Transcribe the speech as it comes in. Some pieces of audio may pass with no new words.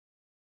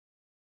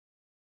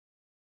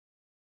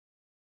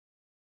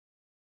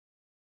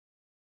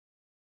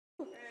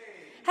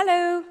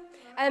Hello.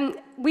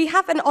 We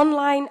have an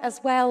online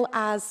as well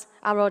as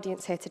our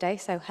audience here today,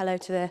 so hello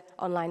to the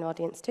online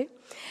audience too.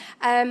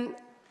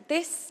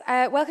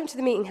 Welcome to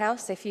the Meeting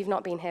House if you've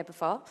not been here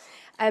before.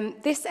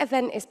 This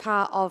event is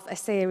part of a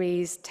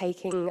series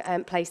taking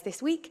place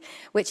this week,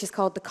 which is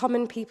called the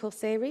Common People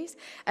Series,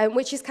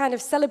 which is kind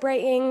of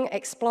celebrating,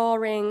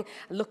 exploring,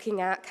 looking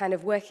at kind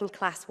of working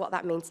class, what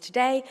that means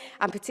today,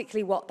 and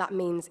particularly what that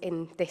means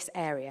in this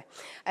area.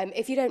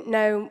 If you don't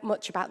know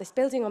much about this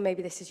building, or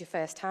maybe this is your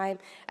first time,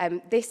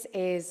 this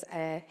is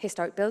a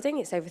historic building.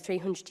 It's over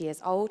 300 years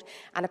old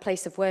and a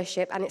place of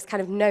worship, and it's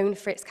kind of known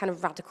for its kind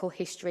of radical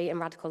history and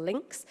radical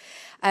links.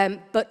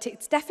 But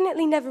it's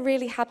definitely never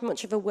really had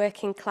much of a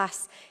working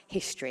class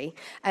history,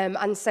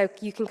 and so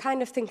you can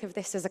kind of think of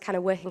this as a kind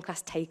of working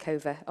class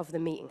takeover of the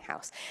Meeting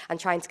House and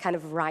trying to kind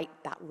of right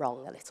that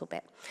wrong a little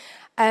bit.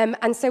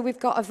 And so we've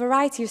got a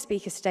variety of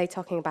speakers today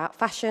talking about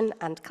fashion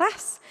and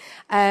class,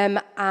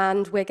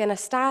 and we're going to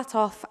start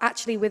off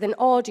actually with an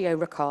audio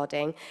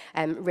recording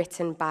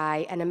written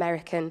by an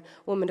American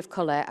woman of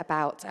colour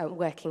about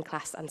working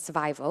class and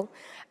survival.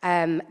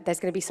 There's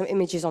going to be some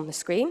images on the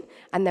screen,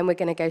 and then we're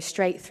going to go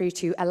straight through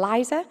to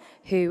Eliza,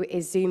 who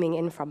is zooming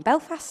in from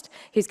Belfast,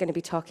 who's going to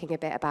be talking a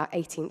bit about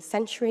 18th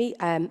century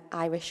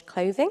Irish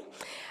clothing.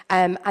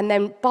 And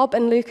then Bob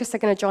and Lucas are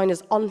going to join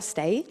us on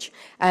stage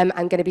and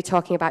going to be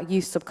talking about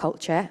youth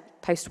subculture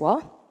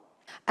post-war.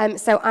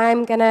 So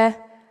I'm going to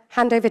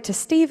hand over to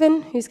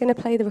Stephen, who's going to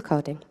play the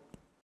recording.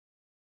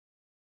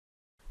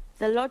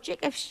 The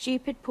Logic of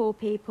Stupid Poor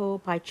People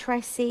by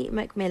Tracy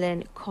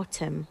Macmillan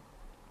Cottam.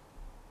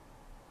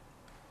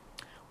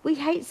 We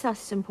hate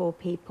some poor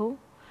people.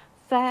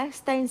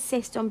 First, they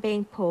insist on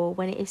being poor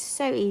when it is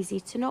so easy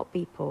to not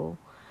be poor.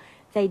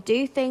 They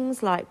do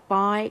things like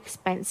buy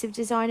expensive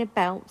designer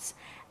belts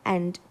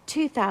and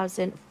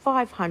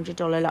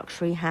 $2,500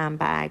 luxury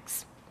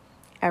handbags.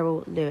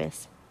 Errol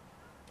Lewis.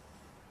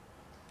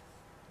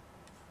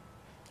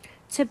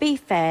 To be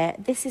fair,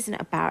 this isn't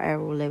about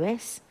Errol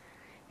Lewis.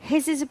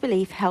 His is a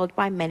belief held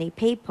by many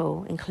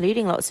people,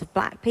 including lots of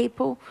black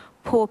people,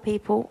 poor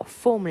people, or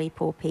formerly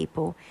poor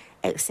people,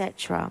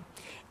 etc.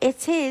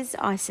 It is,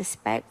 I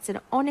suspect, an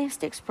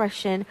honest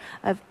expression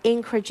of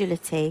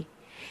incredulity.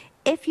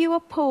 If you are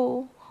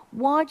poor,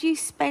 why do you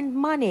spend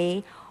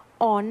money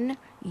on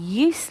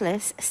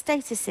useless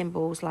status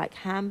symbols like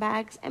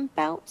handbags and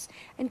belts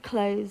and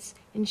clothes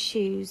and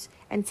shoes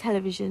and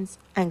televisions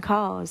and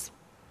cars?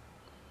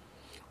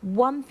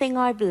 One thing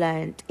I've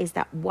learned is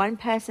that one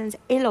person's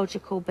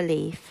illogical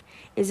belief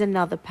is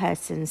another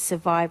person's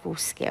survival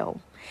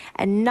skill,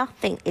 and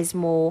nothing is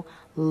more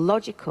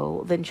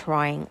logical than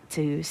trying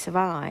to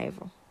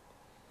survive.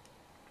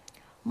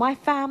 My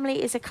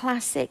family is a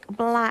classic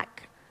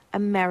black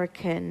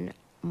American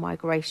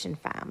migration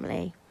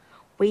family.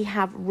 We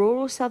have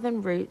rural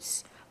southern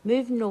roots,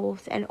 moved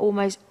north, and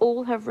almost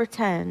all have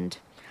returned.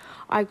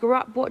 I grew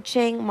up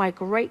watching my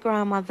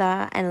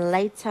great-grandmother and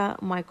later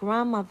my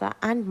grandmother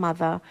and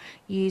mother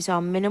use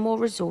our minimal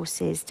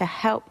resources to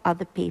help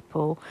other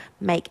people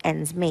make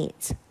ends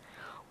meet.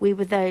 We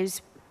were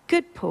those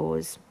good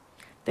poors,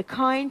 the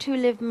kind who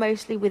lived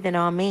mostly within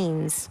our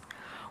means.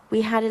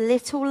 We had a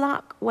little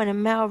luck when a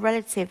male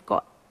relative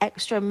got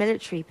extra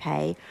military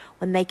pay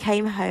when they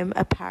came home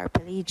a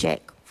paraplegic,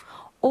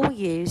 or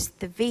used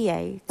the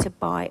VA to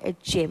buy a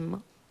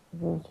Jim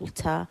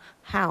Walter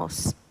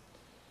house.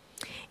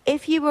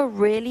 If you were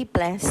really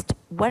blessed,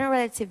 when a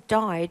relative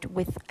died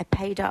with a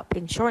paid-up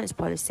insurance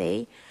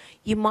policy,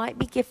 you might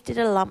be gifted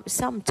a lump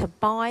sum to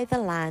buy the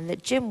land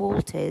that Jim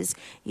Walters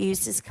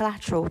used as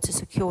collateral to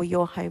secure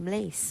your home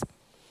lease.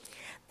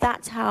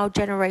 That's how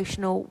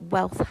generational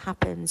wealth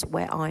happens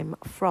where I'm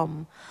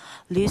from.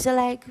 Lose a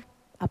leg,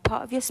 a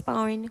part of your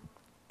spine,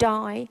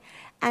 die,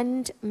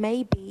 and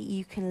maybe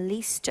you can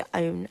lease to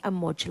own a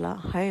modular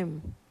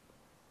home.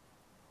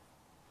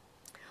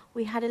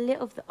 We had a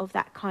little of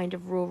that kind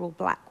of rural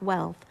black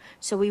wealth,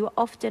 so we were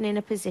often in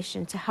a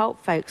position to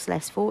help folks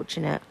less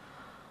fortunate.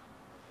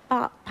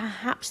 But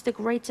perhaps the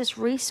greatest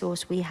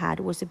resource we had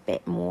was a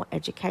bit more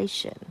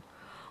education.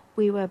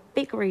 We were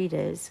big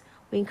readers.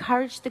 We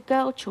encouraged the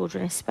girl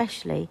children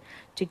especially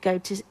to go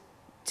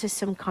to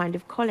some kind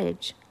of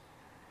college.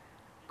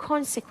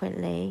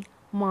 Consequently,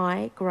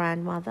 my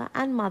grandmother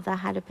and mother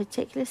had a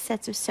particular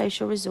set of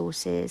social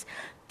resources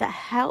that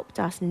helped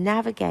us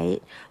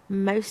navigate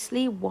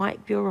mostly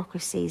white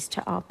bureaucracies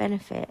to our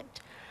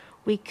benefit.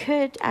 We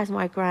could, as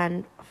my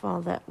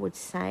grandfather would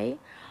say,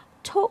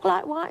 talk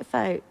like white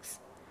folks.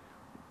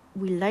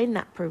 We loaned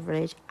that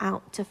privilege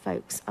out to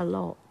folks a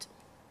lot.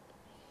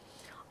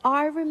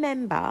 I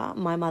remember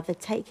my mother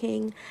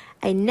taking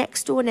a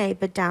next-door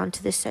neighbour down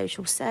to the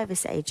social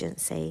service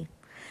agency.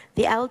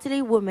 The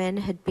elderly woman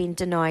had been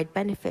denied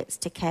benefits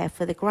to care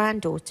for the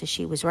granddaughter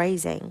she was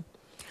raising.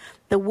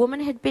 The woman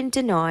had been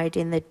denied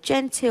in the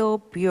genteel,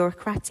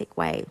 bureaucratic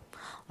way.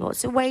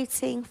 Lots of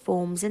waiting,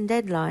 forms and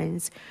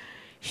deadlines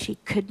she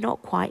could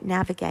not quite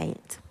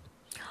navigate.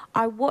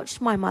 I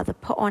watched my mother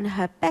put on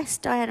her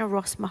best Diana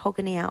Ross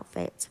mahogany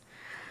outfit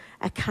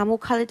a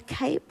camel-coloured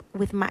cape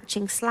with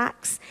matching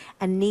slacks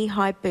and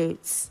knee-high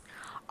boots.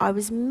 I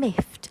was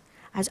miffed,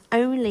 as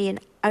only an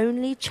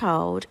only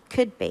child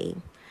could be,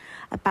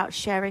 about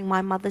sharing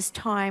my mother's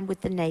time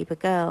with the neighbour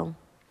girl.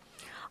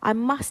 I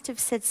must have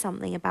said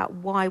something about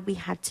why we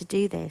had to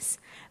do this.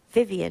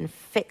 Vivian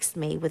fixed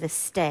me with a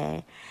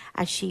stare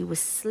as she was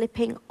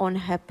slipping on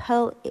her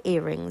pearl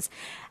earrings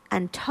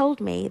and told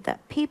me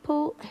that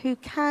people who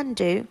can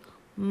do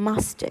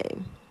must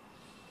do.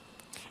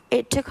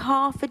 It took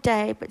half a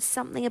day, but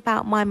something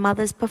about my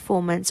mother's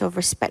performance of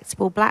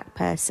respectable black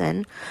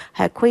person,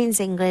 her Queen's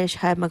English,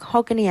 her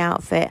mahogany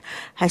outfit,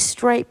 her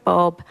straight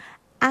bob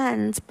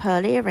and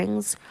pearl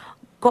earrings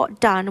got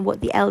done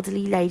what the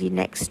elderly lady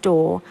next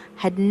door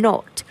had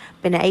not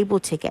been able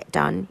to get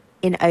done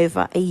in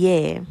over a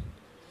year.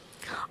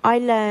 I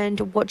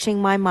learned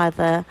watching my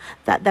mother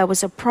that there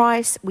was a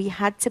price we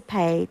had to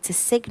pay to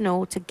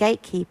signal to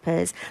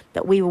gatekeepers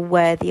that we were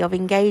worthy of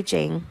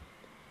engaging.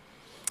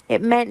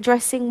 It meant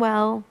dressing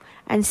well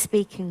and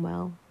speaking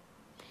well.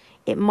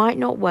 It might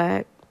not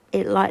work,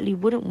 it likely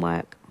wouldn't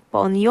work, but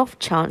on the off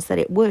chance that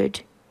it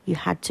would, you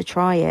had to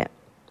try it.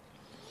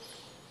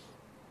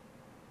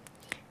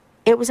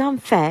 It was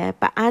unfair,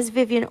 but as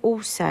Vivian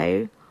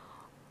also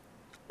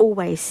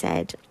always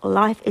said,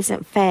 life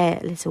isn't fair,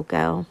 little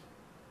girl.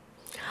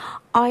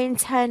 I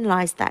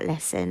internalised that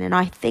lesson, and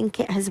I think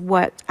it has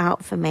worked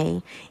out for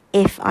me,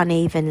 if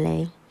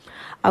unevenly.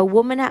 A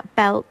woman at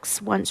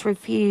Belk's once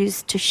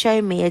refused to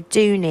show me a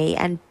Dooney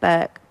and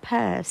Burke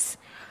purse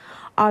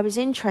I was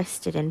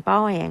interested in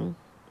buying.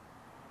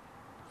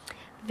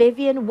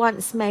 Vivian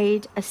once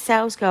made a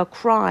salesgirl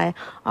cry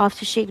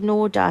after she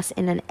ignored us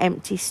in an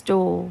empty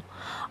stall.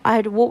 I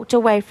had walked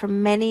away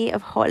from many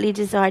of hotly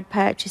desired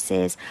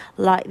purchases,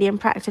 like the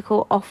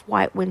impractical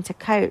off-white winter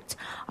coat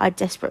I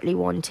desperately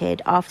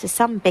wanted, after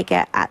some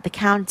bigot at the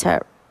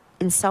counter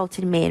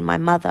insulted me and my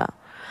mother.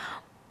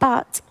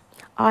 But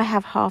I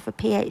have half a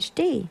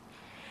PhD,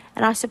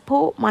 and I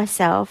support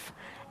myself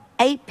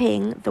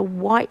aping the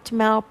white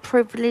male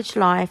privileged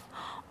life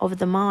of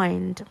the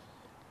mind.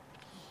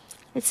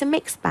 It's a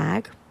mixed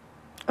bag.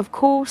 Of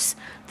course,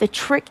 the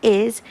trick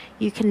is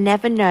you can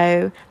never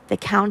know the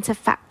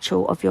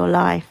counterfactual of your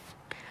life.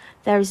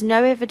 There is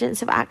no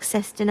evidence of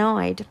access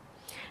denied.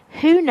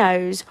 Who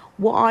knows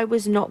what I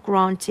was not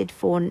granted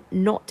for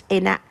not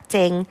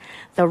enacting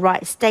the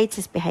right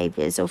status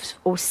behaviours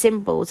or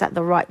symbols at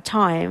the right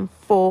time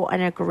for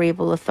an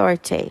agreeable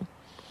authority.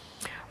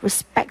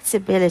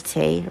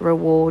 Respectability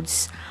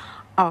rewards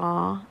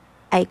are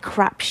a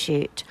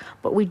crapshoot,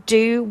 but we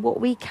do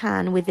what we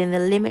can within the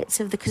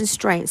limits of the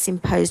constraints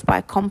imposed by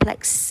a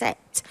complex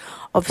set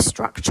of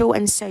structural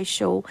and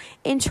social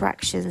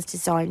interactions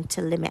designed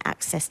to limit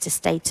access to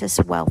status,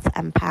 wealth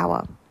and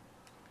power.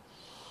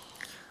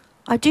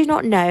 I do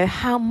not know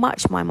how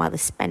much my mother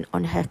spent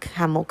on her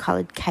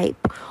camel-coloured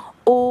cape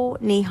or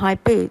knee-high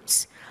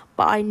boots,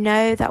 but I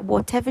know that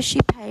whatever she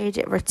paid,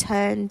 it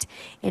returned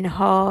in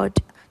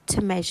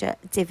hard-to-measure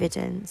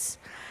dividends.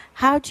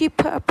 How do you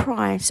put a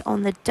price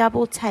on the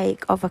double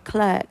take of a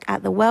clerk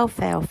at the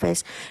welfare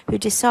office who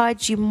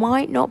decides you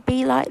might not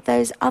be like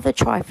those other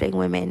trifling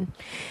women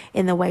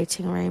in the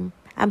waiting room,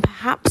 and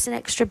perhaps an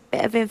extra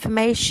bit of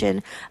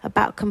information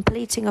about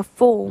completing a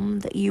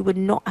form that you would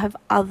not have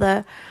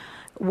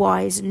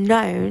otherwise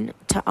known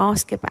to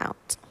ask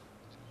about?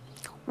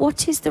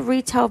 What is the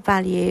retail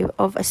value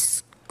of a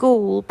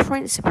school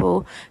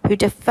principal who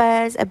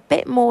defers a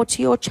bit more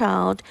to your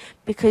child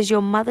because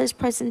your mother's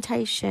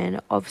presentation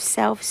of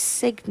self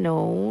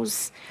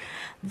signals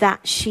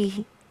that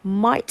she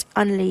might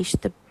unleash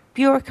the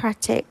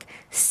bureaucratic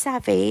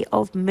savvy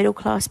of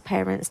middle-class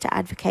parents to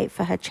advocate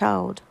for her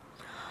child?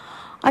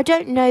 I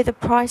don't know the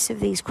price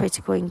of these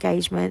critical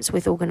engagements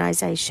with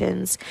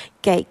organisations,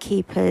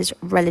 gatekeepers,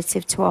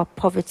 relative to our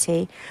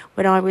poverty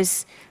when I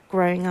was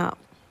growing up,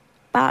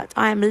 but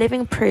I am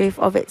living proof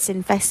of its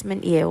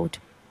investment yield.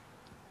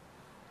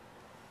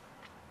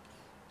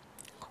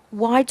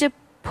 Why do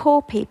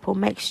poor people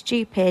make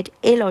stupid,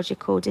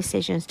 illogical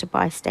decisions to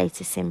buy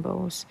status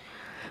symbols?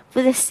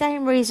 For the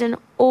same reason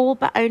all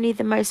but only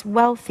the most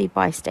wealthy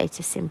buy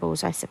status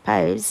symbols, I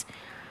suppose.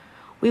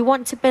 We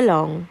want to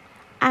belong,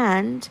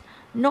 and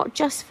not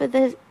just for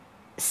the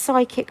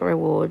psychic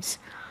rewards,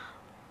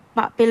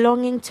 but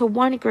belonging to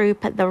one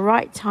group at the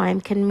right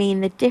time can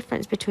mean the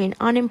difference between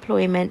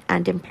unemployment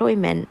and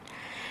employment,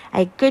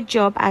 a good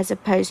job as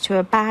opposed to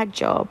a bad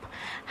job,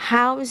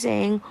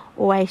 housing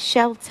or a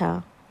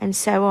shelter, and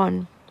so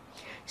on.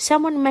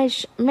 Someone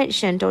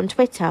mentioned on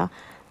Twitter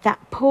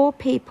that poor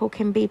people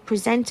can be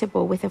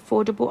presentable with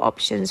affordable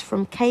options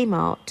from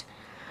Kmart.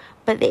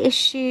 But the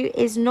issue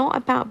is not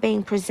about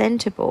being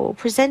presentable.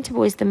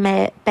 Presentable is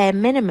the bare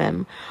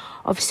minimum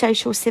of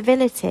social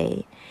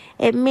civility.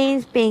 It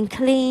means being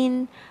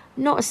clean,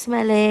 not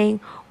smelling,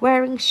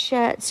 wearing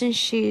shirts and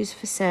shoes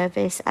for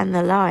service and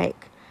the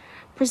like.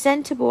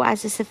 Presentable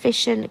as a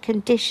sufficient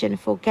condition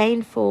for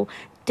gainful,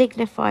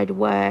 dignified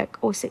work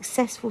or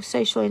successful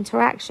social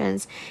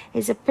interactions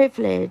is a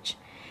privilege.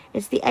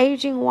 It's the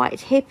aging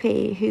white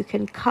hippie who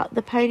can cut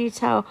the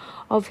ponytail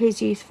of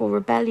his youthful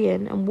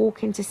rebellion and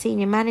walk into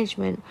senior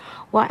management,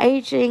 while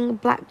aging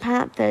Black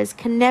Panthers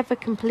can never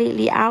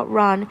completely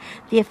outrun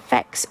the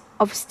effects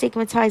of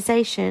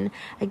stigmatization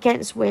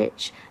against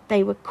which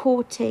they were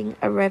courting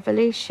a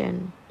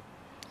revolution.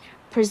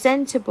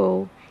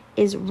 Presentable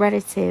is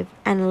relative,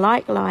 and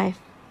like life,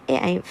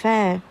 it ain't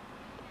fair.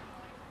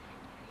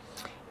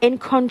 In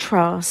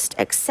contrast,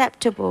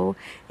 acceptable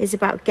is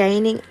about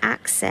gaining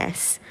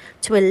access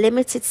to a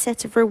limited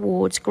set of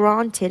rewards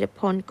granted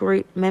upon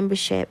group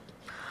membership.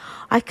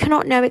 I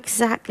cannot know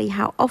exactly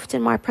how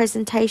often my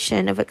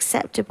presentation of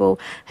acceptable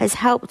has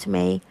helped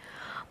me,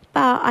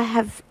 but I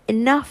have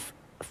enough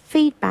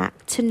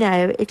feedback to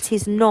know it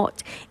is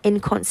not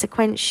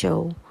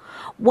inconsequential.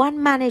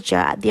 One manager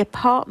at the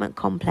apartment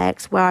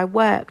complex where I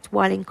worked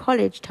while in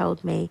college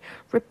told me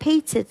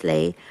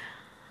repeatedly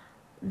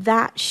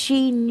that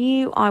she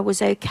knew I was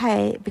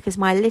okay because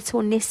my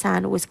little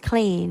Nissan was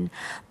clean,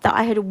 that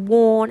I had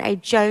worn a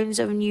Jones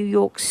of New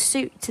York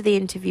suit to the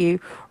interview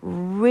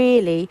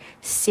really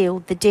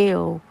sealed the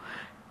deal.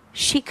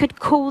 She could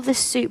call the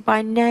suit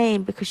by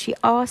name because she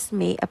asked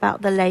me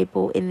about the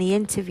label in the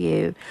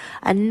interview.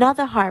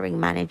 Another hiring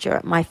manager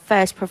at my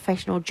first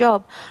professional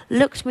job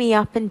looked me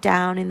up and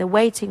down in the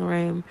waiting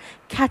room,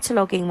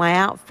 cataloguing my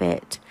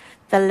outfit.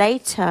 The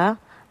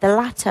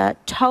latter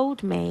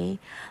told me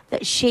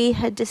that she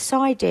had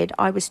decided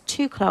I was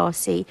too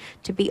classy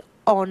to be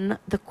on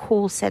the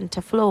call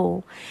center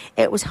floor.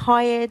 I was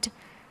hired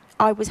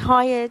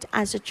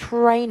as a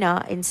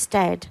trainer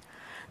instead.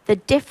 The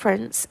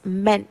difference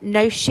meant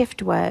no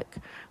shift work,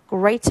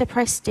 greater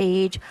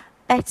prestige,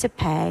 better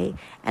pay,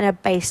 and a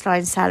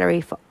baseline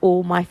salary for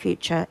all my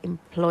future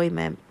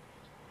employment.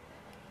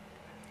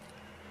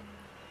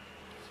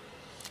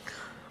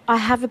 I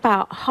have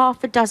about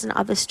half a dozen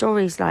other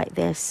stories like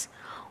this.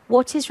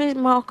 What is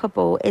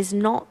remarkable is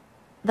not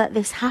that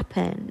this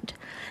happened.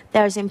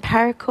 There is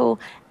empirical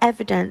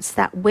evidence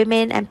that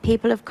women and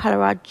people of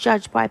colour are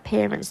judged by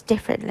appearance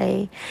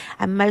differently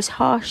and more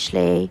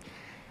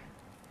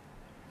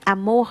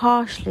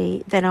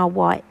harshly than our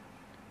white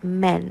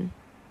men.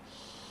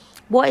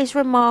 What is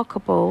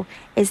remarkable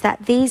is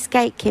that these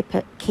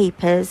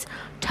gatekeepers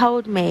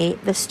told me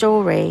the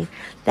story.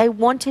 They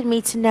wanted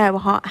me to know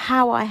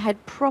how I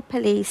had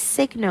properly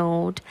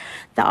signalled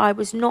that I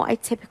was not a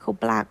typical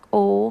black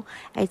or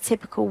a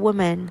typical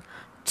woman.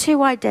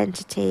 Two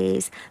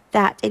identities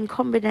that in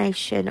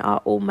combination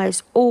are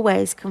almost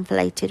always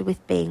conflated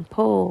with being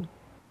poor.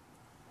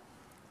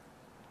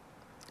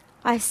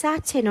 I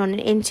sat in on an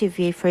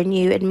interview for a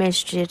new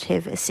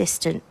administrative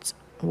assistant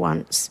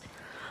once.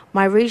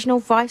 My regional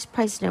vice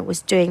president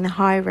was doing the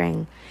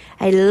hiring.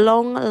 A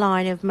long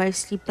line of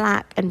mostly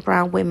black and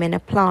brown women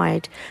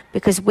applied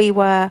because we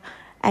were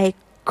a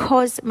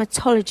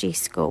cosmetology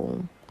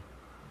school.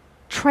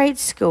 Trade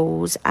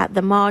schools at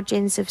the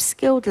margins of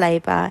skilled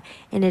labour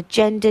in a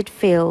gendered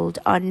field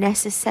are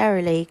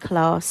necessarily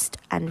classed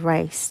and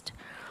raced.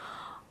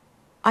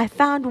 I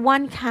found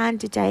one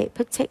candidate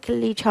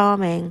particularly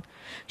charming.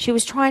 She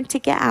was trying to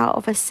get out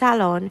of a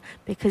salon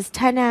because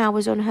 10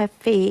 hours on her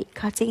feet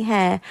cutting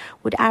hair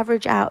would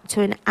average out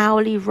to an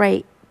hourly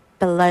rate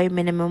below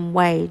minimum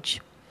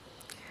wage.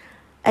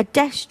 A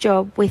desk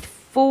job with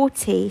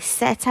 40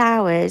 set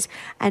hours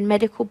and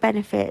medical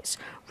benefits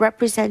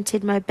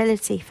represented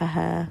mobility for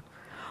her.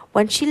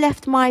 When she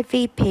left, my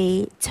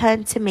VP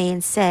turned to me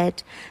and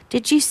said,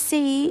 "Did you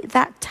see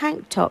that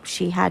tank top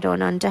she had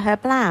on under her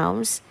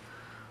blouse?"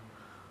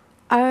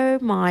 Oh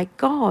my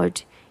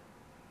God.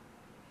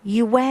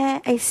 You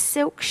wear a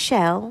silk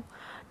shell,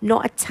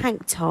 not a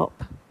tank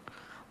top.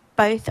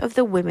 Both of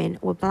the women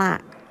were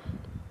black.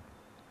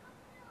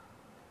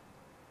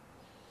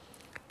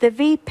 The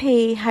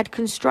VP had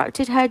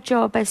constructed her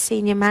job as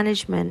senior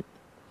management.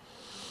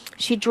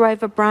 She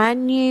drove a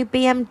brand new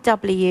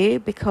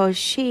BMW because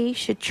she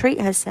should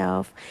treat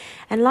herself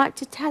and liked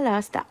to tell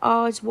us that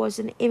ours was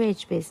an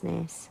image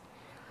business.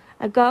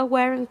 A girl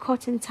wearing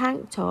cotton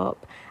tank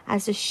top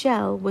as a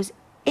shell was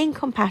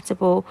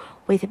incompatible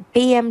with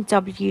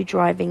BMW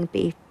driving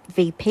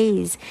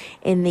VPs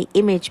in the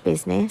image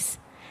business.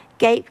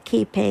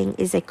 Gatekeeping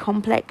is a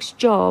complex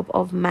job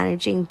of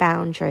managing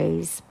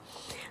boundaries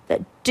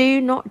that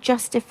do not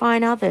just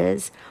define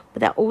others,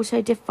 but that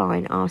also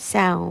define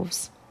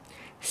ourselves.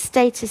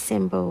 Status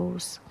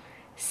symbols,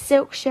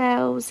 silk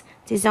shells,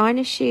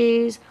 designer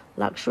shoes,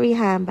 luxury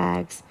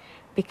handbags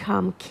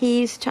become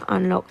keys to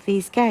unlock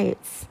these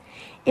gates.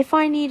 If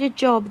I need a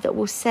job that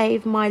will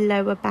save my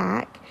lower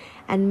back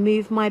and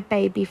move my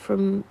baby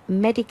from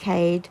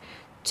Medicaid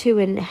to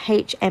an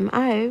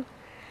HMO,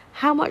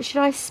 how much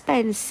should I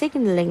spend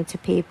signalling to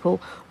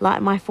people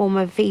like my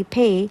former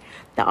VP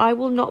that I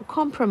will not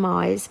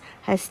compromise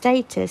her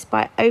status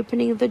by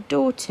opening the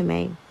door to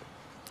me?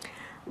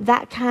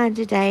 That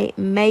candidate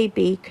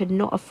maybe could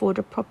not afford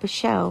a proper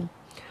shell.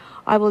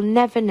 I will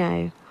never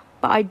know,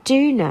 but I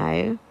do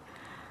know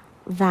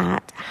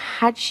that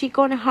had she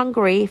gone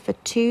hungry for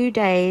 2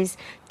 days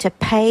to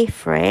pay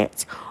for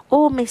it,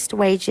 or missed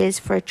wages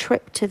for a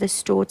trip to the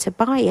store to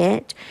buy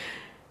it,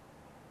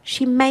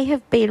 she may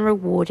have been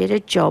rewarded a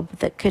job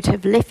that could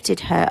have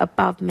lifted her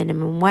above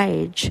minimum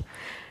wage.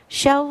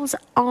 Shelves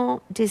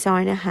aren't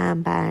designer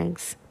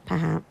handbags,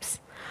 perhaps,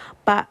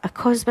 but a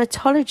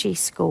cosmetology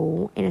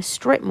school in a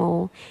strip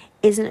mall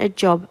isn't a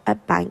job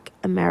at Bank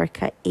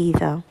America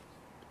either.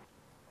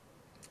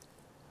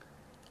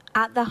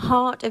 At the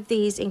heart of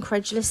these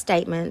incredulous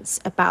statements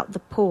about the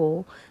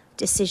poor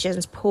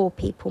decisions poor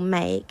people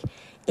make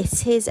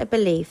is a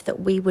belief that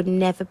we would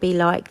never be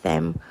like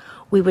them.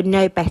 We would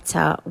know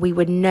better. We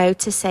would know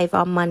to save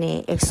our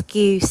money,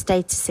 eschew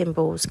status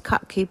symbols,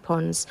 cut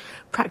coupons,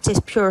 practice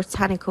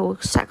puritanical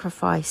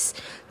sacrifice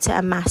to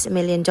amass $1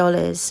 million.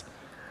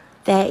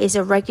 There is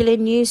a regular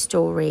news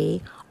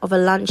story of a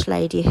lunch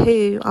lady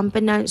who,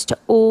 unbeknownst to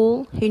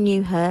all who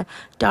knew her,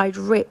 died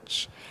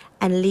rich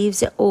and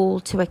leaves it all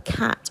to a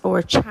cat or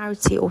a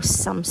charity or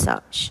some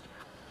such.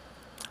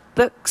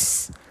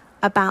 Books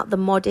about the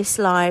modest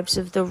lives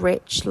of the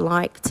rich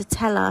like to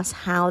tell us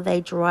how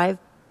they drive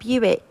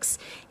Buicks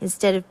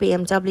instead of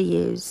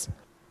BMWs.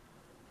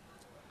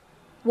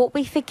 What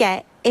we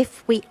forget,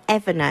 if we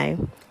ever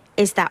know,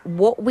 is that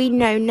what we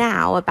know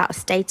now about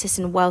status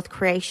and wealth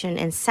creation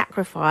and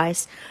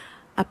sacrifice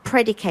are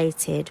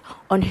predicated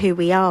on who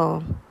we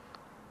are,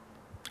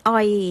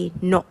 i.e.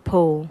 not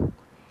poor.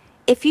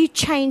 If you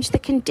change the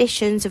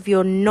conditions of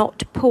your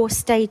not poor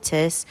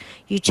status,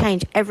 you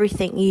change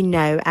everything you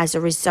know as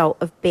a result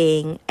of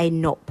being a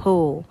not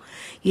poor.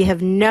 You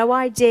have no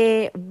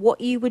idea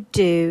what you would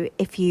do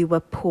if you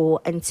were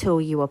poor until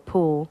you were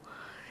poor.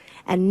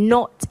 And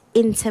not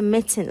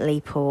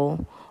intermittently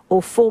poor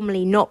or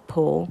formerly not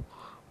poor,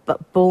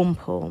 but born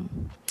poor.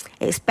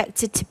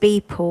 Expected to be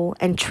poor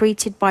and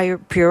treated by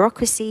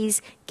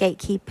bureaucracies,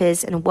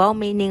 gatekeepers and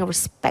well-meaning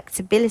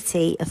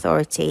respectability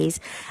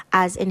authorities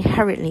as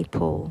inherently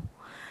poor.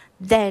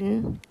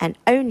 Then, and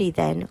only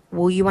then,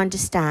 will you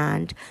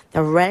understand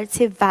the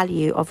relative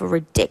value of a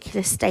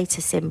ridiculous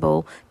status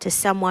symbol to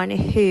someone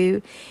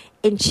who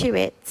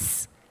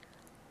intuits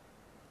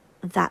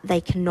that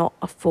they cannot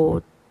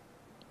afford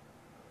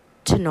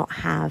to not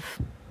have.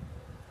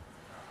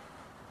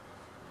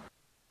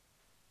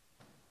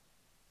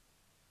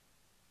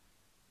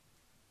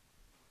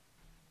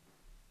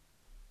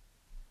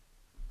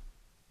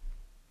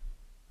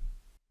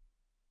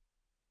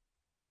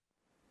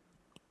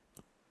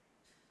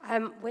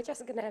 We're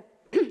just going to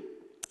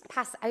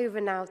pass over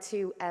now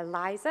to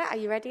Eliza. Are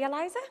you ready,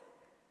 Eliza?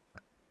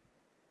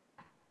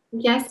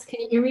 Yes,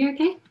 can you hear me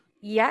okay?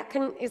 Yeah,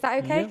 is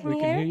that okay? Yeah, we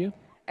can hear you.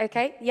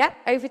 Okay, yeah,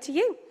 over to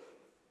you.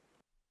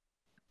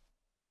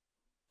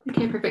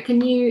 Okay, perfect.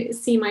 Can you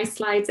see my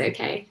slides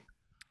okay?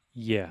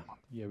 Yeah,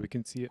 we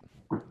can see it.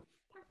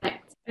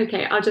 Perfect.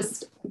 Okay, I'll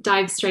just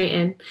dive straight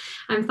in.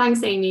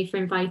 Thanks, Amy, for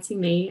inviting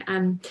me.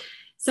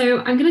 So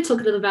I'm going to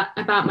talk a little bit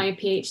about my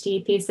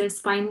PhD thesis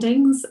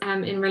findings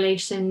in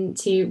relation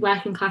to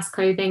working class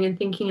clothing and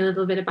thinking a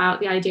little bit about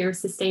the idea of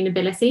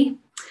sustainability.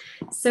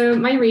 So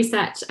my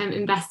research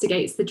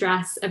investigates the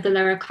dress of the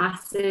lower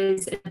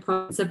classes in the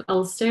province of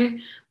Ulster,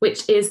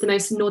 which is the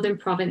most northern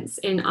province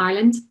in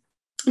Ireland.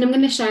 And I'm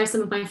going to share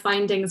some of my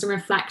findings and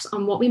reflect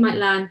on what we might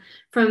learn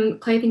from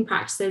clothing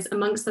practices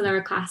amongst the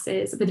lower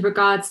classes with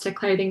regards to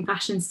clothing,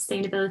 fashion,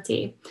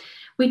 sustainability.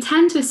 We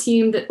tend to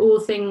assume that all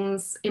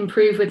things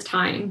improve with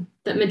time,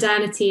 that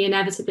modernity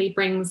inevitably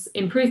brings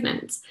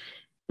improvement.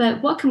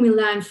 But what can we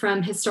learn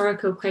from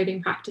historical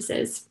clothing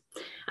practices?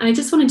 And I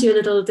just want to do a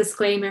little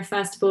disclaimer,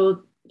 first of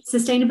all.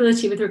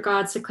 Sustainability with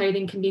regards to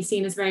clothing can be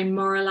seen as a very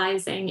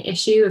moralizing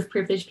issue of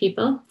privileged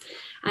people.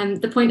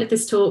 And the point of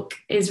this talk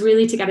is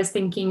really to get us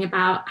thinking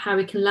about how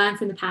we can learn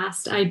from the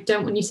past. I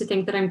don't want you to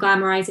think that I'm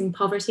glamorizing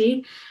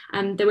poverty.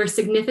 There were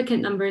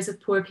significant numbers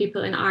of poor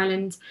people in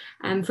Ireland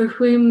for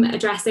whom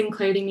addressing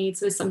clothing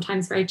needs was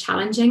sometimes very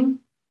challenging.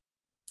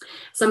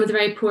 Some of the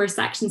very poor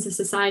sections of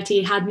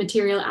society had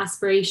material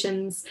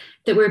aspirations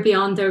that were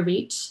beyond their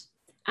reach.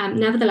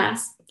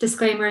 Nevertheless,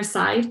 disclaimer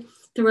aside,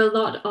 there were a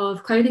lot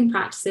of clothing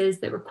practices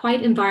that were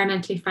quite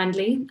environmentally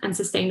friendly and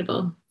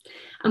sustainable.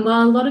 And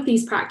while a lot of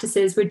these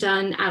practices were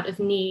done out of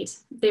need,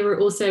 they were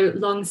also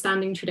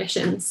long-standing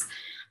traditions.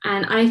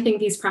 And I think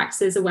these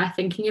practices are worth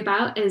thinking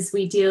about as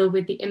we deal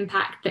with the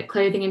impact that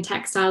clothing and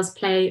textiles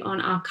play on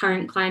our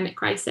current climate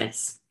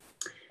crisis.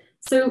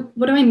 So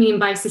what do I mean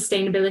by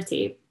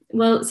sustainability?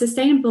 Well,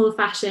 sustainable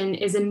fashion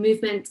is a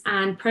movement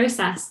and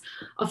process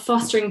of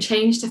fostering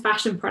change to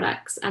fashion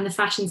products and the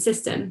fashion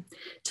system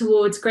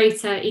towards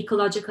greater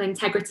ecological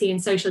integrity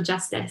and social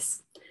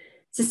justice.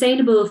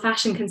 Sustainable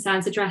fashion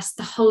concerns address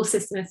the whole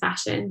system of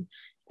fashion,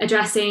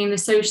 addressing the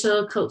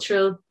social,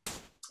 cultural,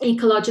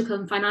 ecological,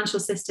 and financial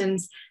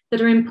systems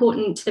that are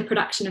important to the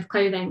production of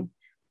clothing.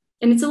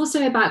 And it's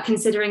also about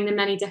considering the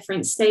many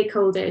different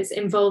stakeholders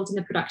involved in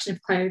the production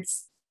of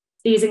clothes.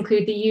 These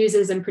include the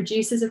users and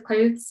producers of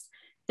clothes,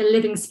 the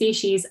living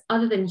species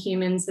other than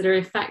humans that are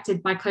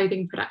affected by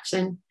clothing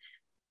production.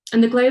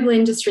 And the global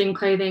industry in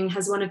clothing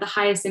has one of the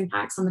highest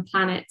impacts on the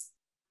planet.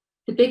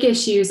 The big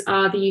issues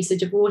are the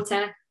usage of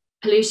water,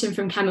 pollution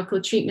from chemical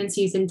treatments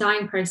used in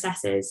dyeing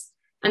processes,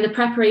 and the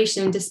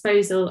preparation and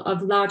disposal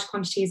of large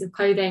quantities of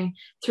clothing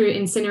through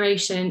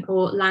incineration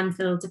or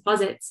landfill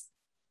deposits.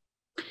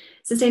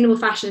 Sustainable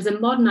fashion is a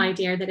modern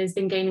idea that has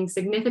been gaining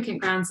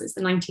significant ground since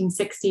the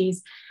 1960s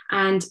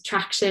and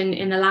traction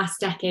in the last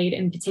decade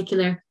in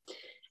particular.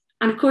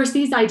 And of course,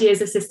 these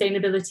ideas of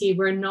sustainability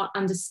were not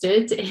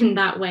understood in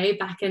that way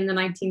back in the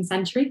 19th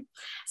century.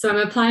 So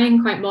I'm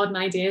applying quite modern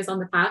ideas on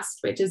the past,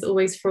 which is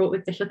always fraught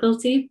with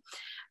difficulty.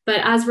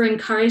 But as we're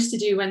encouraged to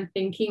do when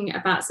thinking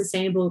about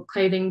sustainable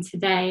clothing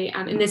today,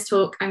 in this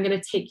talk, I'm going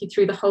to take you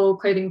through the whole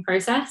clothing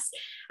process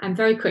and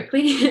very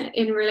quickly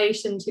in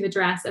relation to the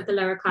dress of the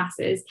lower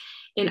classes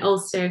in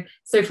Ulster.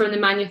 So from the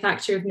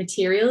manufacture of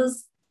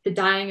materials, the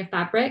dyeing of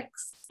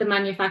fabrics, the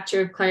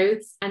manufacture of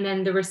clothes, and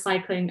then the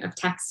recycling of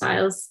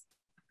textiles.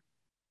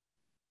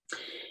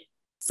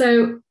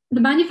 So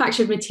the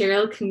manufacture of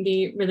material can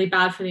be really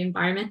bad for the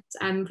environment,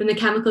 from the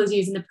chemicals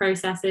used in the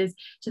processes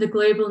to the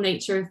global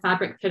nature of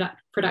fabric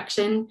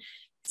production.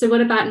 So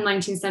what about in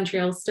 19th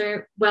century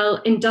Ulster? Well,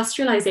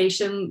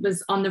 industrialization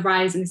was on the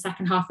rise in the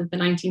second half of the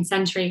 19th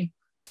century.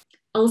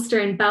 Ulster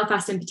and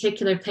Belfast in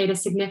particular played a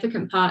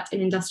significant part in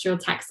industrial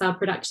textile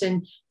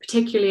production,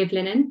 particularly of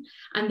linen.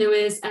 And there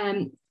was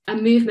a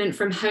movement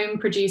from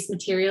home-produced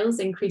materials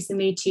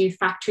increasingly to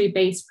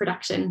factory-based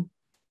production.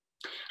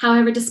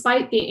 However,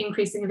 despite the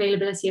increasing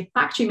availability of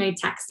factory-made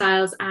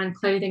textiles and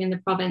clothing in the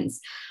province,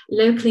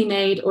 locally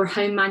made or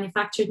home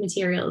manufactured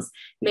materials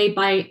made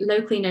by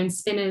locally known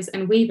spinners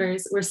and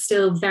weavers were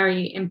still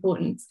very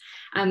important.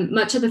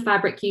 Much of the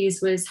fabric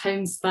used was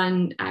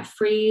homespun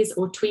frieze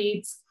or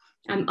tweeds,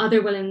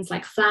 other woolens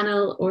like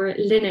flannel or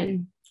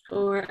linen,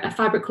 or a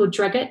fabric called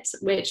drugget,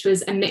 which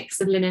was a mix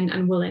of linen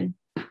and woolen.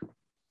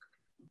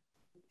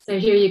 So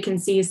here you can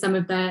see some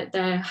of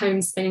the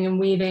home spinning and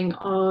weaving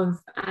of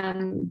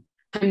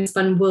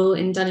homespun wool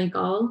in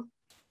Donegal.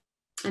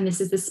 And this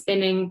is the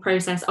spinning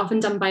process, often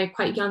done by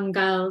quite young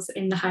girls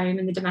in the home,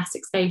 in the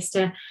domestic space,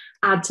 to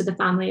add to the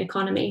family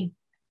economy.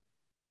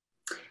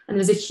 And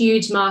there's a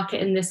huge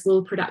market in this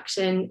wool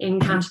production in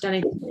County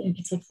Donegal in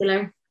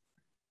particular.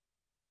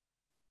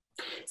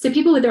 So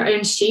people with their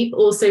own sheep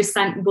also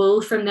sent wool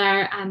from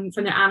their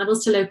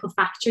animals to local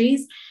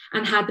factories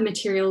and had the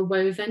material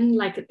woven,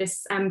 like at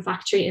this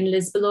factory in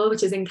Lisbon,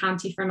 which is in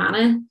County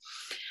Fermanagh.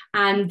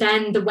 And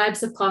then the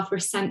webs of cloth were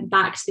sent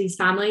back to these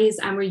families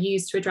and were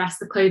used to address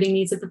the clothing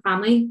needs of the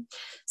family.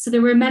 So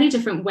there were many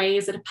different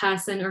ways that a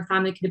person or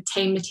family could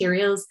obtain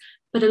materials,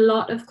 but a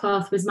lot of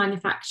cloth was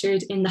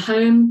manufactured in the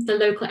home, the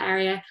local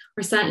area,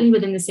 or certainly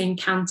within the same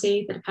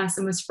county that a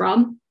person was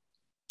from.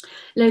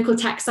 Local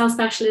textile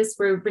specialists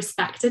were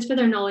respected for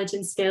their knowledge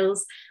and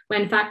skills.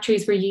 When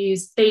factories were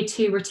used, they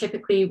too were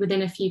typically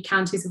within a few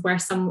counties of where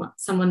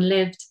someone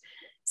lived.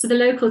 So the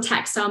local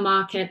textile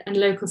market and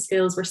local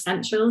skills were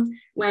central,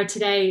 where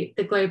today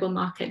the global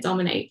market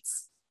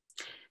dominates.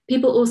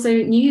 People also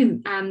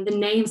knew the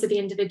names of the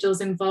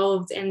individuals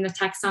involved in the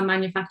textile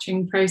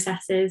manufacturing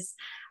processes.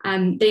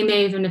 They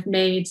may even have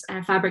made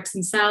fabrics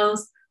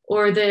themselves,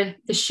 or the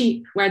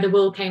sheep where the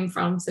wool came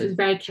from. So it was a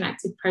very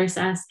connected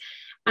process.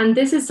 And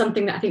this is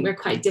something that I think we're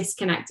quite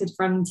disconnected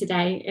from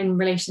today in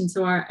relation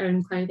to our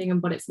own clothing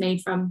and what it's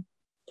made from.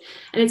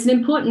 And it's an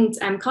important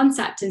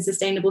concept in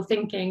sustainable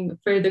thinking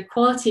for the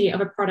quality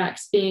of a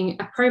product being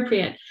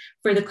appropriate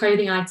for the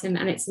clothing item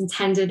and its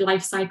intended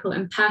life cycle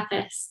and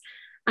purpose.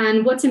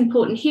 And what's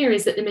important here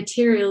is that the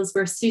materials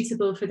were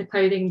suitable for the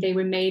clothing they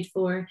were made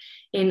for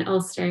in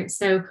Ulster.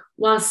 So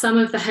while some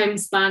of the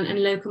homespun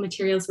and local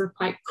materials were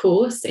quite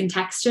coarse in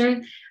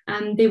texture,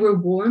 they were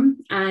warm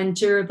and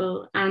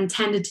durable and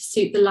tended to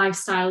suit the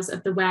lifestyles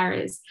of the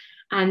wearers.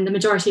 And the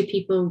majority of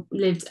people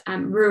lived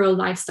rural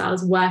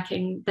lifestyles,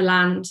 working the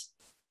land. So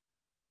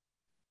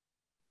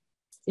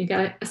you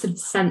get a sort of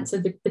sense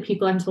of the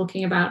people I'm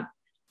talking about.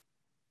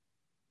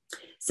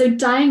 So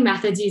dyeing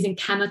methods using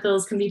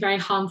chemicals can be very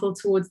harmful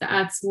towards the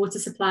earth's water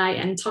supply,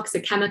 and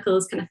toxic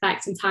chemicals can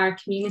affect entire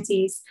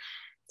communities.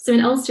 So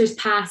in Ulster's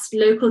past,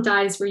 local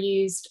dyes were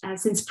used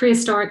since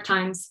prehistoric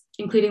times,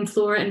 including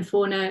flora and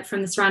fauna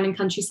from the surrounding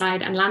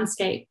countryside and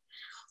landscape.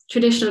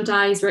 Traditional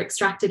dyes were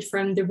extracted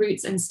from the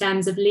roots and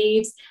stems of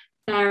leaves,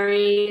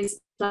 berries,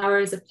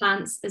 flowers of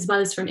plants, as well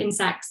as from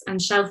insects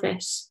and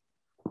shellfish.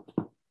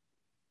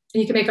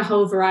 You can make a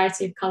whole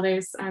variety of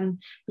colours,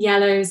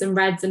 yellows and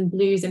reds and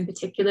blues in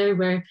particular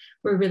were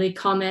really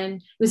common.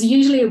 It was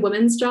usually a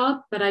woman's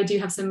job, but I do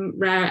have some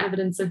rare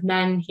evidence of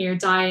men here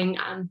dyeing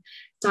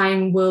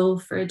wool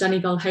for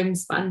Donegal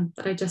homespun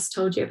that I just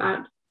told you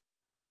about.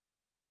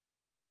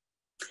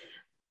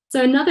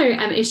 So another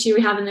issue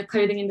we have in the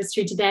clothing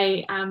industry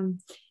today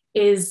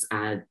is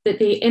that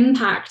the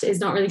impact is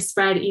not really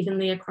spread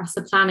evenly across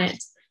the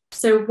planet.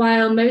 So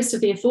while most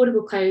of the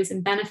affordable clothes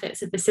and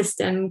benefits of the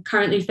system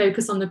currently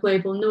focus on the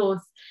global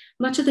north,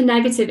 much of the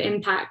negative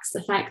impacts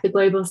affect the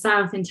global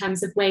south in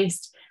terms of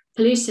waste,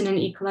 pollution, and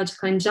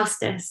ecological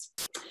injustice.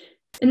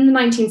 In the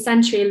 19th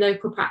century,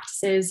 local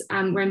practices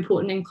were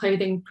important in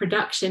clothing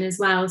production as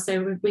well.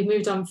 So we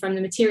moved on from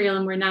the material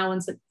and we're now on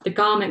the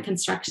garment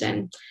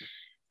construction.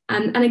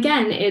 And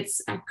again,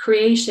 its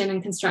creation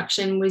and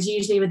construction was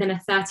usually within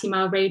a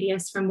 30-mile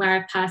radius from where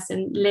a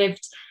person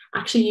lived,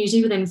 actually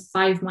usually within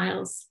 5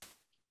 miles.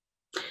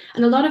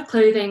 And a lot of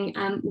clothing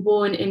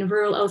worn in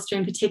rural Ulster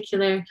in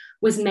particular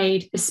was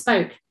made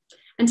bespoke.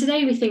 And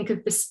today we think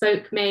of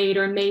bespoke made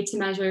or made to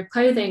measure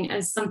clothing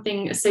as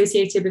something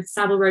associated with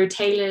Savile Row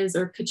tailors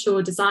or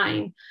couture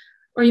design.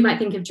 Or you might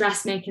think of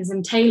dressmakers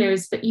and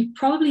tailors, but you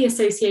probably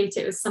associate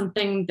it with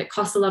something that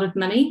costs a lot of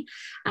money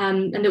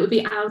and that would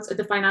be out of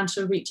the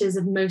financial reaches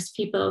of most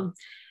people.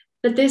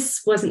 But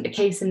this wasn't the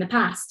case in the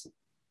past.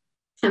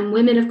 And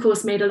women, of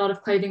course, made a lot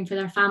of clothing for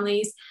their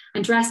families,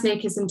 and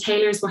dressmakers and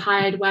tailors were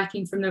hired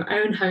working from their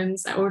own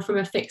homes or from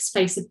a fixed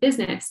place of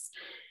business.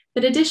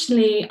 But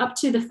additionally, up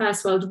to the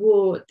First World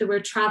War, there were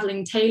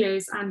travelling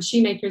tailors and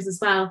shoemakers as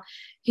well,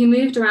 who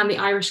moved around the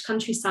Irish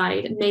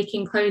countryside,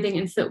 making clothing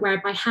and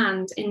footwear by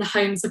hand in the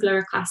homes of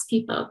lower class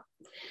people.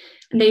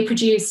 And they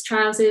produced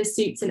trousers,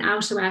 suits, and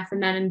outerwear for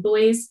men and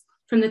boys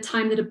from the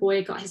time that a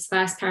boy got his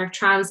first pair of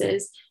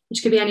trousers,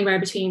 which could be anywhere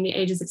between the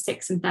ages of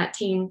 6 and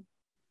 13.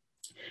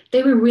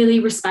 They were really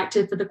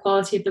respected for the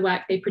quality of the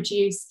work they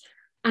produced.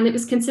 And it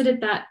was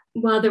considered that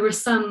while there were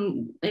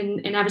some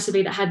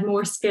inevitably that had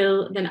more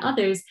skill than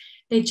others,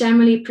 they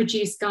generally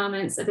produced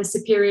garments of a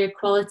superior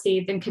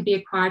quality than could be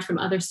acquired from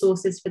other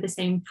sources for the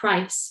same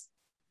price.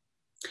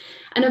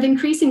 And of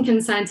increasing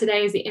concern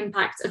today is the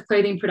impact of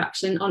clothing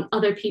production on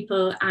other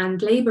people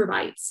and labour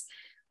rights.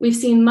 We've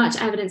seen much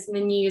evidence in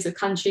the news of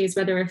countries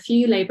where there are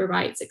few labour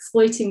rights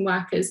exploiting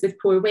workers with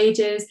poor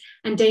wages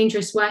and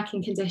dangerous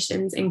working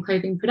conditions in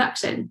clothing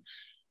production.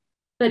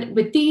 But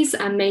with these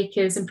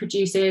makers and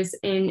producers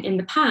in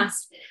the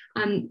past,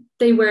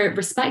 they were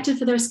respected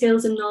for their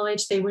skills and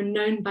knowledge. They were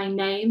known by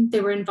name.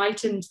 They were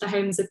invited into the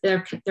homes of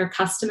their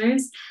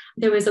customers.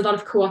 There was a lot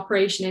of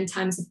cooperation in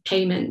terms of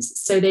payment.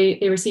 So they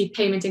received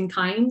payment in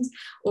kind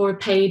or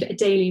paid a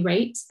daily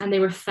rate, and they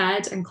were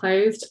fed and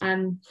clothed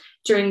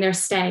during their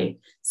stay.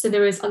 So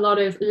there was a lot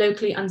of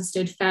locally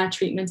understood fair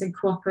treatment and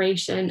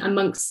cooperation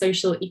amongst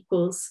social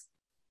equals.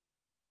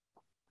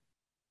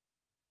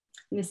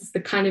 And this is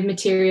the kind of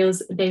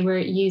materials they were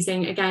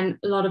using. Again,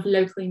 a lot of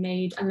locally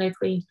made and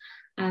locally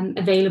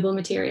available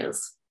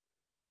materials.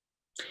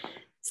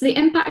 So the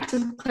impact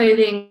of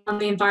clothing on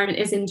the environment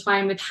is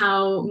entwined with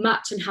how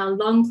much and how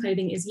long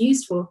clothing is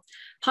used for.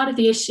 Part of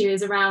the issue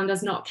is around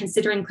us not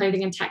considering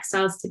clothing and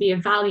textiles to be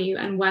of value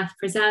and worth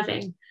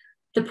preserving.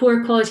 The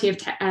poor quality of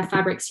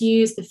fabrics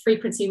used, the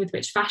frequency with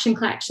which fashion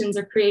collections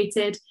are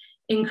created,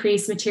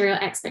 increased material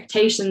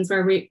expectations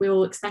where we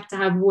all expect to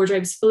have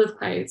wardrobes full of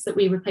clothes that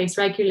we replace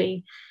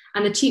regularly,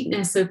 and the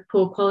cheapness of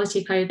poor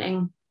quality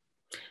clothing.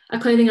 A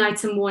clothing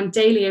item worn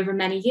daily over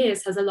many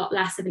years has a lot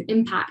less of an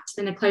impact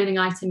than a clothing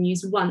item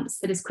used once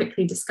that is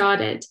quickly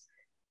discarded.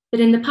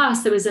 But in the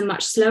past, there was a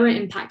much slower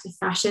impact of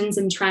fashions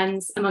and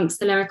trends amongst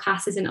the lower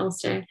classes in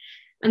Ulster,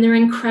 and there are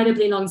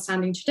incredibly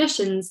long-standing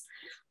traditions.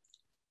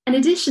 In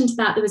addition to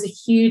that, there was a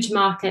huge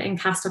market in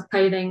cast-off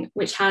clothing,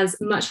 which has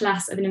much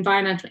less of an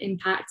environmental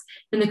impact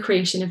than the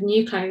creation of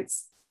new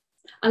clothes.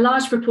 A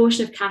large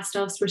proportion of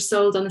cast-offs were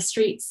sold on the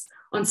streets,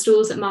 on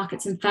stalls at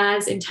markets and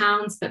fairs in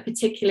towns, but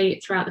particularly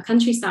throughout the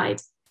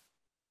countryside.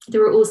 There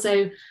were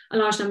also a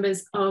large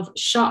numbers of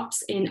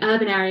shops in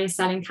urban areas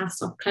selling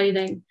cast-off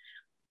clothing.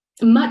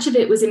 Much of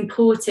it was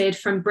imported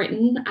from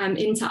Britain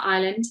into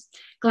Ireland.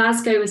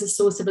 Glasgow was a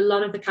source of a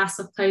lot of the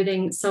cast-off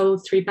clothing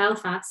sold through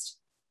Belfast.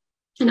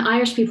 And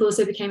Irish people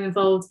also became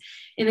involved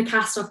in the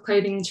cast-off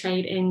clothing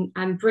trade in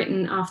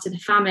Britain after the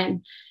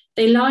famine.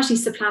 They largely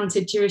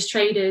supplanted Jewish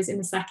traders in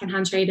the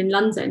second-hand trade in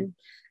London.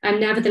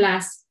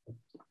 Nevertheless,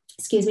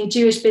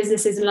 Jewish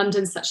businesses in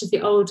London, such as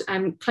the old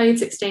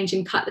Clothes Exchange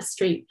in Cutler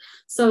Street,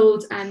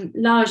 sold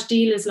large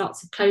dealers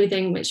lots of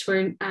clothing, which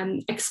were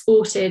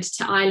exported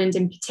to Ireland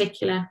in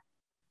particular.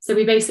 So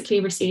we basically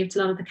received a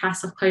lot of the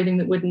cast-off clothing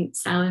that wouldn't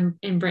sell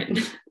in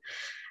Britain.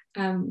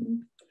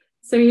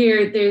 So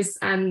here there's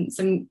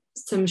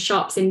some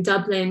shops in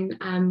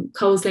Dublin.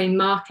 Coles Lane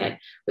Market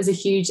was a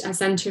huge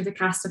centre of the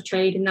cast-off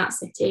trade in that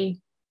city,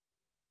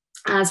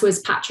 as was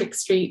Patrick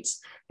Street.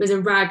 There was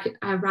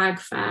a rag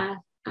fair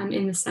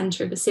in the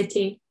centre of the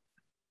city.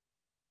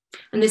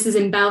 And this is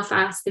in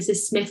Belfast. This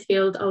is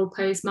Smithfield Old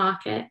Clothes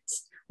Market,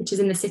 which is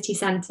in the city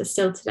centre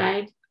still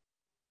today.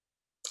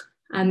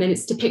 And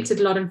it's depicted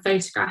a lot in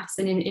photographs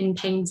and in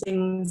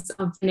paintings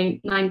of the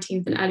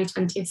 19th and early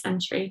 20th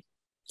century.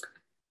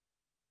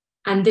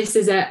 And this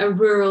is a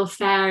rural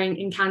fair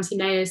in County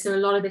Mayo. So a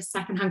lot of this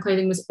secondhand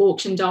clothing was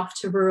auctioned off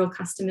to rural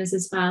customers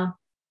as well.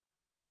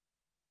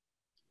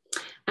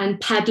 And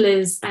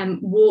peddlers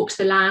walked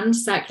the land,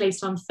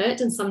 circulated on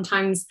foot, and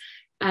sometimes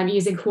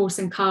using horse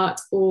and cart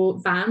or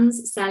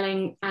vans,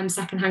 selling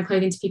secondhand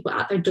clothing to people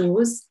at their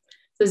doors.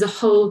 There's a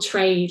whole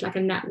trade, like a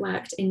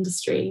networked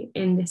industry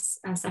in this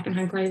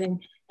secondhand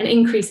clothing. And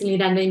increasingly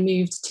then they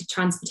moved to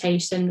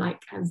transportation,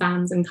 like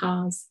vans and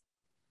cars.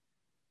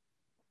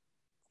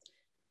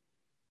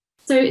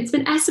 So it's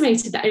been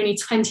estimated that only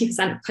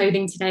 20% of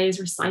clothing today is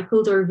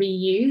recycled or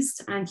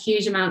reused, and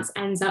huge amounts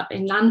ends up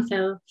in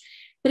landfill.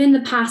 But in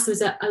the past, there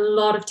was a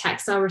lot of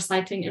textile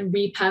recycling and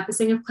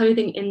repurposing of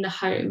clothing in the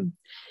home.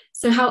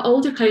 So how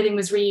older clothing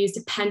was reused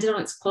depended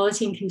on its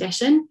quality and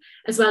condition,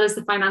 as well as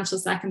the financial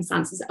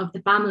circumstances of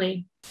the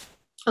family.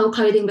 Old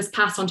clothing was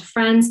passed on to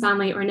friends,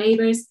 family, or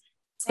neighbours.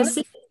 Yeah,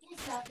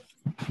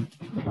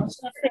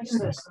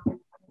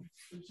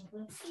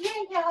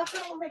 I've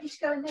got all ready to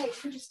go in there.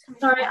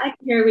 Sorry, I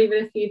can hear a wee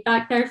bit of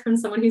feedback there from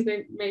someone who's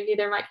maybe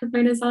their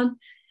microphone is on.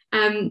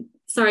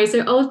 Sorry,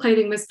 so old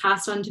clothing was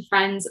passed on to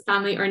friends,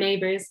 family, or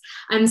neighbours,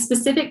 and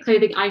specific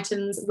clothing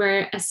items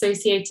were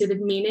associated with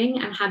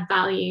meaning and had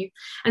value.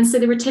 And so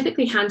they were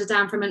typically handed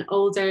down from an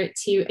older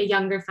to a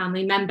younger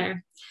family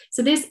member.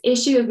 So this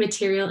issue of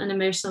material and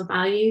emotional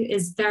value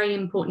is very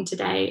important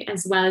today,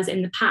 as well as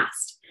in the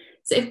past.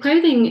 So if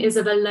clothing is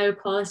of a low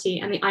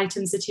quality and the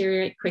items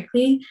deteriorate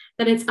quickly,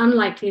 then it's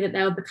unlikely that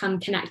they'll become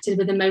connected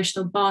with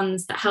emotional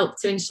bonds that help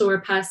to ensure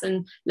a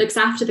person looks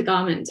after the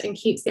garment and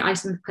keeps the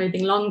item of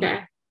clothing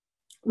longer.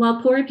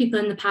 While poorer people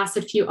in the past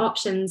had few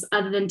options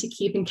other than to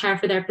keep and care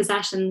for their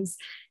possessions,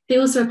 they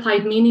also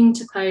applied meaning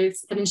to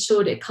clothes that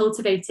ensured it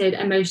cultivated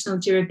emotional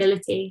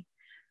durability.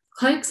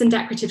 Cloaks and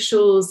decorative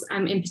shawls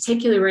in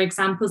particular were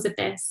examples of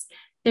this.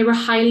 They were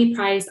highly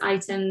prized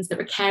items that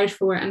were cared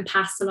for and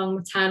passed along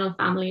maternal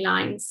family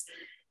lines.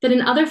 But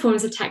in other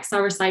forms of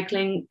textile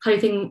recycling,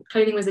 clothing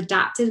was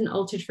adapted and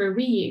altered for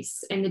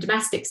reuse in the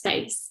domestic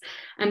space.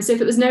 So if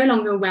it was no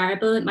longer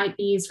wearable, it might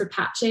be used for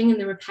patching and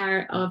the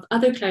repair of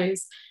other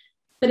clothes.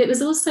 But it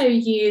was also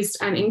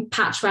used in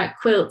patchwork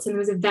quilts, and there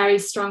was a very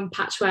strong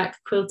patchwork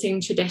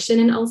quilting tradition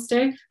in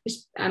Ulster, which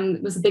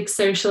was a big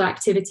social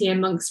activity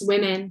amongst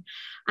women.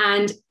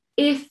 And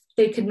if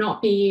they could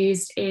not be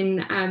used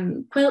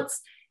in quilts,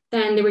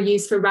 then they were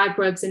used for rag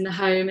rugs in the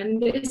home. And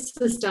this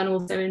was done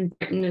also in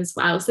Britain as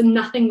well. So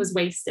nothing was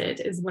wasted,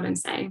 is what I'm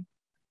saying.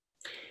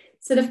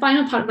 So the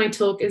final part of my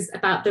talk is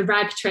about the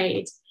rag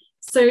trade.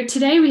 So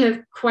today we have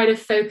quite a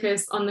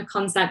focus on the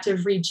concept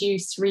of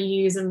reduce,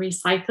 reuse, and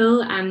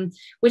recycle,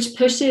 which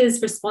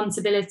pushes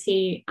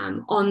responsibility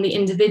on the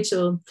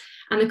individual.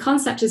 And the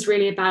concept is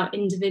really about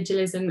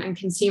individualism and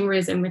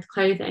consumerism with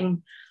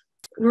clothing.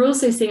 We're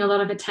also seeing a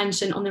lot of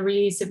attention on the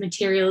reuse of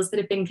materials that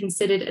have been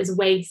considered as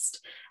waste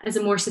as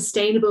a more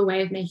sustainable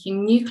way of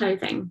making new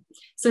clothing.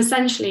 So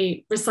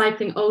essentially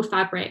recycling old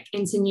fabric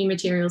into new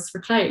materials for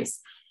clothes.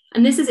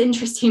 And this is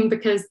interesting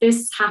because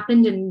this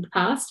happened in the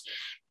past.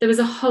 There was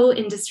a whole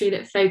industry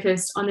that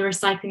focused on the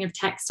recycling of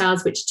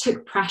textiles, which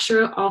took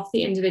pressure off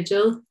the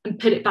individual and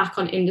put it back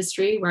on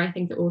industry, where I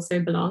think it also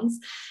belongs.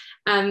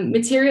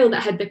 Material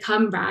that had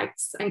become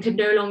rags and could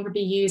no longer be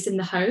used in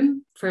the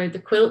home for the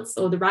quilts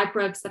or the rag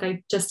rugs that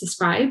I just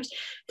described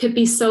could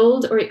be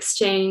sold or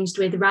exchanged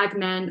with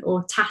ragmen,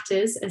 or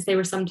tatters as they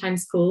were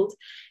sometimes called,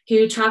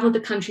 who travelled the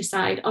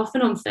countryside,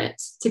 often on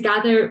foot, to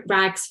gather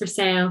rags for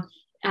sale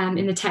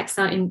in the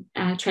textile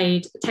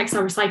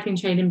recycling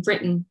trade in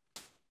Britain.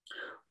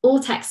 All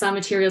textile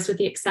materials, with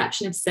the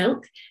exception of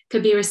silk,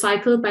 could be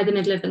recycled by the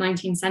middle of the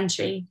 19th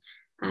century.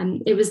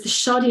 It was the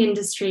shoddy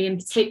industry in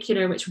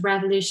particular which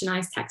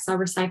revolutionized textile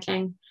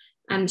recycling.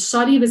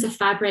 Shoddy was a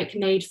fabric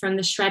made from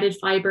the shredded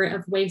fiber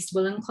of waste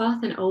woolen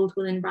cloth and old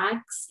woolen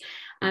rags.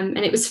 And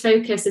it was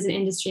focused as an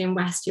industry in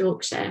West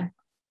Yorkshire.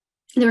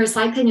 The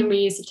recycling and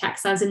reuse of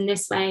textiles in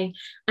this way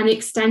and the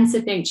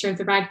extensive nature of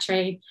the rag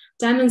trade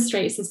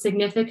demonstrates the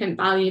significant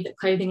value that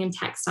clothing and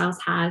textiles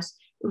had.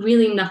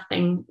 Really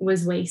nothing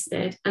was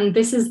wasted. And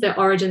this is the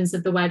origins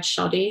of the word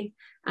shoddy.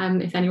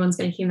 If anyone's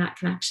making that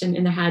connection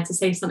in their head, to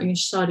say something is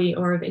shoddy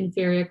or of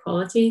inferior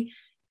quality,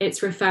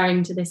 it's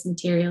referring to this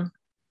material.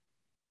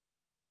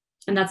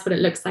 And that's what it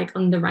looks like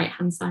on the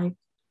right-hand side.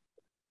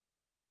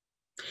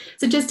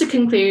 So just to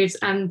conclude,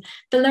 the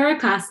lower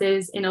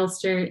classes in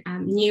Ulster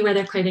knew where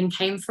their clothing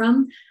came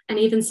from, and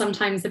even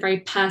sometimes the very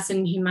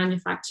person who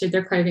manufactured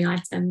their clothing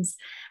items.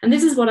 And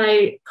this is what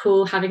I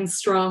call having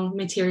strong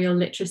material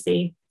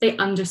literacy. They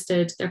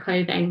understood their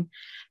clothing.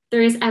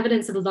 There is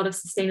evidence of a lot of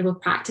sustainable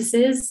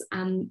practices.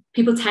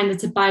 People tended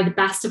to buy the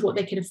best of what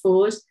they could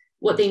afford,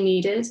 what they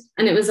needed,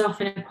 and it was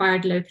often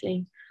acquired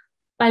locally.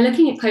 By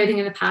looking at clothing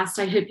in the past,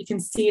 I hope you can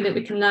see that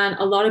we can learn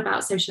a lot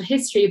about social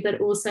history,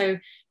 but also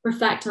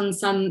reflect on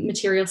some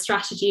material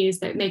strategies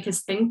that make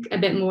us think a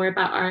bit more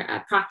about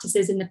our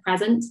practices in the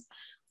present.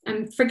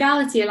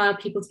 Frugality allowed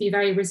people to be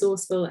very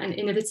resourceful and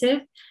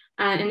innovative,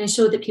 and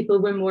ensured that people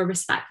were more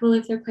respectful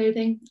of their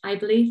clothing, I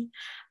believe.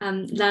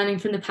 Learning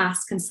from the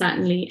past can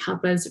certainly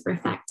help us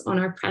reflect on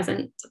our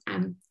present.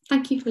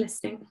 Thank you for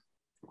listening.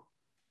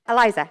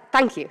 Eliza,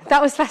 thank you.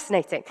 That was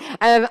fascinating.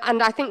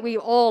 And I think we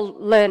all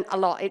learned a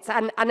lot. It's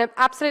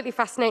absolutely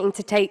fascinating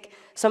to take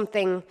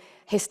something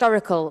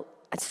historical,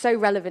 so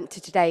relevant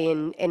to today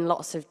in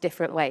lots of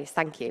different ways.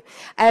 Thank you.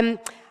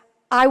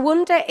 I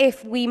wonder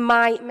if we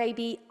might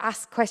maybe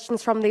ask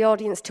questions from the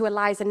audience to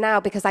Eliza now,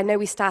 because I know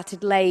we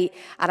started late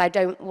and I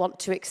don't want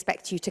to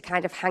expect you to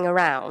kind of hang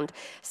around.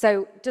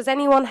 So does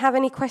anyone have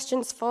any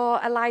questions for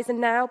Eliza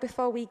now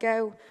before we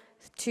go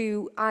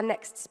to our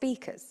next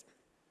speakers?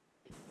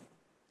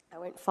 I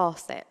won't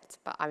force it,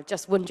 but I'm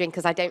just wondering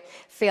because I don't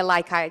feel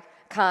like I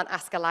can't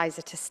ask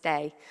Eliza to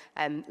stay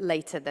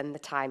later than the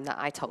time that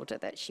I told her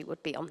that she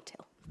would be on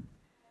till.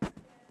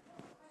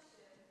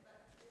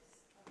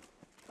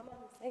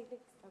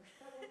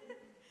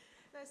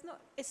 No,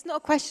 it's not a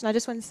question. I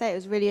just wanted to say it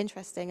was really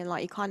interesting, and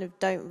like you kind of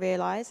don't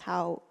realise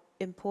how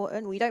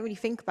important. Well, you don't really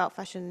think about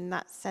fashion in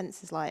that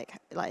sense as like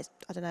I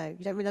don't know.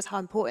 You don't realise how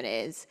important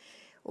it is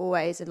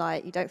always, and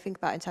like you don't think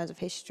about it in terms of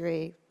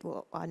history.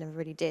 Well, I never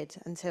really did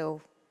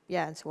until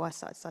I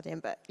started studying.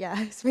 But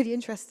yeah, it's really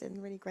interesting.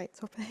 Really great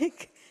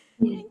topic.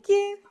 Thank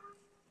you.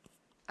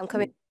 I'm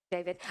coming,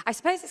 David. I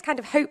suppose it's kind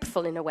of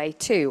hopeful in a way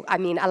too. I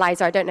mean,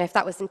 Eliza, I don't know if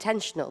that was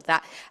intentional,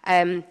 that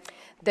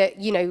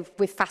that, you know,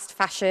 with fast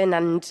fashion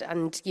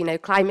and you know,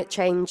 climate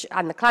change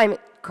and the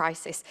climate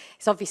crisis,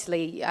 it's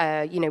obviously,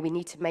 you know, we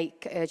need to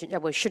make urgent,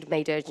 well, we should have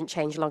made urgent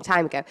change a long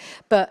time ago,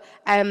 but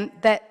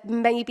that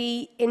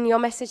maybe in your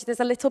message there's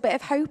a little bit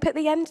of hope at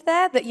the end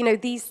there, that, you know,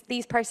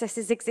 these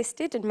processes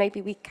existed and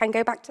maybe we can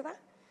go back to that?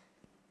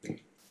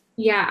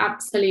 Yeah,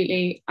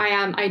 absolutely.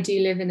 I do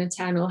live in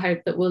eternal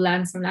hope that we'll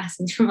learn some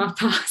lessons from our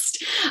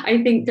past.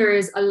 I think there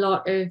is a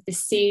lot of the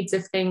seeds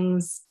of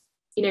things,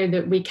 you know,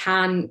 that we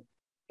can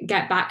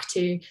get back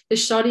to. The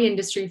shoddy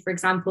industry, for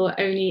example,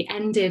 only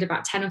ended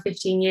about 10 or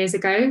 15 years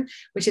ago,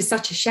 which is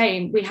such a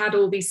shame. We had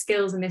all these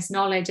skills and this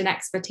knowledge and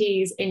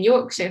expertise in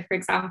Yorkshire, for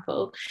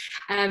example,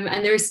 and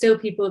there are still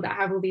people that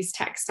have all these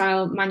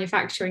textile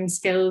manufacturing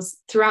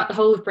skills throughout the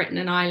whole of Britain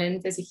and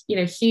Ireland. There's a, you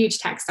know, huge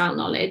textile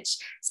knowledge,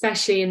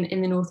 especially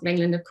in the north of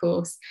England, of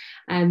course,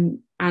 and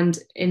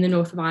in the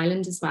north of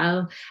Ireland as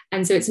well.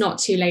 And so it's not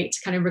too late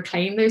to kind of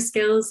reclaim those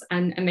skills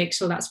and make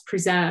sure that's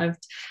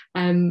preserved.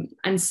 And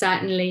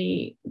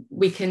certainly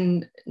we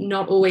can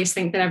not always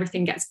think that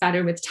everything gets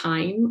better with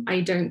time.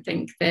 I don't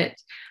think that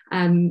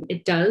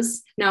it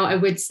does. Now, I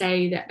would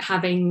say that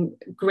having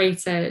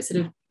greater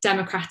sort of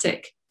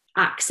democratic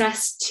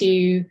access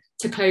to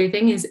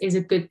clothing is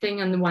a good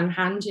thing on the one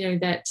hand, you know,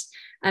 that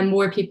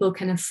more people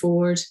can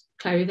afford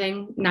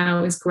clothing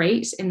now is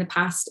great. In the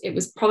past, it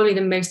was probably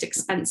the most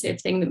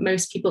expensive thing that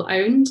most people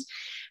owned.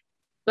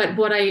 But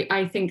what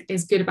I think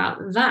is good about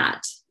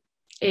that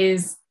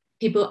is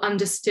people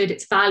understood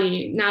its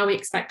value. Now we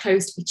expect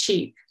clothes to be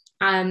cheap,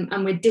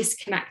 and we're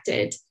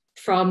disconnected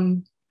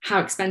from how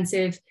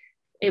expensive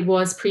it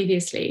was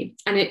previously.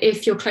 And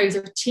if your clothes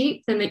are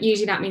cheap, then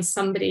usually that means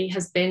somebody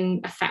has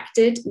been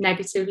affected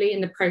negatively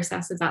in the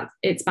process of that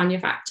its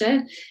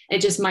manufacture. It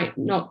just might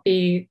not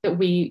be that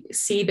we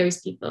see those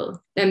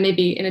people. They're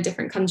maybe in a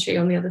different country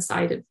on the other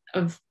side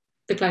of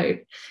the globe.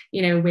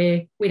 You know,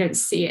 we don't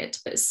see it,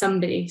 but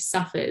somebody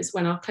suffers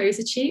when our clothes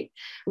are cheap.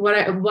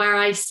 Where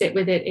I sit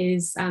with it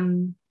is,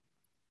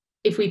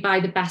 if we buy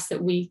the best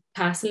that we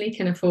personally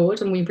can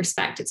afford and we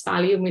respect its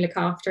value and we look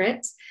after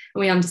it and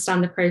we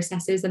understand the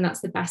processes, and that's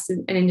the best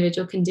an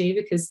individual can do,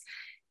 because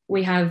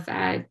we have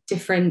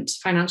different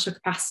financial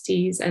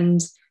capacities,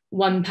 and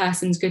one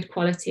person's good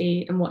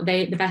quality and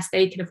the best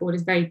they can afford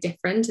is very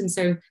different. And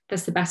so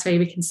that's the best way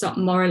we can stop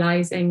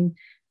moralizing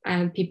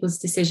people's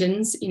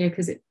decisions, you know,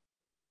 because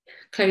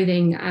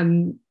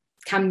clothing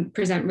can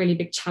present really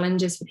big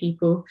challenges for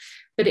people,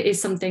 but it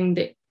is something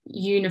that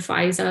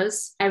unifies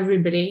us.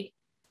 Everybody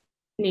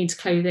needs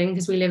clothing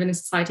because we live in a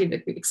society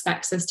that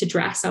expects us to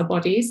dress our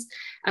bodies,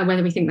 and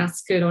whether we think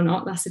that's good or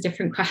not, that's a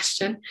different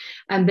question.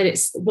 But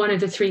it's one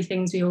of the three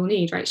things we all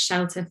need, right?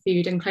 Shelter,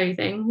 food, and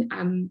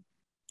clothing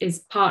is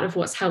part of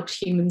what's helped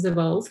humans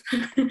evolve.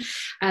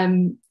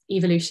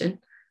 Evolution,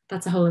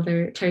 that's a whole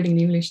other, clothing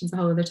and evolution is a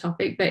whole other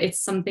topic, but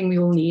it's something we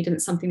all need, and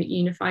it's something that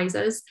unifies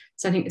us.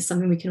 So I think it's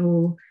something we can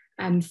all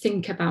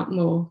think about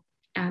more,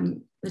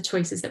 the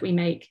choices that we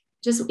make.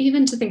 Just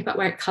even to think about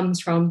where it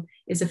comes from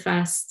is a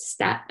first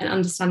step, and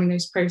understanding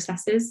those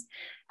processes.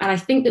 And I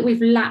think that we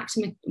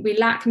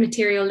lack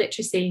material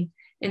literacy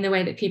in the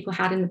way that people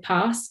had in the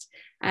past.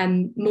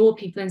 More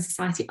people in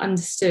society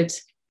understood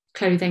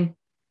clothing,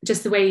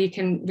 just the way you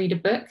can read a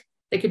book.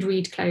 They could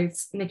read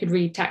clothes and they could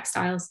read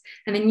textiles,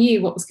 and they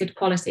knew what was good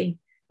quality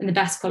and the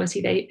best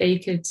quality they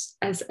could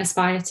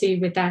aspire to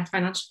with their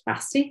financial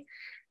capacity.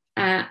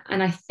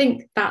 And I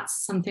think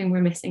that's something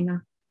we're missing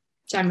now,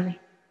 generally.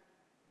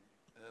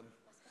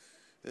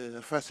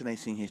 A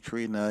fascinating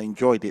history, and I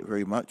enjoyed it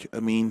very much. I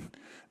mean,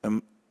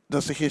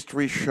 does the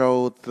history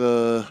show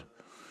the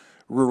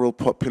rural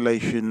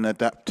population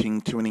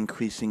adapting to an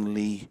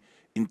increasingly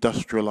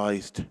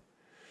industrialized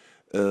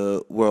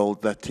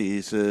world that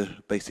is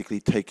basically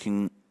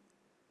taking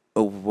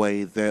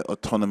away their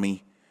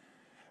autonomy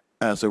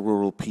as a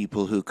rural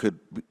people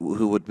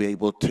who would be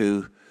able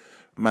to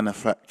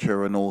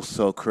manufacture and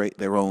also create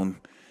their own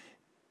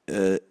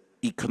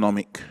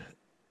economic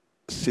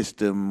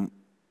system?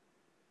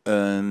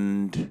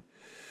 And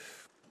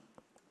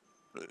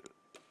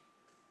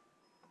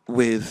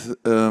with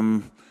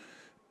the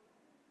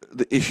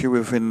issue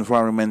of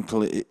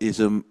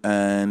environmentalism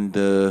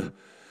and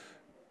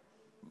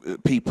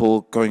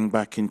people going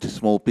back into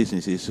small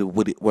businesses,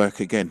 would it work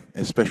again,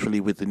 especially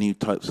with the new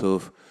types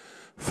of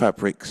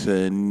fabrics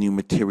and new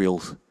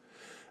materials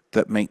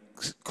that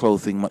makes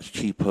clothing much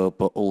cheaper,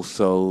 but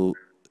also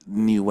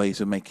new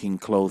ways of making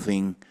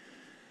clothing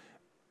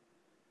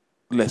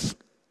less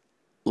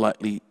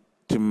likely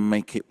to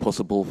make it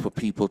possible for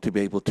people to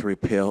be able to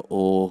repair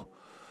or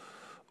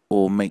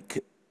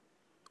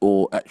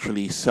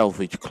actually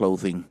salvage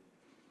clothing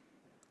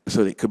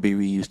so that it could be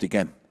reused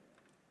again?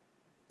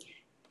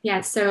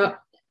 Yeah, so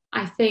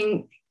I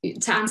think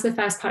to answer the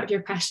first part of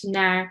your question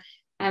there,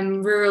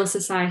 rural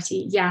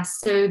society, yes.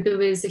 So there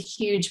was a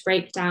huge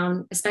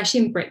breakdown,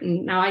 especially in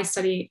Britain. Now I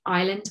study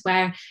Ireland,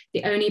 where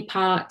the only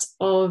part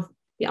of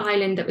the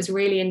island that was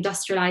really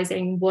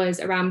industrializing was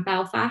around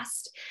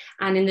Belfast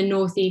and in the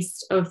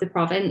northeast of the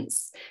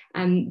province.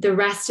 The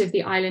rest of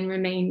the island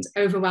remained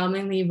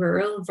overwhelmingly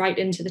rural right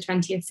into the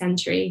 20th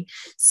century.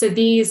 So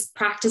these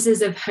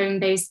practices of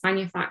home-based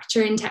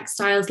manufacturing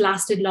textiles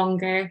lasted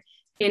longer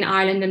in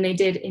Ireland than they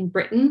did in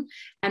Britain.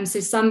 So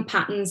some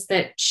patterns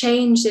that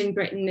changed in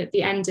Britain at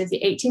the end of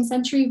the 18th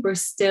century were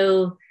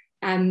still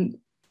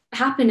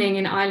happening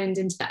in Ireland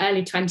into the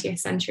early 20th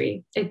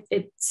century.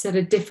 It's at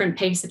a different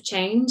pace of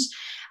change.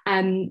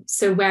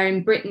 So where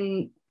in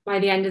Britain, by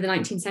the end of the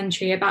 19th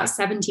century, about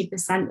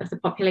 70% of the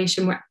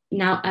population were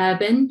now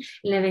urban,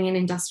 living in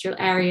industrial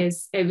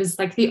areas. It was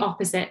like the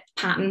opposite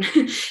pattern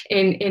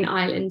in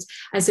Ireland.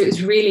 And so it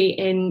was really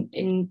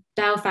in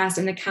Belfast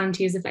and the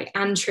counties of like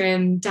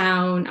Antrim,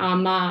 Down,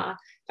 Armagh,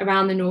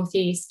 around the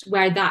northeast,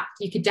 where that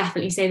you could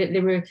definitely say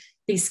that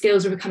these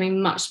skills were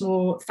becoming much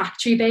more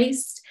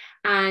factory-based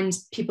and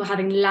people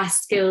having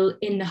less skill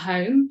in the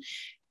home.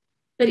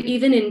 But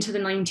even into the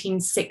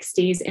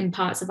 1960s in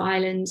parts of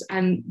Ireland,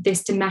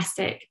 this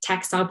domestic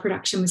textile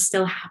production was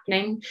still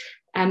happening.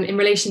 In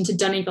relation to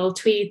Donegal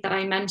tweed that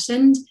I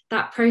mentioned,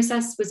 that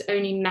process was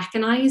only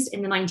mechanized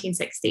in the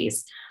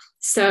 1960s.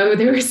 So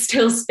they were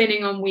still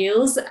spinning on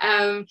wheels.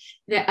 The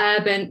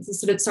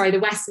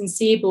Western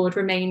Seaboard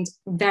remained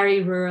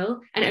very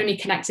rural and only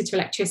connected to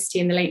electricity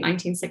in the late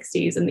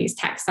 1960s. And these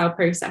textile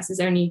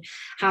processes only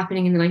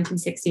happening in the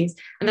 1960s.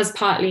 And that's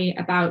partly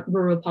about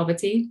rural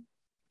poverty.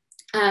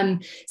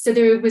 So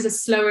there was a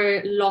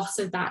slower loss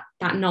of that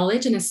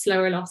knowledge and a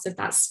slower loss of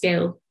that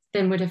skill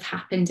than would have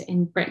happened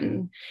in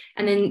Britain.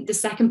 And then the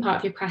second part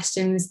of your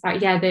question was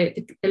about,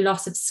 the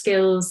loss of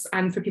skills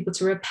for people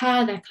to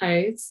repair their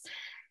clothes.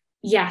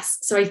 Yes,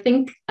 so I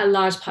think a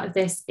large part of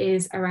this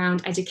is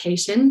around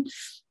education.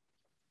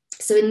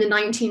 So in the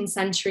 19th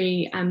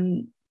century,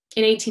 in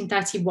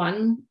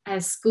 1831, a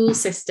school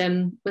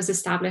system was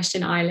established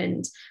in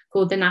Ireland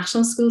called the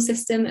National School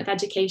System of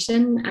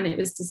Education, and it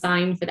was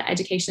designed for the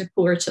education of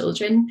poorer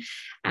children.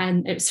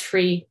 And it was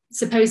free,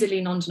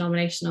 supposedly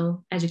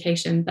non-denominational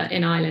education, but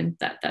in Ireland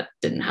that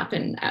didn't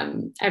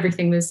happen.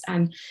 Everything was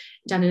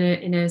done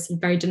in a sort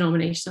of very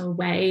denominational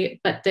way,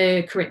 but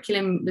the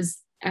curriculum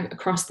was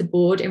across the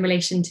board in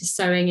relation to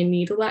sewing and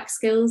needlework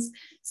skills.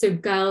 So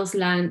girls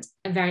learned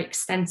a very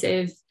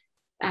extensive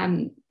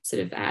a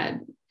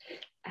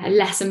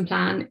lesson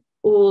plan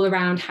all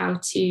around how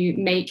to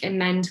make and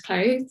mend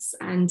clothes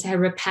and to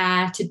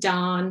repair, to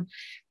darn.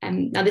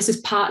 Now this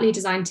was partly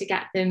designed to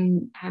get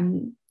them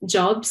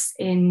jobs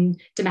in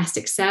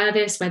domestic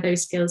service where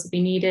those skills would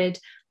be needed,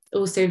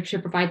 also to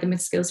provide them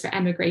with skills for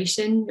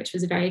emigration, which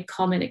was a very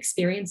common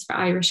experience for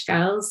Irish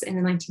girls in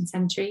the 19th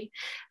century.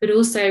 But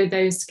also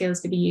those skills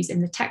could be used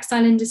in the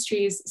textile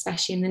industries,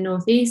 especially in the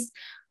Northeast,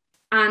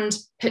 and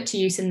put to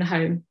use in the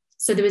home.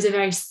 So there was a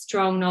very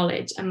strong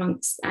knowledge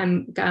amongst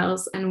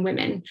girls and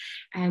women,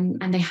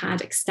 and they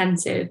had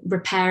extensive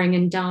repairing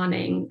and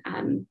darning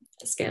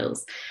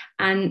skills.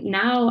 And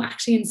now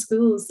actually in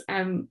schools,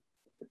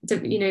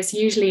 it's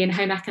usually in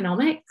home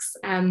economics.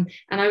 And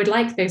I would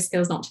like those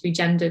skills not to be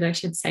gendered, I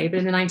should say, but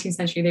in the 19th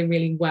century, they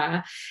really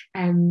were.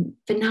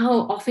 But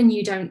now often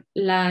you don't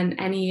learn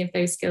any of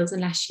those skills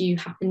unless you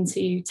happen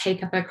to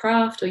take up a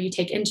craft or you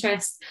take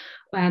interest.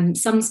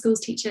 Some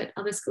schools teach it,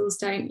 other schools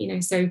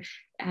don't, so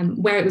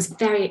where it was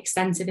very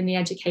extensive in the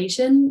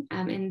education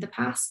in the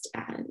past,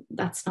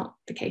 that's not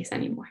the case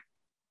anymore.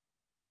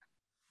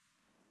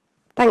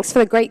 Thanks for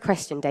the great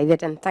question,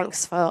 David, and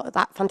thanks for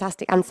that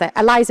fantastic answer.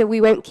 Eliza,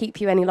 we won't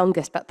keep you any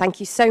longer, but thank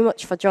you so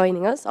much for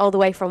joining us all the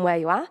way from where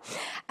you are.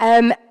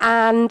 And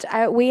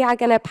we are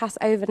going to pass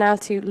over now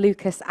to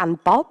Lucas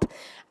and Bob.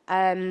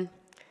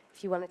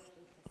 If you want to...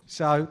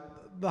 So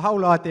the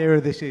whole idea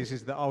of this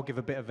is that I'll give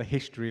a bit of a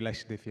history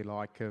lesson, if you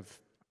like, of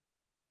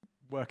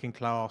working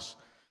class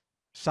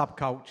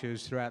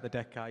subcultures throughout the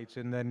decades,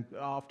 and then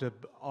after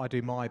I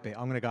do my bit,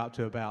 I'm going to go up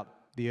to about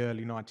the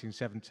early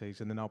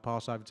 1970s, and then I'll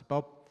pass over to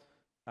Bob.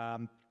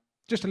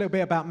 Just a little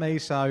bit about me.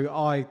 So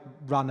I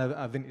run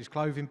a vintage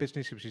clothing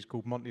business, which is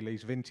called Monty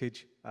Lee's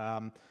Vintage.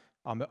 I'm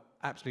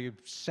absolutely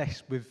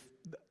obsessed with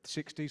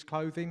 60s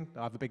clothing.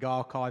 I have a big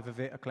archive of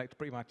it. I collect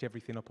pretty much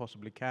everything I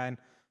possibly can.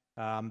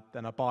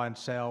 Then I buy and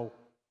sell,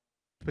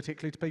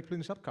 particularly to people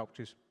in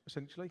subcultures,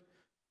 essentially.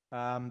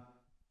 And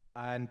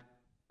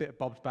bit of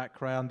Bob's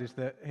background is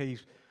that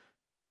he's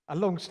a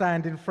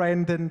long-standing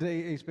friend, and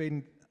he's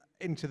been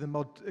into the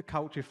mod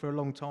culture for a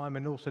long time,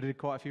 and also did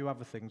quite a few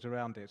other things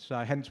around it. So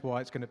hence why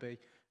it's going to be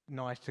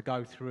nice to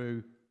go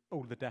through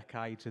all the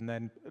decades and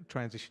then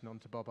transition on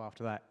to Bob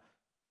after that.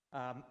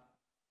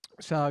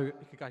 So you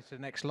could go to the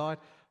next slide.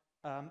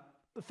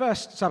 the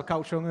first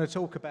subculture I'm going to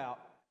talk about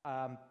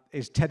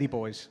is teddy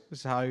boys.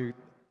 So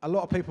a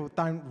lot of people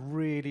don't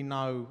really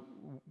know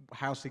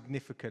how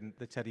significant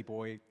the teddy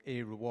boy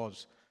era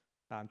was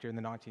during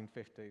the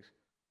 1950s.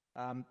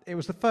 It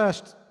was the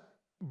first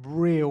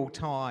real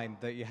time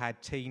that you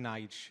had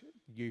teenage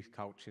youth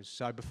cultures.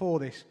 So before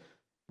this,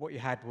 what you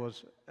had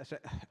was,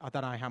 I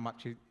don't know how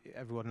much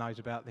everyone knows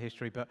about the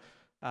history, but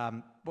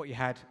what you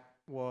had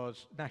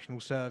was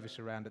national service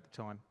around at the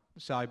time.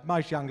 So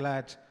most young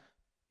lads,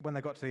 when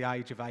they got to the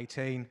age of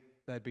 18,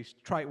 they'd be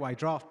straight away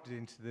drafted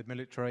into the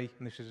military,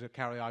 and this is a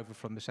carryover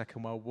from the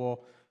Second World War.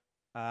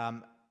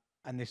 And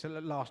this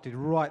lasted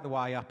right the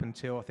way up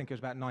until, I think it was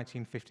about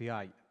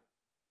 1958.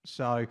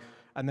 So,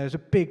 and there's a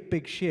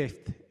big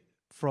shift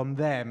from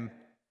them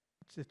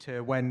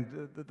to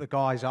when the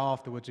guys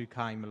afterwards who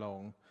came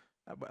along.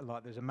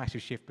 Like there's a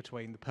massive shift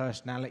between the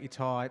personality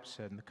types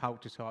and the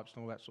culture types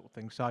and all that sort of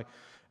thing. So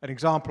an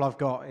example I've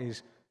got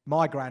is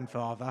my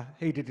grandfather.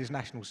 He did his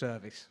national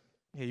service.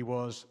 He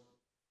was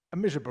a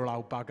miserable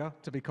old bugger,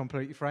 to be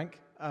completely frank.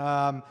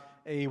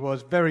 He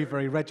was very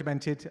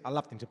regimented. I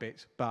loved him to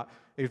bits, but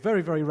he was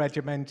very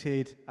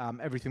regimented.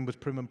 Everything was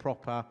prim and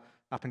proper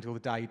up until the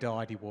day he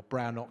died. He wore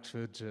brown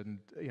Oxfords and,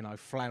 you know,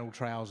 flannel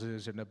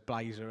trousers and a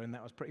blazer, and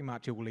that was pretty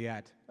much all he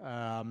had.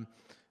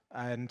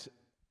 And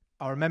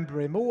I remember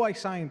him always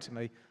saying to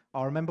me,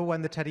 I remember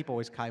when the Teddy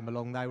Boys came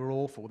along, they were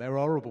awful, they were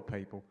horrible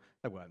people.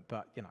 They weren't,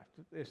 but, you know,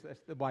 it's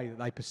the way that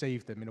they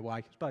perceived them in a way.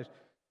 I suppose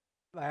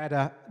they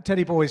had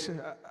Teddy Boys,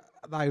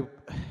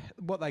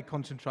 what they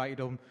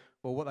concentrated on,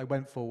 or what they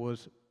went for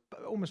was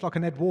almost like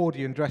an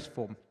Edwardian dress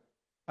form.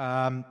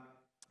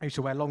 They used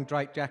to wear long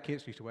draped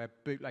jackets, used to wear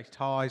bootlace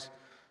ties,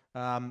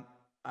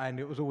 and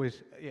it was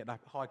always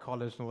high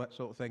collars and all that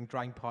sort of thing,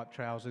 drain pipe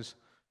trousers,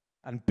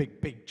 and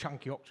big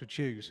chunky Oxford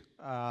shoes.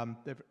 And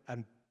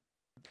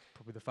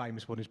probably the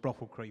famous one is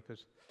brothel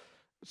creepers.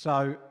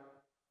 So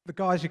the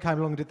guys who came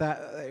along and did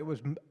that, it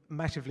was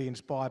massively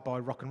inspired by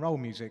rock and roll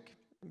music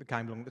that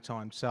came along at the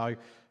time. So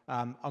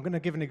I'm going to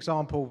give an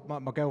example.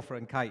 My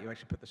girlfriend Kate, who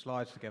actually put the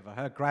slides together,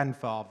 her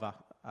grandfather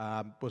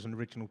was an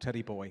original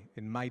Teddy Boy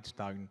in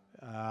Maidstone.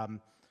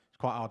 It's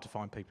quite hard to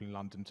find people in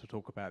London to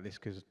talk about this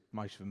because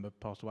most of them have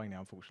passed away now,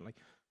 unfortunately.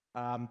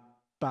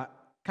 But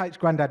Kate's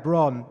granddad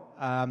Ron,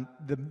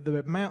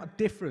 the amount of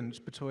difference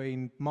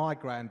between my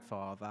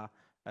grandfather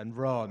and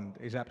Ron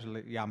is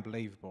absolutely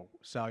unbelievable.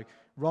 So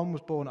Ron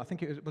was born, I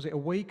think was it a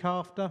week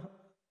after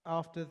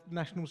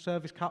National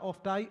Service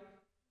cut-off date?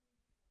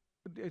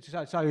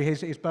 So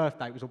his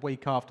birthday was a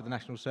week after the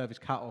National Service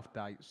cut-off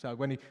date. So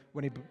when he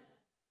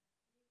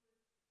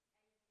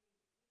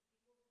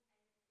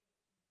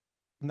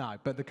no,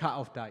 but the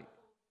cut-off date,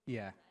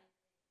 yeah,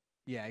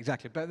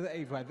 exactly. But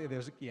anyway,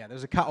 there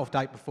was a cut-off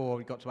date before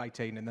he got to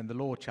 18, and then the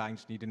law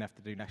changed, and you didn't have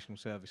to do National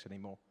Service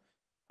anymore.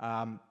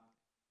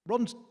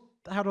 Ron's,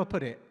 how do I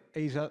put it?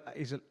 He's a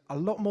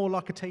lot more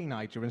like a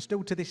teenager, and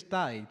still to this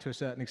day, to a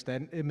certain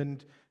extent, him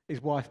and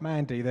his wife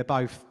Mandy, they're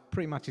both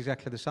pretty much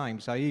exactly the same.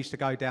 So he used to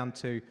go down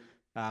to,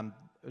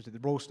 was it the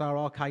Royal Star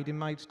Arcade in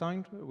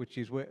Maidstone, which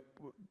is what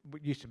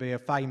used to be a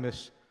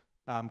famous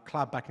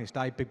club back in its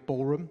day, big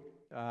ballroom,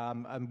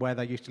 and where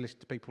they used to listen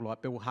to people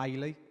like Bill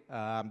Haley,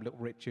 Little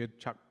Richard,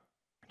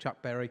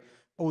 Chuck Berry,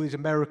 all these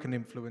American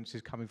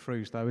influences coming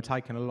through. So they were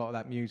taking a lot of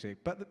that music,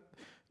 but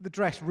the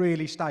dress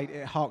really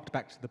it harked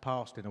back to the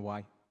past in a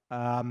way.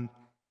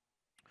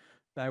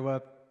 They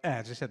were,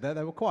 as I said,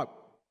 they were quite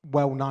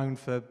well known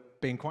for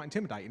being quite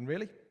intimidating,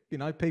 really. You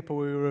know, people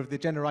who were of the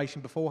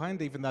generation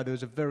beforehand, even though there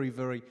was a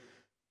very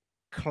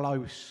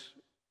close,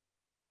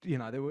 you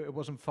know, it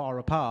wasn't far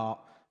apart,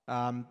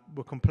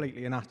 were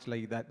completely and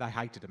utterly that they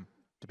hated them,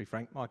 to be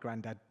frank. My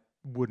granddad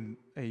wouldn't,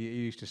 he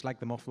used to slag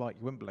them off like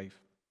you wouldn't believe.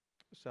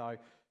 So,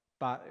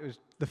 but it was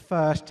the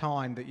first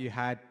time that you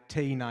had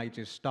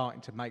teenagers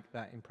starting to make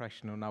that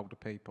impression on older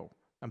people,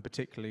 and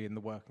particularly in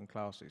the working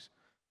classes.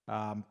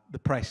 The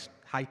press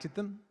hated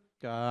them.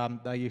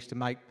 They used to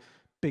make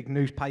big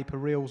newspaper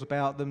reels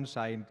about them,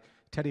 saying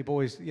Teddy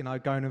Boys, you know,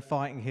 going and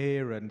fighting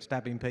here and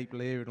stabbing people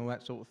here and all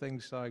that sort of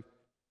thing. So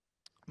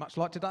much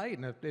like today,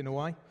 in a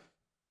way.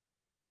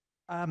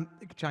 You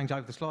could change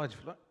over the slides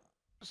if you like.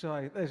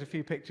 So there's a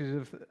few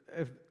pictures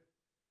of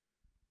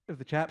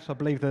the chaps. I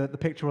believe the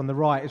picture on the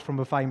right is from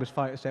a famous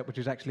photo set, which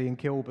is actually in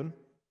Kilburn.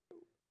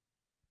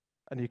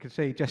 And you can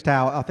see just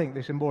how, I think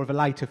this is more of a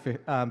later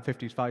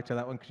 50s photo,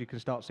 that one, because you can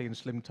start seeing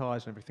slim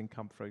ties and everything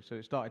come through. So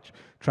it started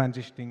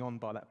transitioning on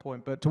by that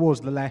point. But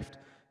towards the left,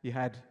 you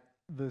had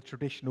the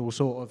traditional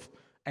sort of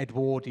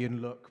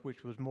Edwardian look,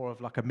 which was more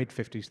of like a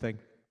mid-50s thing.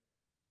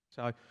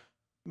 So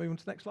move on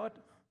to the next slide.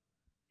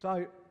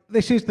 So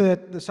this is the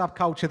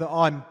subculture that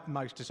I'm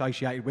most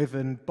associated with,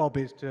 and Bob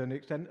is to an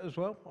extent as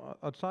well,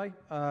 I'd say.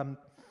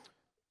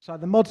 So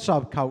the mod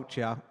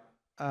subculture,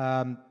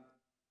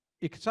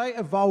 you could say it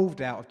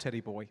evolved out of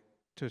Teddy Boy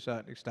to a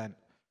certain extent.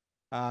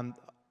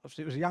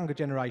 Obviously, it was a younger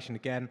generation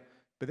again,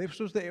 but this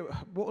was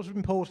what was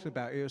important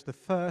about it. It was the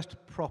first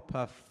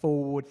proper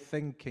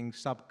forward-thinking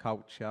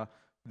subculture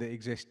that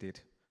existed.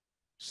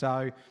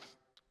 So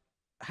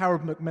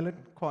Harold Macmillan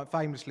quite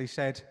famously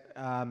said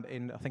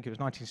in, I think it was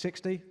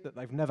 1960, that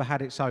they've never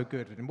had it so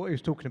good. And what he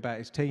was talking about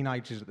is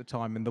teenagers at the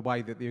time and the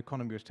way that the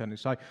economy was turning.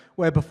 So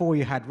where before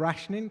you had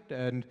rationing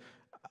and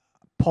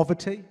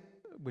poverty,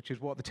 which is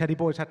what the Teddy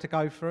Boys had to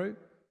go through,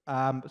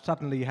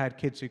 suddenly you had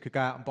kids who could go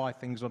out and buy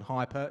things on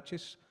hire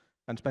purchase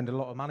and spend a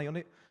lot of money on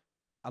it.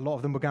 A lot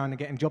of them were going and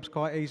getting jobs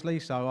quite easily.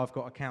 So I've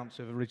got accounts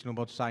of original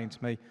mods saying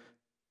to me,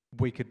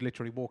 we could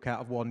literally walk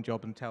out of one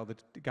job and tell the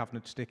governor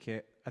to stick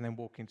it and then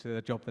walk into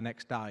the job the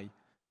next day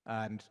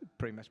and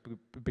pretty much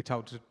be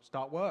told to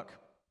start work.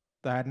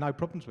 They had no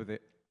problems with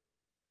it.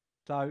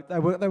 So they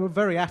were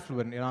very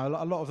affluent, you know.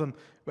 A lot of them,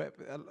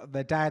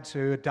 their dads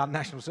who had done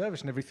national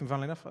service and everything,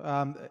 funnily enough,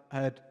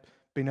 had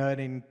been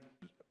earning,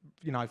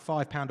 you know,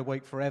 £5 a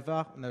week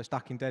forever, and they were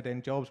stuck in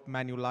dead-end jobs,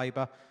 manual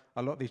labour.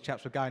 A lot of these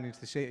chaps were going into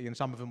the city, and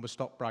some of them were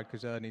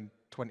stockbrokers earning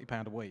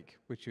 £20 a week,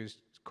 which is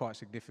quite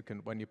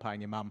significant when you're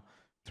paying your mum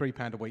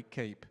 £3 a week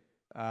keep.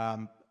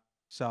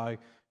 So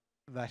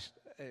that's,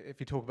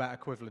 if you talk about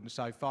equivalent,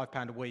 so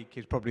 £5 a week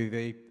is probably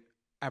the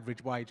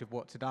average wage of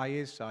what today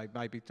is, so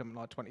maybe something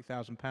like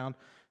 £20,000.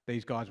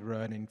 These guys were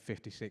earning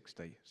 50,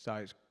 60. So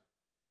it's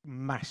a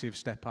massive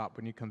step up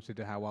when you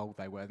consider how old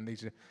they were. And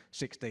these are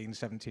 16,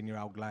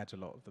 17-year-old lads, a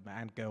lot of them,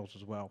 and girls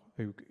as well,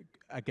 who,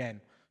 again,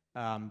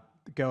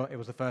 it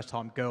was the first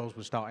time girls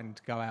were starting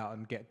to go out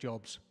and get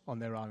jobs on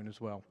their own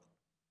as well.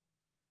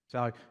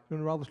 So, you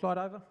want to roll the slide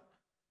over?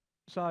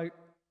 So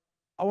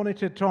I wanted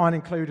to try and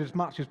include as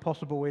much as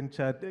possible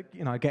into,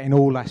 you know, getting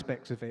all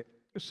aspects of it.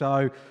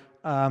 So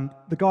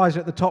the guys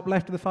at the top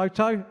left of the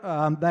photo,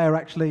 they're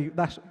actually,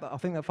 I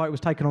think that photo was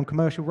taken on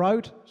Commercial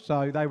Road,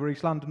 so they were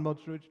East London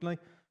mods originally.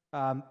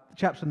 The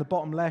chaps in the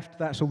bottom left,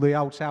 that's all the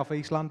old South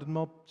East London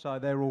mob, so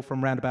they're all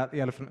from round about the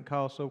Elephant and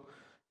Castle.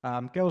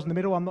 Girls in the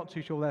middle, I'm not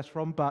too sure where that's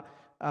from, but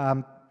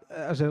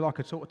as like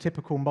a sort of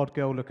typical mod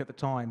girl look at the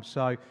time.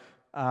 So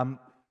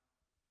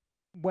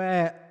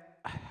where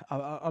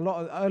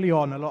early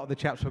on, a lot of the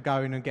chaps were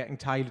going and getting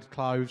tailored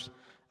clothes,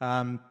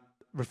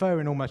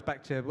 referring almost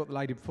back to what the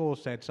lady before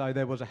said. So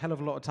there was a hell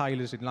of a lot of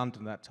tailors in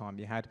London at that time.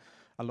 You had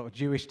a lot of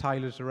Jewish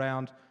tailors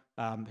around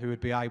who would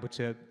be able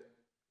to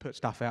put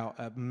stuff out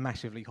at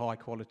massively high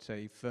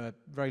quality for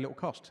very little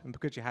cost. And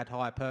because you had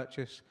hire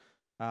purchase,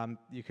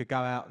 you could go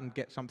out and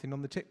get something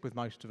on the tip with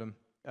most of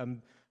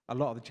them. A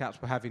lot of the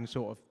chaps were having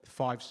sort of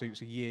 5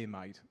 suits a year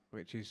made,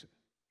 which is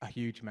a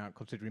huge amount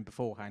considering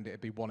beforehand it'd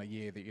be one a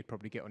year that you'd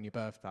probably get on your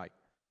birthday.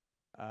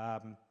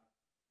 And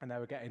they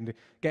were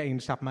getting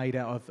stuff made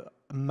out of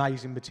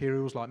amazing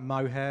materials like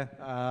mohair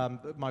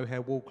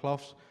wool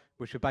cloths,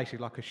 which were basically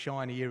like a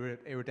shiny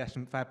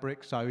iridescent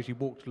fabric. So as you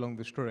walked along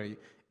the street,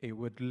 it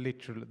would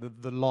literally,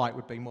 the light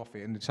would beam off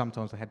it, and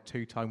sometimes they had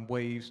two-tone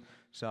weaves,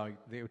 so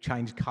it would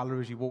change colour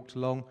as you walked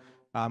along,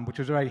 which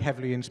was very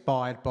heavily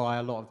inspired by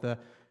a lot of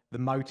the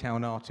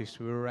Motown artists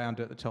who were around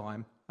at the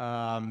time,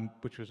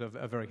 which was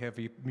a very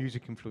heavy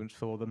music influence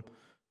for them.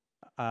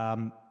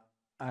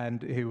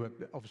 And who were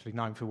obviously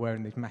known for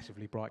wearing these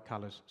massively bright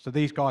colours. So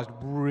these guys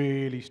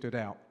really stood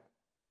out.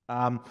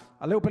 A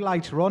little bit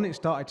later on, it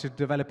started to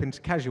develop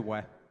into casual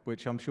wear,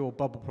 which I'm sure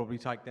Bob will probably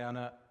take down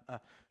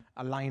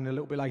a lane a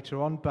little bit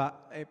later on,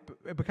 but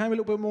it became a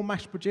little bit more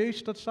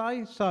mass-produced, I'd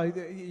say. So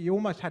you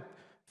almost had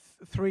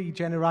 3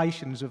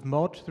 generations of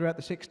mod throughout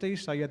the 60s.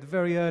 So you had the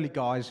very early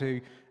guys who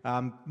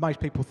most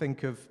people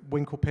think of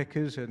winkle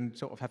pickers and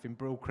sort of having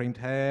brill creamed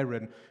hair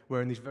and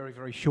wearing these very,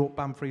 very short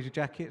bum freezer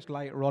jackets.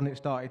 Later on, it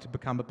started to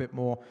become a bit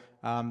more,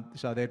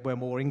 so they'd wear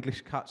more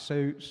English cut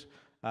suits.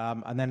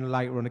 And then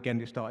later on again,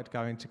 it started to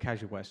go into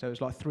casual wear. So it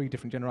was like 3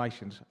 different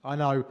generations. I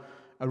know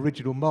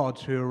original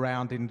mods who were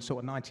around in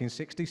sort of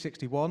 1960,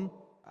 61,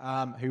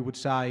 who would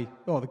say,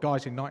 oh, the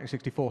guys in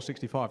 1964,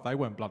 65, they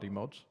weren't bloody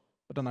mods.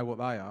 I don't know what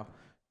they are.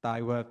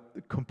 They were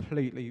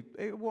completely,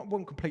 it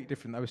wasn't completely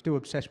different. They were still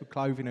obsessed with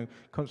clothing and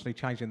constantly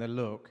changing their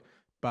look,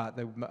 but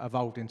they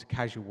evolved into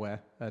casual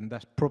wear, and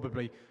that's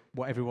probably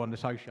what everyone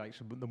associates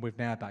them with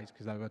nowadays,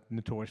 because they were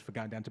notorious for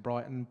going down to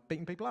Brighton and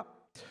beating people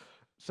up.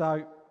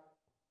 So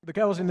the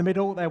girls in the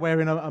middle, they're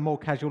wearing a more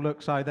casual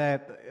look, so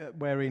they're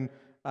wearing,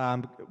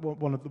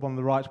 one of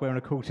the rights wearing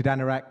a quilted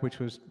anorak, which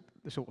was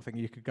the sort of thing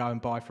you could go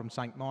and buy from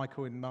St.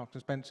 Michael in Marks &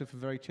 Spencer for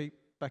very cheap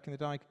back in the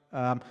day,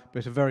 but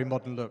it's a very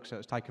modern look, so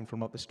it's taken from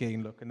like the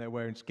skiing look, and they're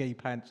wearing ski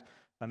pants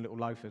and little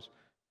loafers.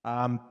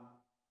 The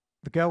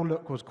girl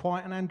look was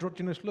quite an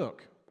androgynous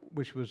look,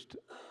 which was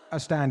a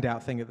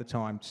standout thing at the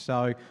time.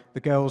 So the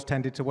girls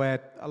tended to wear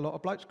a lot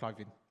of blokes'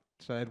 clothing.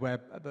 So they'd wear,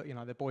 you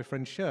know, their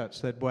boyfriend's shirts.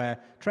 They'd wear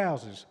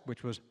trousers,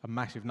 which was a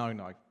massive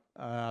no-no.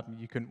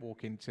 You couldn't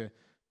walk into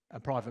a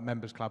private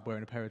members club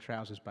wearing a pair of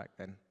trousers back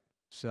then.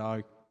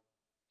 So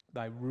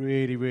they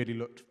really, really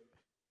looked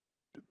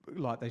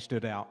like they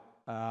stood out.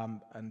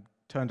 And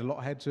turned a lot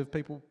of heads of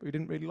people who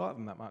didn't really like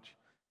them that much.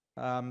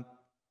 And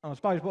I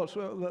suppose what's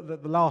the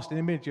lasting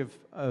image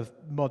of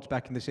mods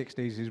back in the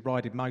 60s is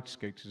riding motor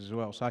scooters as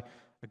well. So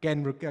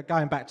again,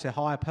 going back to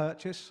hire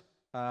purchase,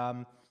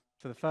 for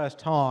the first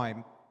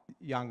time,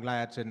 young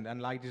lads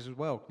and ladies as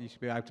well used to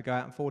be able to go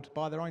out and afford to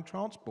buy their own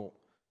transport.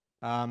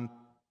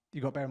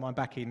 you got to bear in mind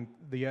back in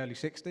the early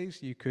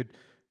 60s, you could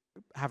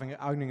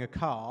owning a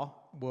car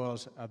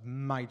was a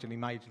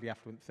majorly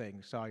affluent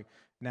thing. So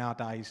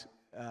nowadays,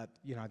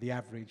 you know, the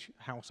average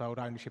household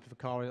ownership of a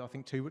car is, I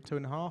think, two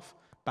and a half.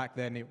 Back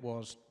then, it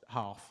was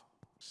half.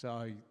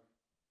 So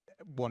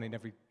one in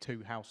every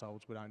 2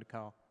 households would own a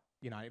car.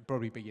 You know, it'd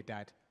probably be your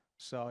dad.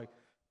 So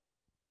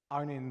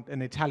owning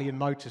an Italian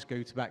motor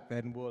scooter back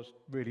then was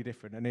really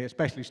different, and it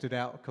especially stood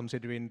out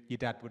considering your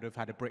dad would have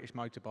had a British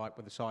motorbike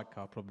with a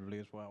sidecar probably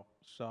as well.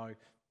 So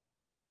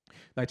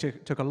they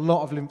took a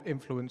lot of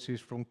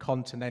influences from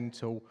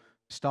continental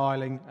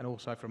styling and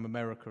also from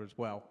America as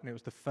well, and it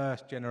was the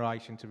first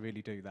generation to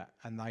really do that.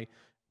 And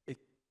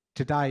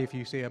today, if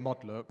you see a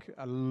mod look,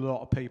 a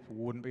lot of people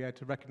wouldn't be able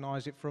to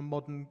recognise it from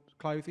modern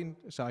clothing,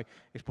 so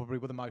it's probably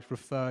one of the most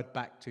referred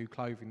back to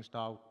clothing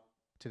style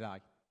today.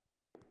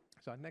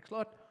 So next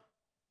slide.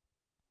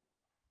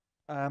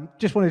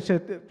 Just wanted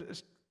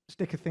to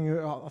stick a thing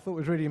I thought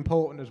was really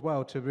important as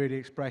well, to really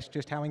express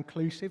just how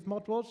inclusive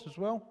mod was as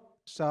well.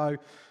 So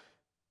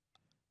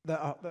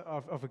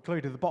I've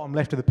included at the bottom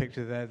left of the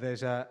picture there.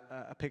 There's a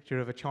picture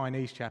of a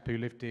Chinese chap who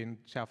lived in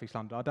South East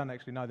London. I don't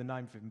actually know the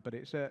name of him, but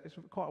it's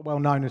quite a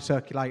well-known and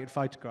circulated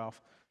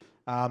photograph.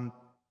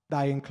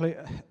 They include,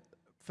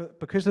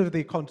 because of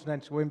the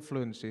continental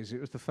influences, it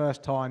was the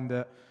first time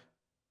that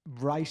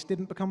race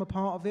didn't become a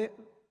part of it.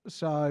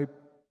 So,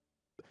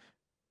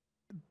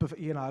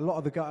 you know, a lot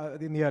of the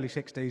in the early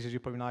 60s, as you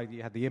probably know,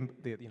 you had the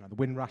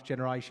Windrush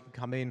generation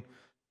come in.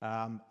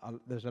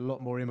 There's a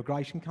lot more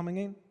immigration coming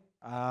in.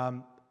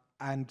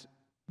 And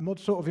mod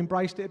sort of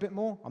embraced it a bit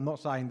more. I'm not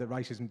saying that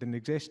racism didn't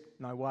exist,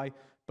 no way,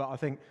 but I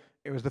think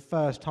it was the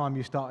first time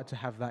you started to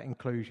have that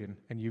inclusion,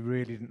 and you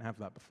really didn't have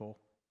that before.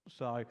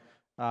 So,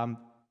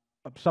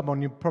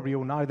 someone you probably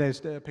all know,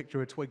 there's a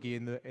picture of Twiggy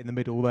in the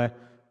middle there.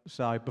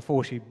 So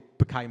before she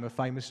became a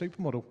famous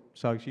supermodel,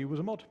 so she was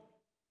a mod.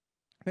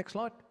 Next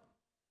slide.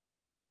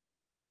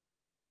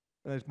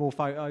 There's more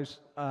photos.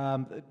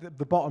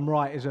 The bottom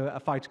right is a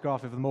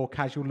photograph of the more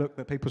casual look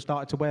that people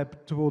started to wear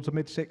towards the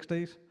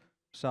mid-60s.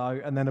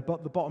 So, and then the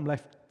bottom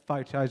left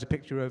photo is a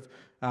picture of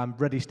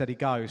Ready, Steady,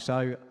 Go.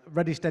 So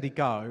Ready, Steady,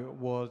 Go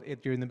was,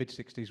 during the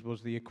mid-60s,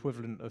 was the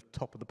equivalent of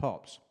Top of the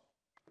Pops.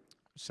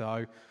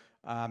 So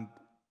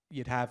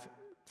you'd have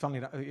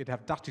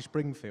Dusty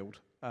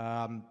Springfield.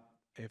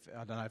 If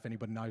I don't know if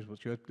anybody knows what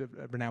she was,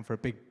 renowned for a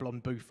big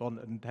blonde bouffant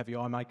and heavy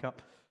eye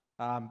makeup.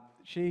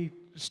 She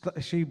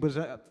was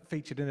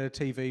featured in a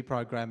TV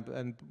program,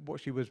 and what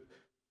she was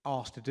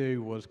asked to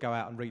do was go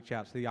out and reach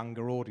out to the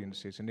younger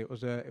audiences. And it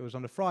was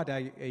on a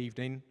Friday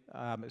evening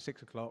at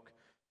 6 o'clock,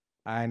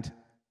 and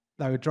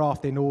they were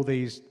drafting all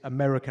these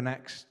American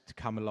acts to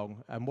come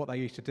along. And what they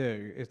used to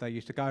do is they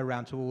used to go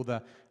around to all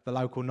the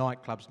local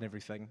nightclubs and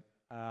everything.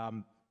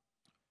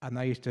 And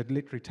they used to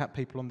literally tap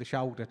people on the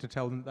shoulder to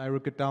tell them they were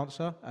a good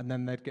dancer, and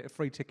then they'd get a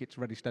free ticket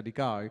to Ready, Steady,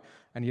 Go,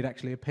 and you'd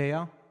actually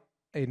appear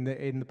in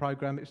the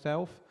programme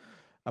itself.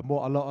 And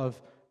what a lot of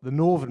the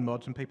northern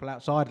mods and people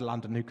outside of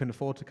London who couldn't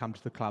afford to come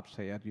to the clubs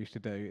here used to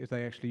do is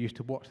they actually used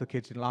to watch the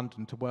kids in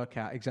London to work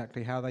out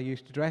exactly how they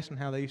used to dress and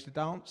how they used to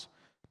dance.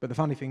 But the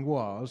funny thing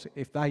was,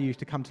 if they used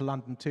to come to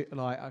London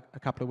a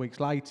couple of weeks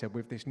later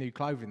with this new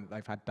clothing that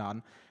they've had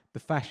done, the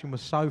fashion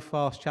was so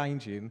fast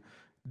changing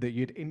that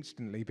you'd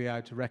instantly be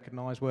able to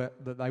recognise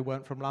that they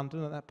weren't from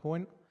London at that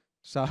point.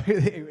 So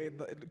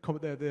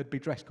they'd be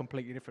dressed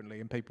completely differently,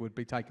 and people would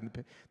be taking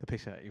the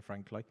piss out of you,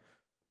 frankly.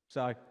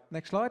 So,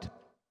 next slide.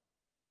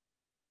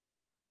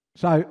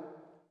 So,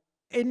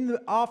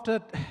 after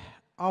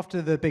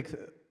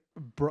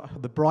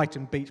the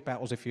Brighton beach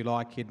battles, if you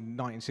like, in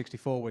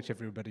 1964, which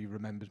everybody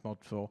remembers mod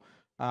for,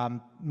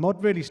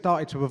 mod really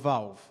started to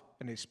evolve,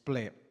 and it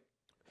split.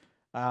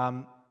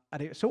 And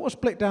it sort of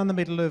split down the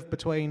middle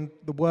between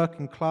the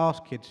working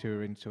class kids who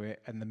were into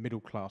it and the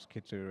middle class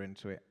kids who were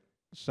into it.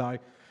 So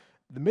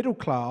the middle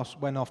class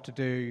went off to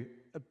do,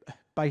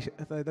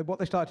 what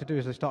they started to do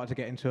is they started to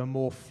get into a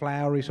more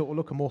flowery sort of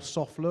look, a more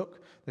soft look.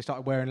 They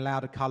started wearing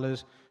louder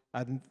colours,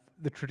 and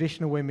the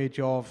traditional image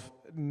of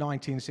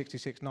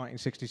 1966,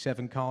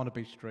 1967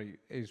 Carnaby Street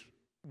is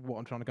what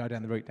I'm trying to go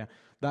down the route now.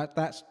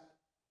 That's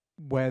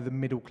where the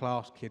middle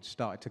class kids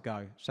started to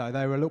go. So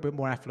they were a little bit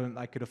more affluent,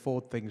 they could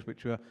afford things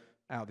which were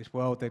out of this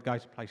world. They'd go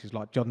to places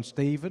like John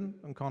Stephen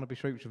on Carnaby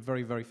Street, which was a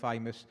very, very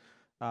famous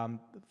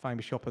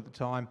shop at the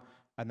time,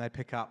 and they'd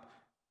pick up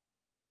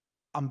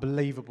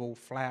unbelievable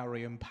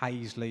flowery and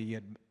paisley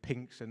and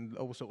pinks and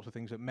all sorts of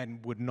things that men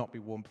would not be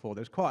worn before.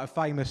 There's quite a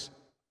famous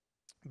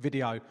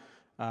video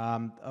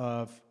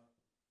of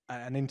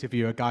an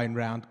interviewer going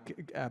around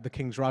the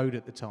King's Road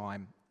at the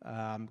time,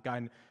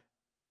 going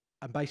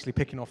and basically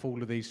picking off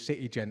all of these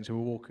city gents who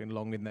were walking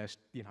along in their,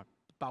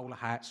 bowler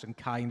hats and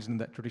canes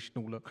and that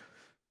traditional look,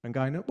 and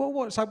going,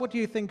 well, so what do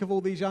you think of all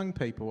these young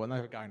people? And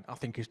they were going, I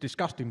think it's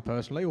disgusting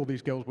personally, all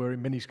these girls wearing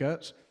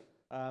miniskirts.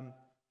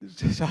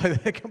 So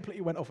they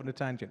completely went off on a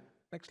tangent.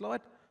 Next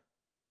slide.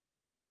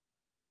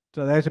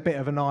 So there's a bit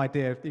of an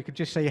idea. You could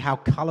just see how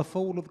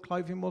colourful all of the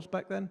clothing was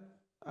back then.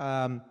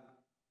 There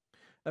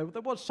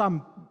was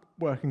some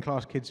working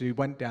class kids who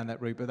went down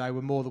that route, but they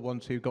were more the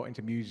ones who got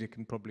into music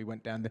and probably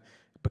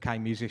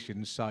became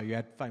musicians. So you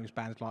had famous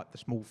bands like the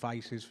Small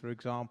Faces, for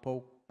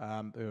example,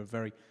 who are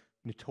very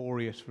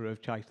notorious for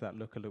have chased that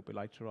look a little bit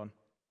later on.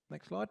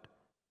 Next slide.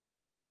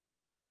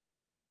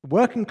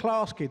 Working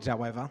class kids,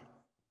 however,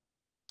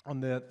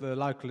 on the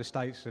local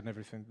estates and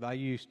everything,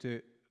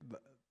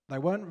 they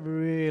weren't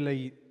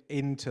really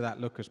into that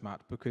look as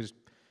much because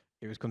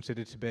it was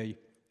considered to be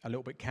a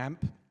little bit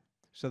camp.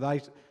 So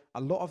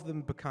a lot of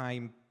them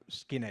became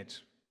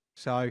skinheads.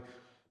 So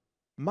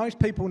most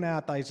people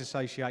nowadays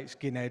associate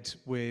skinheads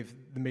with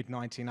the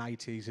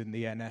mid-1980s and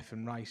the NF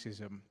and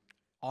racism.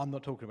 I'm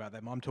not talking about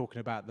them. I'm talking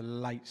about the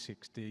late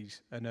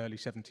 60s and early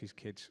 70s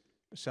kids.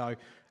 So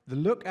the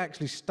look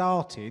actually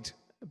started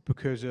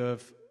because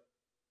of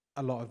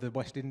a lot of the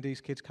West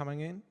Indies kids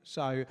coming in.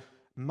 So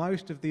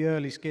most of the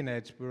early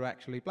skinheads were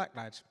actually black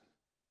lads.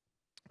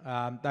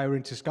 They were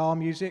into ska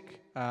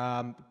music,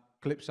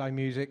 calypso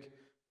music,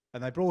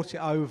 and they brought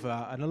it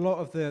over. And a lot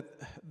of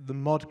the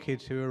mod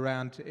kids who were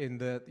around in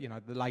the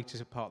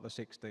latest part of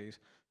the 60s,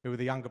 who were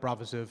the younger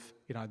brothers of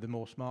the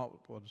more smart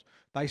ones,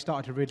 they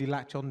started to really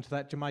latch on to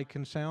that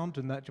Jamaican sound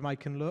and that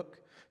Jamaican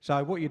look.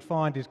 So what you'd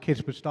find is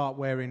kids would start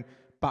wearing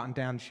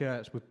button-down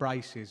shirts with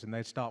braces, and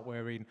they'd start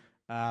wearing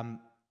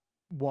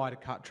wider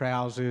cut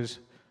trousers,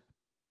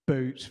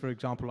 boots, for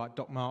example, like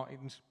Doc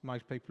Martens,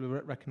 most people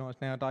recognise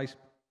nowadays.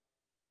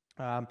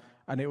 And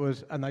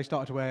they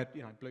started to wear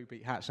blue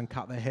beat hats and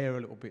cut their hair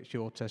a little bit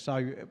shorter.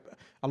 So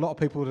a lot of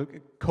people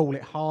call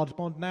it hard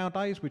mod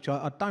nowadays, which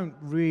I don't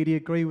really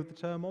agree with the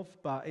term of,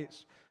 but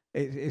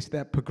it's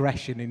that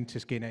progression into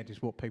skinhead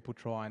is what people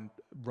try and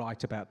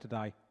write about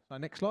today. So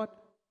next slide.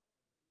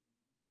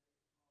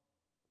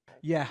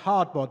 Yeah,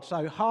 hard mod.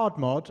 So hard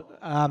mod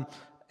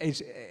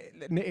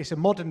it's a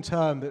modern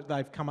term that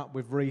they've come up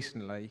with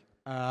recently,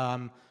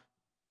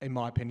 in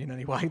my opinion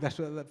anyway, that's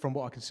from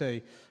what I can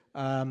see.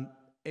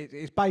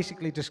 It's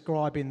basically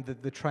describing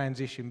the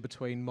transition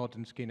between mod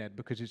and skinhead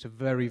because it's a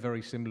very,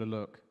 very similar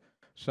look.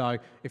 So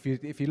if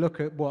you look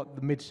at what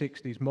the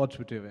mid-60s mods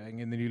were doing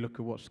and then you look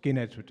at what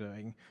skinheads were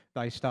doing,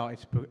 they started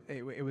to put,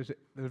 it was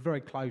very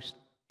close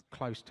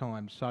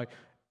times. So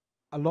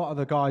a lot of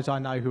the guys I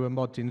know who were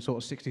mods in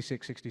sort of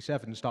 66,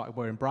 67 started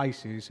wearing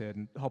braces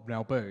and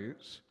hobnail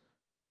boots.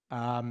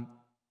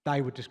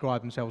 They would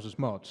describe themselves as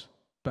mods.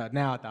 But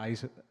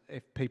nowadays,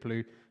 if people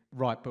who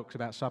write books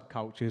about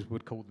subcultures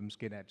would call them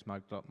skinheads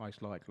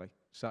most likely.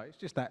 So it's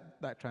just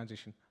that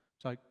transition.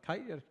 So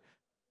Kate?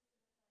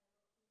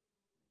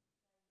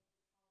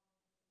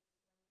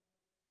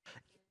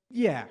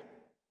 Yeah.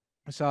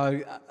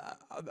 So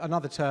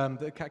another term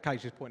that Kate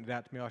just pointed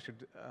out to me, I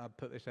should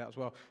put this out as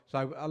well.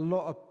 So a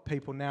lot of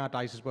people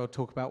nowadays as well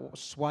talk about what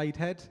suede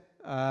head.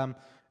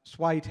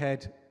 Suede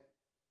head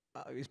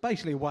is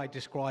basically a way of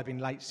describing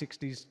late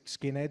 60s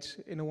skinheads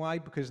in a way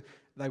because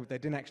they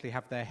didn't actually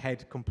have their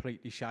head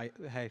completely shaved.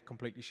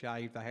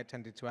 They had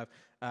tended to have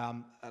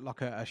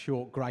like a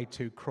short grade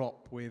 2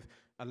 crop with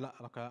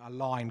a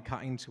line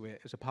cut into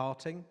it as a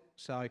parting.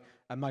 So,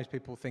 and most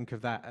people think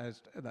of that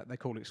as they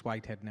call it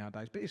suede head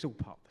nowadays, but it's all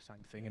part of the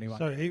same thing anyway.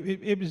 So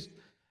it was.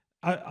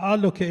 I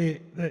look at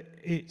it that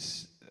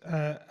it's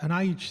an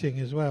age thing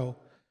as well.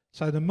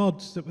 So the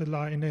mods that were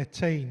like in their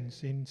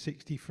teens in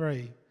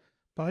 '63,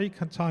 by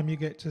the time you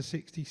get to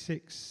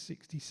 66,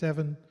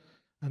 67,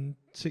 and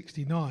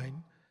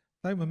 69,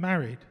 they were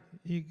married.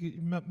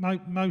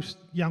 Most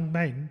young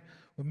men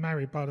were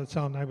married by the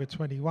time they were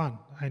 21,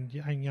 and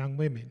young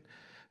women.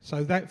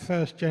 So that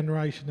first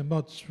generation of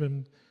mods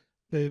from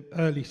the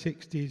early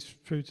 60s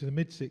through to the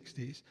mid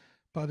 60s,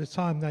 by the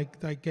time they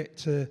get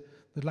to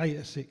the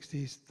later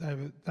 60s,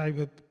 they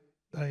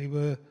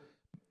were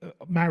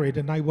married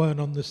and they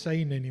weren't on the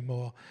scene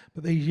anymore.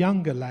 But these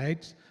younger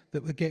lads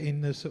that were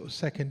getting the sort of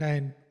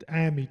second-hand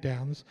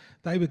hand-me-downs,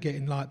 they were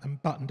getting like them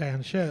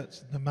button-down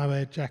shirts and the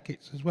mohair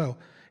jackets as well.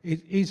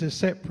 It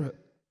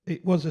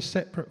was a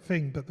separate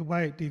thing, but the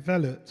way it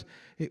developed,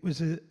 it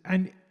was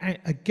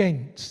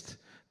against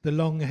the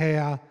long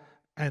hair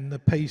and the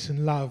peace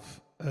and love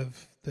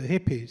of the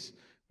hippies,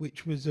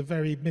 which was a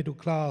very middle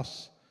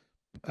class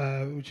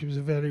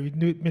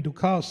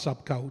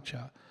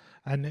subculture,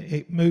 and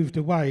it moved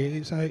away.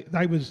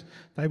 They was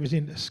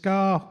into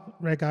ska,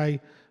 reggae,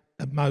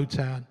 and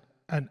Motown,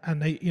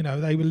 and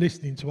they were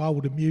listening to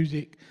older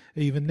music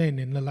even then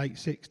in the late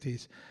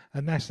 60s,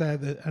 and that's how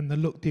the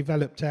look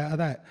developed out of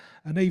that.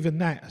 And even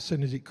that, as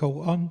soon as it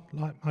caught on,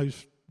 like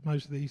most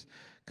of these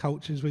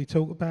cultures we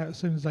talk about, as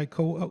soon as they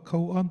caught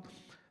on,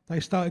 they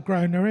started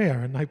growing their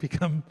hair and they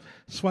become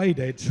suede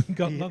heads and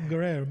got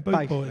longer hair and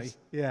boot boys.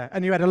 Yeah,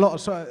 and you had a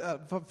lot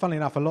of, funnily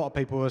enough, a lot of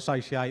people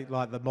associate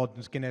like the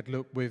modern skinhead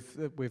look with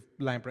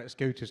Lambretta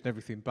scooters and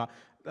everything, but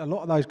a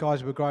lot of those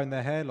guys who were growing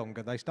their hair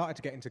longer, they started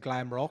to get into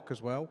glam rock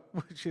as well,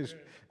 which is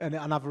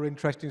another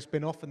interesting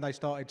spin-off, and they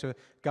started to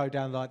go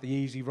down like the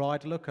Easy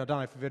Rider look. I don't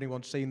know if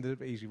anyone's seen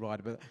the Easy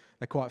Rider, but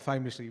they quite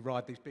famously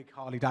ride these big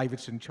Harley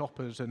Davidson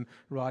choppers and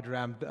ride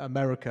around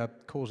America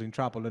causing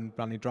trouble and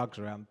running drugs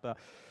around. But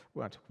we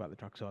won't talk about the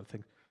drug side of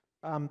things.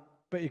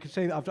 But you can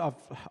see that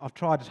I've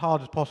tried as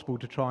hard as possible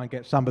to try and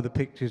get some of the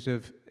pictures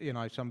of, you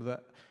know, some of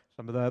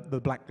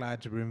the black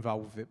lads who were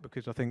involved with it,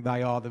 because I think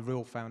they are the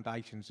real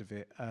foundations of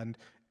it. And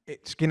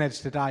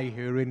skinheads today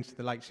who are into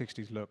the late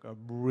 60s look are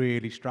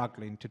really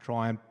struggling to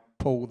try and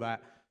pull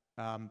that,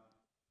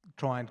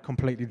 try and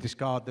completely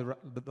discard the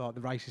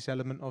racist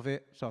element of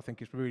it. So I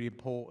think it's really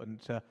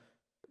important to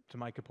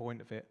make a point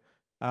of it.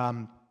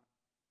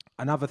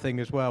 Another thing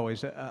as well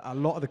is a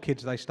lot of the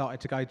kids, they started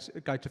to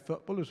go to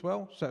football as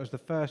well. So it was the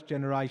first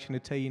generation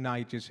of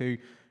teenagers who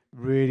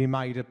really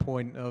made a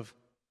point of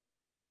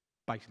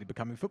basically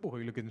becoming football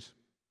hooligans.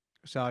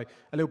 So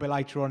a little bit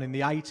later on in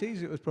the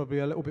 80s, it was probably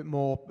a little bit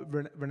more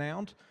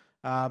renowned.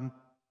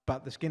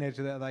 But the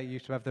skinheads, they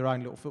used to have their own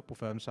little football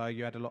firm. So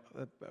you had a lot,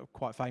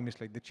 quite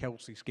famously, the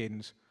Chelsea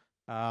Skins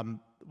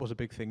was a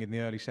big thing in the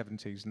early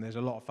 70s. And there's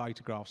a lot of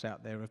photographs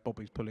out there of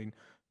Bobbies pulling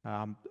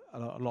a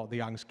lot of the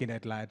young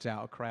skinhead lads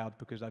out of crowd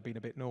because they'd been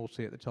a bit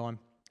naughty at the time.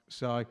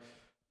 So,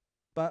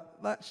 but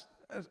that's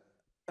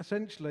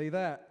essentially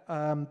that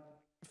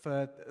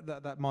for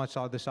that my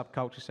side of the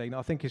subculture scene.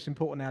 I think it's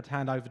important now to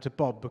hand over to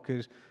Bob,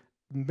 because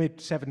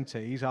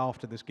mid-70s,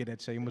 after the skinhead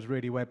scene, was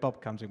really where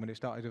Bob comes in, when it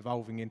started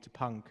evolving into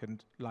punk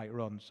and later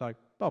on. So,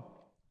 Bob.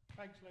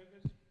 Thanks,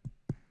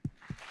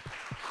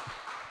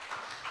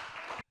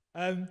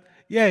 Lucas.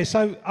 Yeah,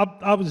 so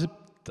I was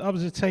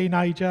a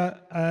teenager,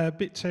 a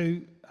bit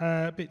too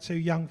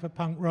young for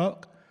punk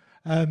rock.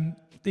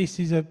 This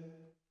is a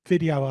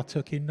video I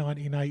took in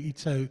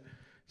 1982.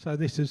 So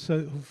this is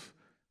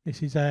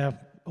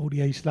all the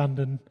East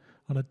London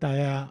on a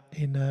day out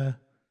in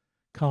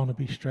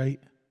Carnaby Street,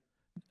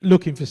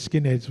 looking for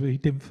skinheads. We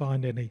didn't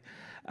find any.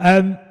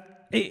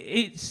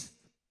 It's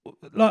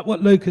like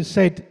what Lucas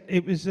said.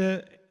 It was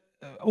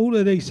all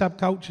of these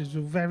subcultures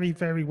were very,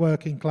 very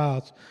working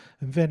class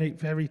and very,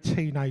 very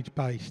teenage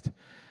based.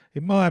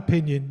 In my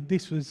opinion,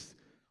 this was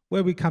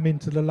where we come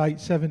into the late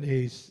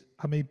 70s.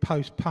 I mean,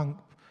 post-punk.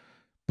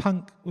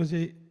 Punk was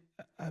a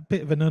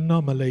bit of an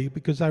anomaly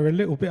because they were a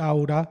little bit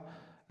older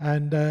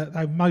and they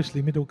were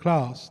mostly middle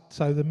class.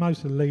 So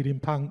most of the leading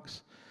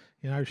punks,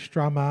 you know,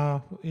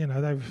 Strummer, you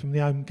know, they were from the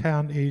home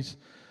counties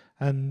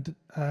and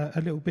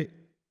a little bit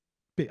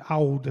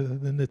older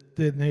than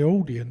the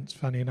audience,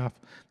 funny enough.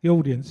 The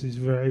audience is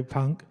very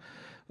punk.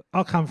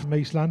 I come from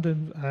East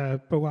London,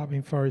 brought up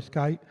in Forest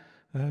Gate,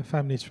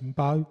 family's from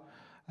Bow,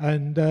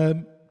 and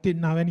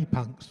didn't know any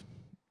punks.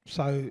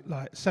 So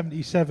like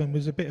 77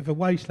 was a bit of a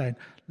wasteland.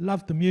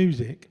 Loved the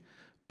music,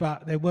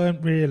 but there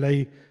weren't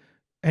really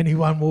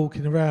anyone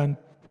walking around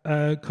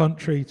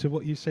contrary to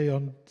what you see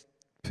on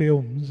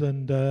films,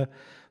 and there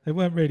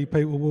weren't really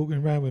people walking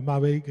around with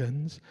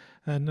Mohegans.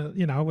 And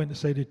you know, I went to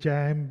see the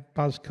Jam,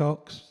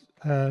 Buzzcocks,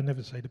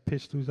 never see the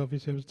Pistols,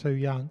 obviously I was too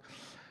young.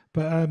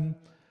 But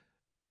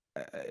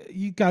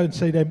you go and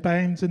see them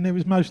bands and there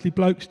was mostly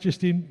blokes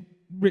just in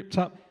ripped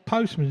up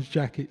postman's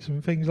jackets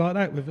and things like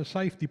that with a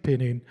safety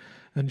pin in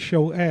and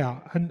short hair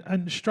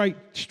and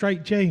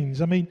straight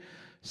jeans. I mean,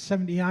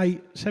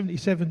 78,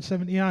 77,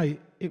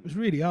 78, it was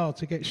really hard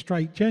to get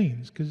straight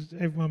jeans because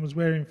everyone was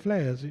wearing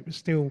flares. It was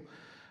still,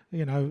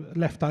 you know,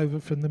 left over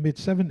from the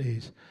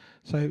mid-70s.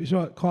 So it was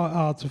quite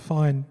hard to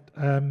find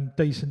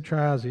decent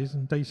trousers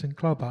and decent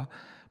clobber,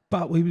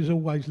 but we was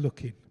always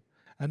looking.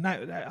 And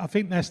that I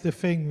think that's the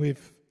thing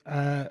with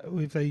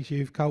these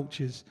youth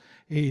cultures,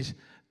 is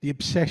the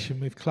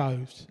obsession with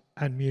clothes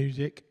and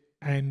music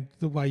and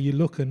the way you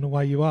look and the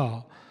way you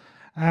are.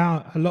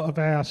 A lot of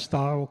our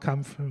style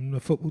come from the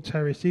football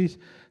terraces.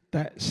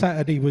 That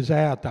Saturday was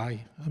our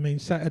day. I mean,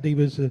 Saturday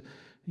was a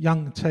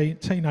young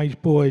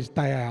teenage boy's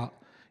day out.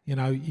 You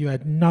know, you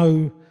had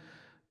no,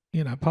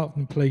 you know, apart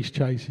from police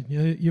chasing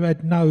you, you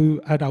had no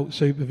adult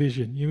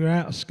supervision. You were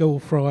out of school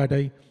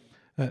Friday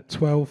at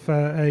 12,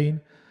 13.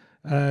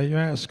 You were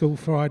out of school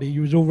Friday.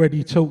 You was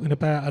already talking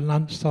about at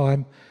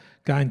lunchtime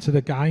going to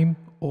the game,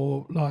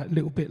 or like a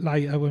little bit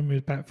later when we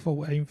was about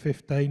 14,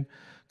 15,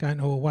 going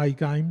to away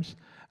games.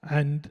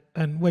 And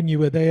when you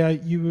were there,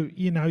 you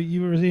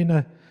were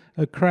in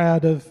a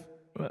crowd of,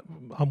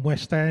 I'm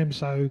West Ham,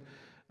 so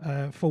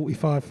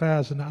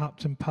 45,000 at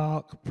Upton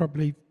Park,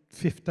 probably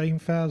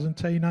 15,000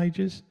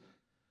 teenagers.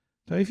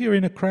 So if you're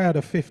in a crowd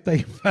of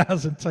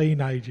 15,000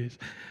 teenagers,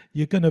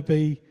 you're going to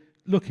be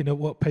looking at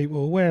what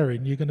people are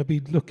wearing. You're going to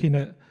be looking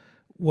at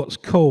what's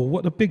cool,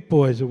 what the big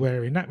boys are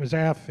wearing. That was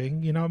our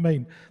thing, you know what I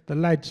mean? The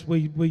lads,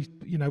 we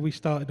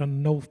started on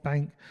the North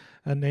Bank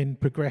and then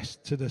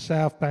progressed to the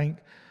South Bank.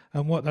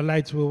 And what the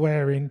lads were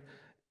wearing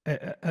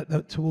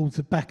towards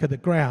the back of the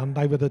ground,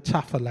 they were the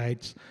tougher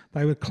lads.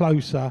 They were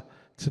closer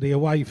to the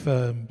away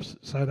firms,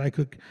 so they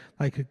could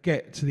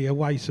get to the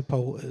away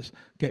supporters,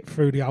 get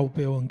through the old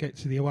bill and get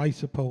to the away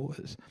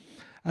supporters.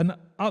 And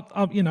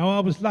I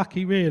was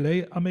lucky,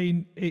 really. I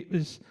mean,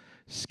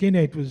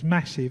 skinhead was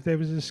massive. There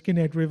was a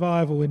skinhead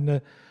revival in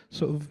the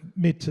sort of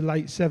mid to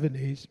late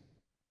 70s,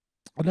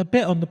 and a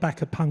bit on the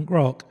back of punk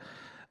rock.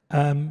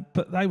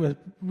 But they were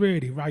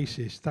really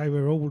racist. They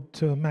were all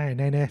to a man,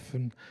 NF,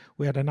 and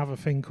we had another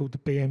thing called the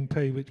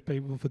BNP, which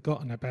people have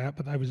forgotten about,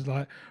 but they was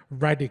like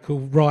radical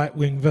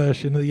right-wing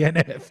version of the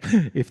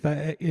NF, if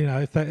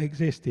that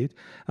existed.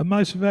 And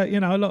most of our,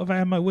 a lot of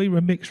our mates, we were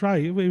a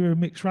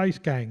mixed race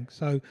gang.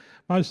 So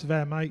most of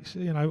our mates,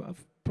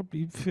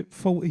 probably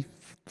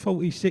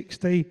 40,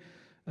 60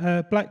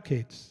 black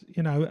kids,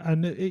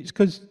 and it's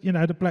because,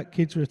 the black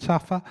kids were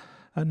tougher.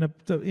 And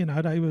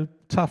they were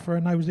tougher,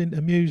 and they was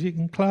into music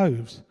and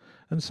clothes,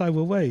 and so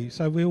were we.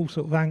 So we all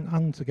sort of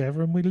hung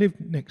together, and we lived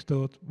next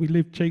door. We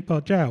lived cheap by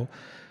jail,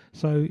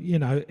 so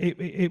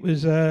it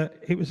was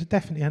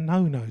definitely a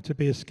no-no to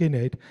be a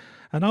skinhead.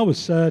 And I was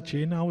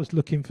searching. I was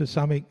looking for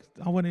something.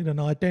 I wanted an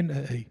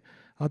identity.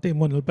 I didn't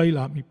want to be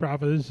like my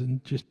brothers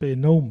and just be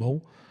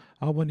normal.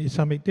 I wanted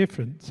something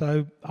different.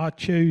 So I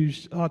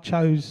chose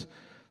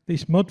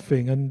this mod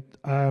thing, and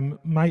a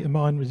mate of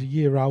mine was a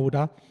year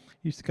older.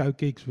 Used to go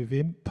gigs with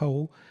him,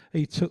 Paul.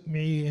 He took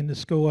me in the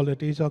school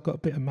holidays. I got a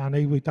bit of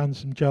money. We'd done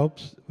some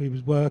jobs. We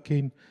was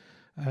working.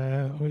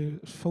 We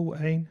was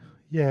 14.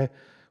 Yeah,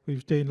 we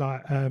was doing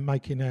like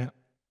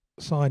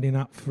signing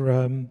up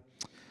for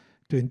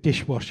doing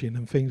dishwashing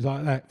and things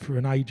like that for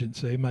an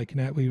agency, making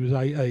out we was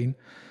 18.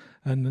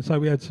 And so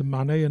we had some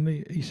money, and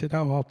he said,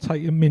 "Oh, I'll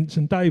take you Mints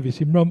and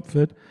Davis in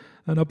Romford."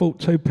 And I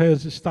bought 2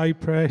 pairs of Stay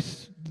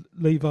Press,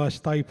 Levi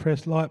Stay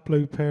Press, light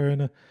blue pair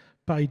and a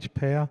beige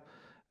pair.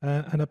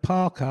 And a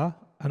parka,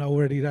 and I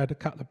already had a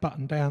couple of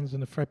button downs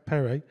and a Fred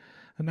Perry,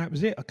 and that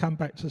was it. I come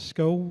back to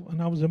school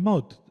and I was a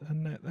mod,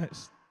 and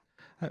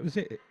that was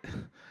it.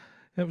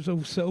 That was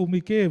all my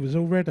gear was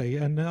all ready,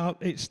 and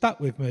it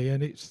stuck with me,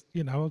 and it's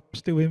I'm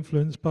still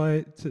influenced by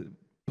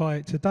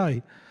it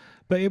today.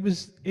 But it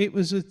was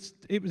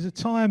a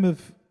time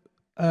of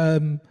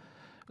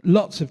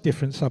lots of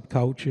different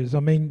subcultures. I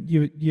mean,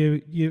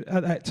 you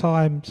at that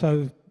time.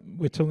 So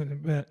we're talking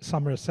about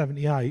summer of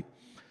 '78.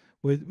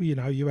 With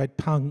you had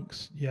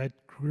punks, you had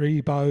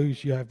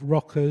grebos, you had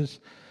rockers,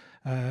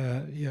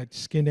 you had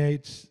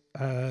skinheads,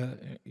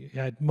 you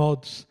had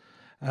mods,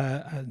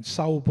 and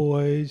soul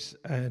boys,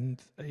 and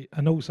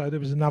also there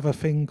was another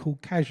thing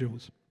called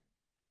casuals,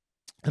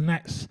 and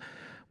that's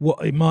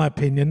what, in my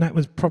opinion, that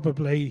was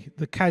probably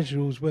the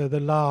casuals were the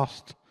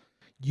last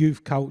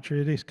youth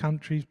culture this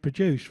country's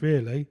produced,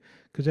 really,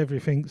 because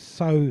everything's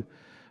so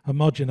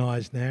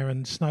homogenised now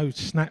and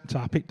snapped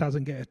up. It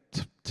doesn't get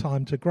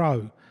time to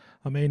grow.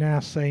 I mean,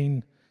 our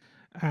scene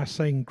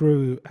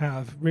grew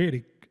out of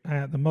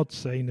the mod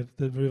scene, of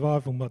the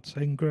revival mod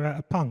scene, grew out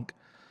of punk.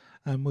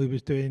 And we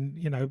was doing,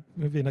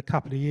 within a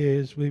couple of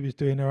years, we was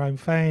doing our own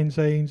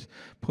fanzines,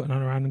 putting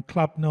on our own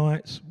club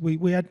nights.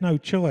 We had no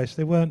choice.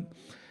 There weren't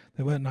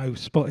no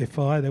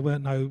Spotify, there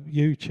weren't no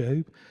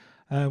YouTube.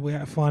 We had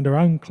to find our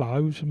own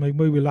clothes. I mean,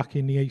 we were lucky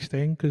in the East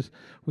End because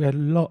we had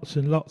lots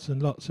and lots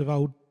and lots of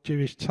old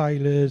Jewish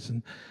tailors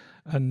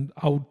and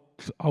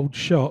old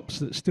shops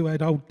that still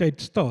had old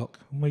dead stock.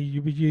 And we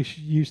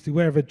used to,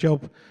 wherever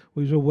job,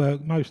 we was all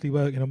mostly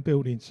working on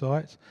building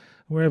sites.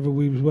 Wherever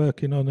we was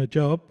working on a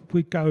job,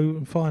 we'd go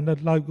and find a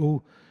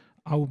local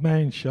old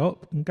man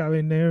shop and go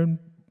in there and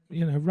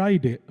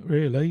raid it.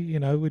 Really,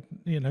 we'd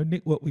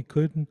nick what we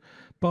could and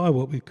buy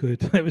what we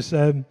could. It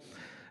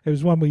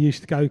was one we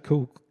used to go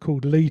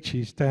called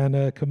Leeches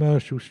down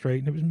Commercial Street,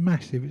 and it was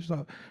massive. It was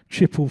like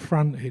triple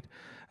fronted,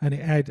 and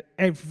it had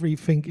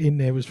everything in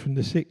there was from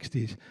the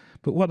 60s.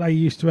 But what they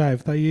used to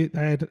have, they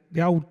had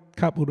the old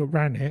couple that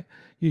ran it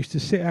used to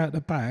sit out the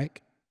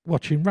back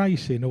watching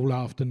racing all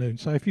afternoon.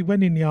 So if you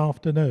went in the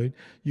afternoon,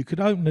 you could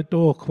open the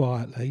door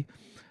quietly,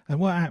 and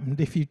what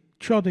happened if you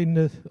trod on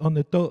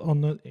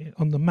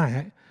the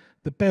mat,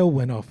 the bell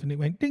went off and it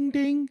went ding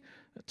ding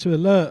to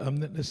alert them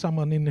that there's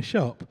someone in the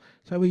shop.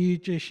 So we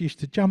just used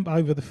to jump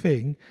over the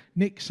thing,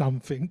 nick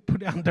something,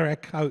 put it under our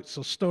coats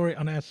or store it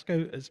on our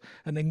scooters,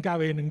 and then go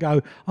in and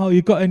go, "Oh,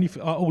 you got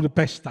anything?" All the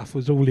best stuff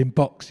was all in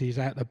boxes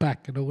out the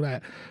back and all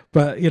that.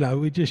 But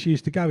we just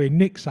used to go in,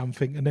 nick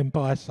something, and then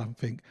buy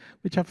something,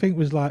 which I think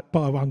was like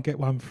buy one get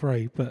one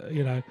free. But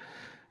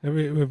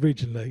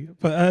originally,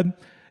 but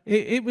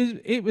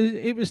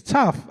it was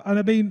tough, and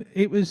I mean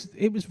it was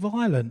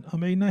violent. I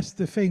mean that's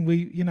the thing.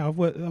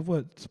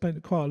 I've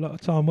spent quite a lot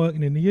of time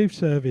working in the youth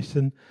service,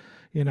 and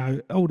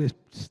all the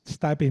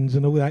stabbings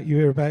and all that you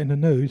hear about in the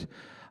news.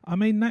 I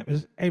mean that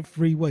was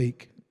every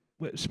week,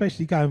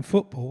 especially going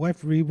football.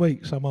 Every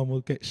week someone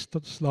would get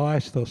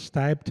sliced or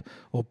stabbed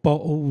or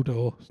bottled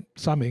or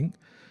something.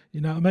 You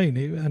know what I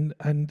mean?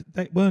 And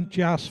they weren't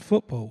just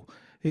football.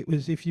 It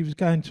was if you was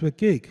going to a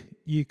gig.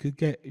 You could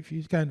get, if you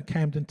was going to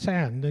Camden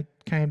Town, the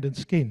Camden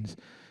Skins,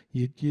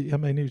 I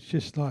mean, it was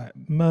just like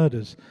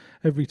murders.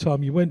 Every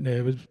time you went there,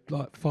 it was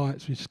like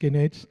fights with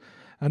skinheads.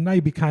 And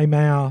they became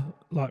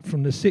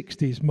from the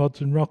 60s,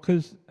 mods and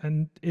rockers.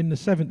 And in the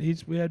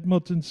 70s, we had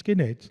mods and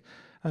skinheads.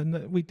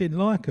 And we didn't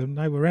like them.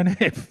 They were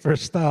NF for a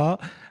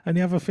start. And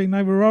the other thing,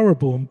 they were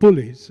horrible and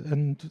bullies.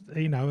 And,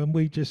 and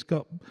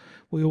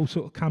we all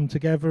sort of come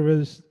together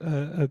as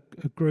a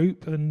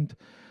group, and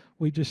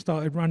we just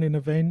started running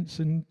events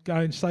and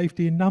going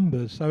safety in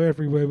numbers. So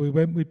everywhere we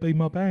went, we'd be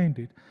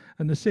mob-handed.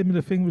 And the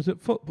similar thing was at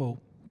football.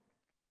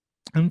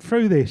 And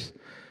through this,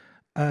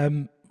 I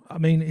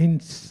mean,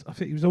 I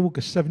think it was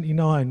August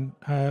 '79,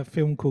 a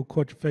film called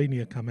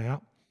Quadrophenia come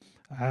out,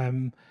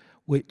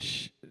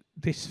 which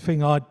this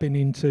thing I'd been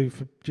into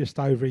for just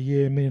over a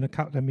year, me and a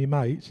couple of my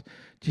mates,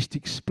 just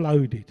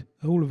exploded.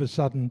 All of a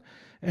sudden,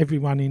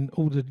 everyone in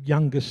all the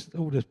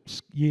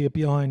year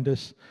behind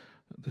us,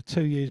 the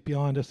 2 years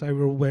behind us, they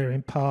were all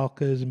wearing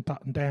Parkers and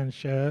button-down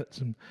shirts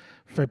and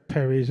Fred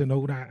Perrys and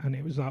all that, and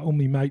it was like all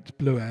my mates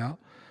blew out.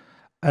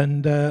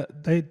 And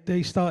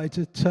they started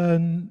to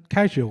turn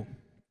casual.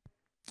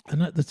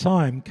 And at the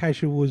time,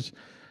 casual was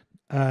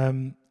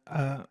a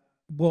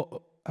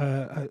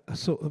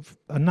sort of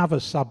another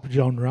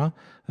subgenre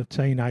of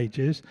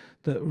teenagers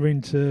that were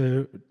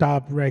into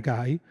dub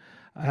reggae,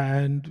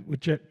 and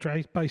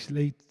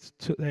basically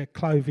took their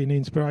clothing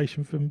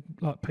inspiration from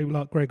like people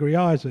like Gregory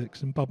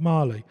Isaacs and Bob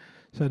Marley.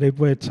 So they'd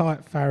wear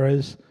tight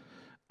farras,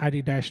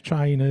 Adidas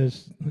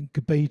trainers, and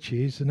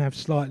gabeches, and have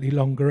slightly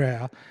longer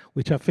hair,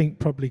 which I think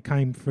probably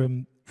came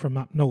from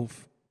up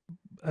north.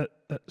 At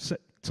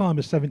time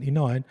of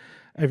 '79,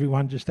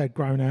 everyone just had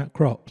grown out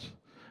crops,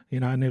 you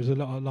know, and there was a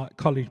lot of like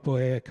college boy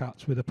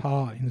haircuts with the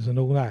partings and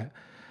all that.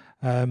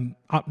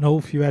 Up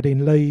north, you had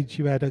in Leeds,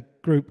 you had a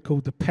group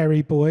called the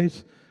Perry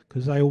Boys,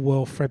 because they all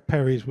wore Fred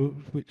Perrys,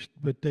 which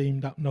were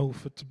deemed up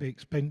north to be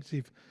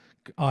expensive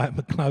item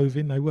of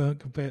clothing. They weren't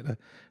compared to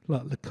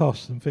like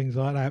Lacoste and things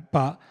like that,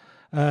 but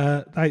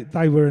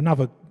they were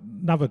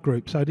another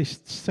group. So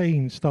this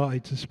scene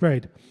started to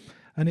spread.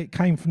 And it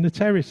came from the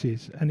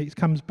terraces, and it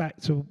comes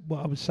back to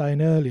what I was saying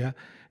earlier.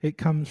 It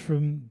comes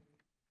from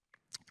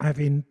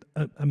having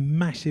a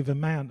massive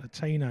amount of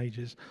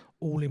teenagers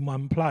all in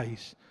one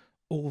place,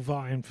 all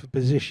vying for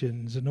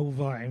positions and all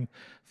vying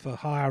for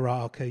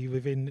hierarchy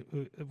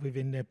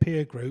within their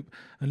peer group,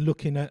 and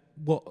looking at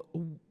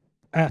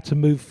how to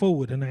move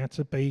forward and how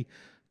to be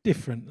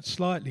different,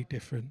 slightly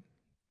different.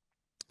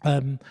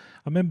 I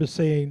remember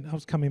I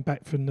was coming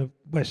back from the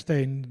West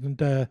End,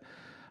 and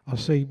I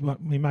see my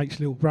mate's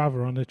little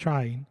brother on the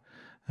train,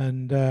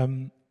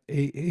 and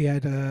he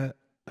had a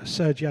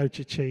Sergio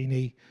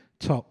Cecchini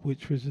top,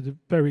 which was a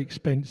very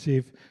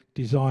expensive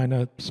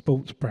designer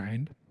sports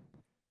brand,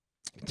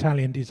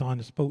 Italian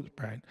designer sports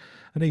brand,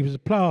 and he was a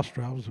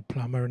plasterer. I was a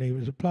plumber, and he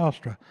was a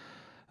plasterer,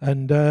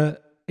 and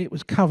it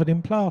was covered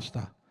in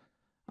plaster.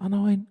 And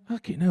I went,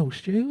 fucking hell,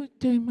 Stu, what are you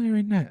doing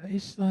wearing that?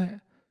 It's like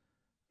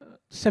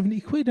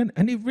 70 quid,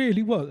 and it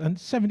really was, and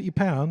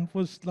 £70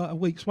 was like a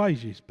week's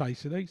wages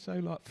basically, so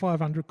like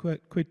 500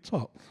 quid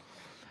top.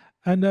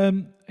 And I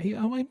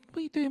went, what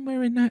are you doing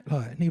wearing that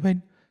like? And he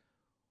went,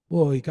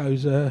 well, he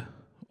goes,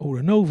 all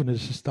the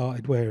Northerners have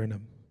started wearing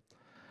them.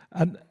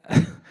 And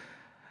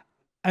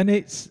and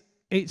it's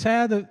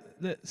how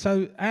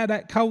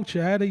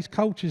how these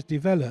cultures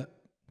develop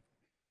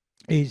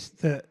is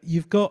that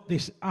you've got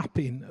this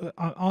upping.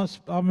 I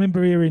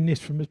remember hearing this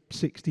from a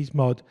 60s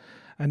mod,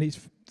 and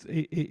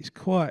it's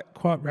quite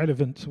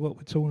relevant to what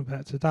we're talking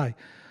about today.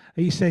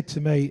 He said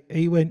to me,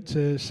 he went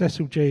to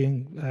Cecil G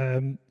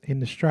in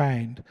the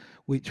Strand,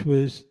 which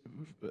was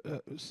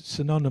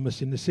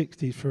synonymous in the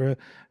 60s for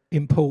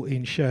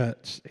importing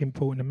shirts,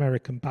 importing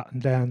American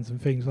button-downs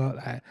and things like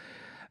that.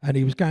 And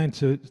he was going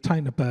to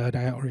take the bird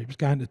out, or he was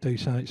going to do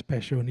something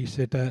special. And he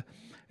said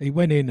he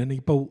went in and he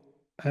bought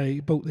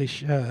this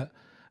shirt,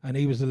 and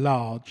he was a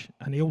large,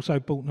 and he also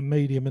bought the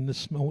medium and the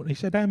small. And he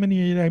said, how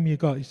many of them you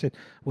got? He said,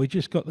 we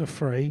just got the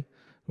 3.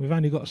 We've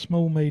only got a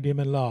small, medium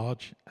and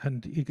large.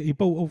 And he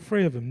bought all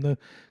 3 of them. The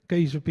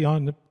geezer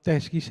behind the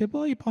desk, he said,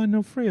 why are you buying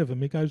all 3 of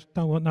them? He goes,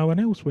 don't want no one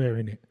else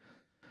wearing it.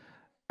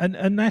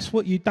 And that's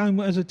what you don't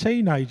as a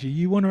teenager.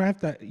 You want to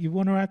have that. You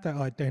want to have that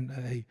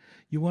identity.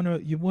 You want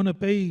to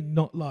be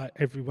not like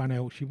everyone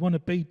else. You want to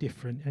be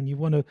different, and you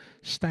want to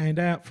stand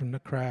out from the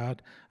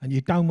crowd. And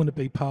you don't want to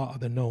be part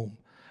of the norm,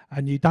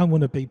 and you don't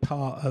want to be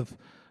part of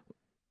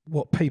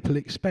what people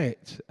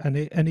expect. And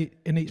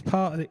it's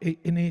part of it.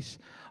 And it's.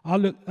 I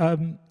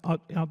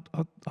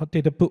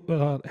did a book.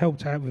 I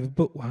helped out with a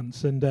book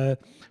once, and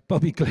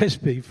Bobby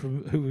Gillespie,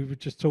 from who we were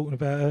just talking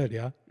about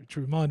earlier, which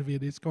reminded me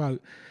of this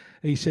quote.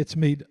 He said to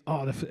me,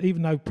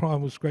 even though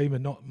Primal Scream are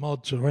not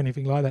mods or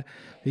anything like that,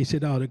 he said,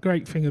 the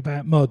great thing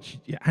about mods,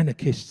 you're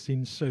anarchists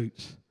in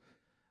suits.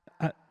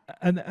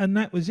 And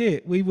that was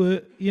it. We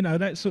were,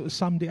 that sort of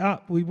summed it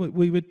up. We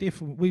were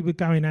different. We were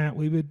going out.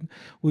 We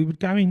would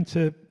go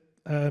into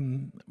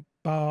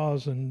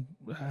bars and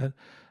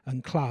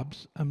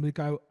clubs, and we'd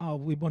go,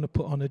 we want to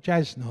put on a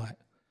jazz night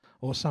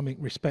or something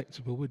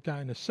respectable. We'd go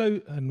in a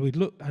suit, and we'd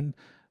look, and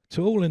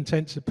to all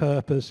intents and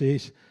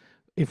purposes,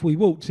 if we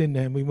walked in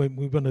there and we went,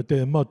 we want to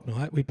do a mod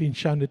night, we'd been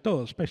shown the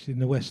door, especially in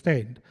the West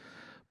End.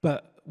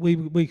 But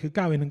we could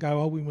go in and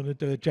go, we want to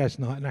do a jazz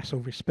night, and that's all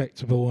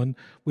respectable, and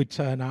we'd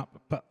turn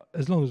up. But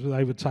as long as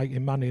they were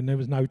taking money and there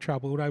was no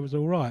trouble, they was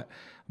all right.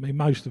 I mean,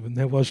 most of them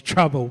there was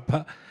trouble,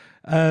 but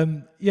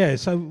Yeah,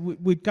 so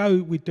we'd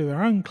do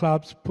our own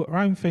clubs, put our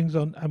own things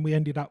on, and we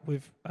ended up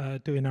with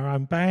doing our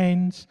own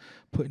bands,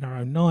 putting our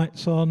own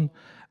nights on,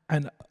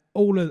 and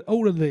all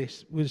of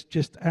this was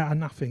just out of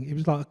nothing. It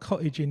was like a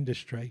cottage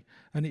industry,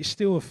 and it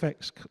still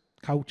affects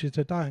culture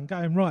today. And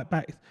going right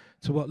back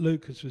to what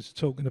Lucas was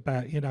talking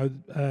about,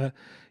 the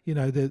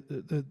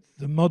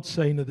mod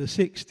scene of the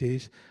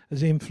 '60s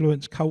has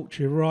influenced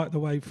culture right the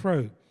way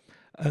through.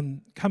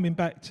 And coming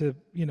back to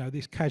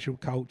this casual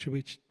culture,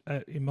 which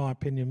in my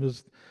opinion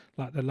was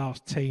like the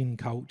last teen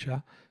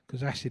culture,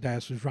 because Acid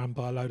House was run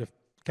by a load of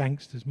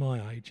gangsters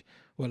my age,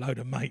 well, a load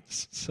of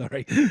mates,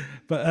 sorry,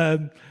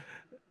 but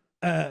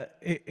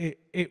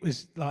it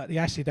was like the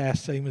Acid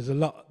House scene was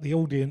the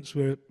audience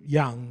were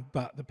young,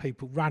 but the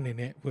people running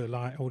it were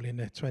like all in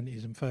their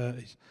 20s and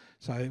 30s,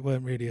 so it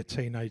weren't really a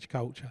teenage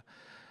culture.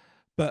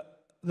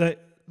 But the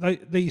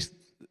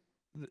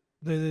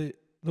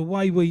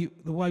way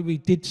we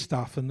did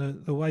stuff and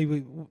the way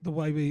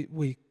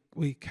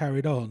we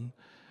carried on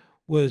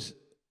was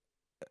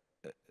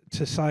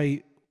to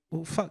say,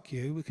 well, fuck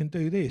you, we can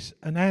do this.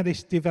 And how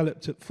this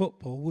developed at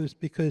football was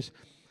because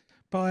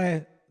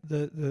by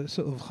the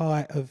sort of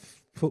height of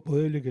football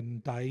hooligan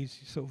days,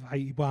 sort of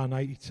 81,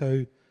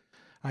 82,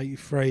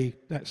 83,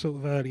 that sort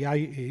of early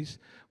 80s,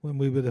 when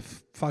we were the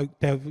folk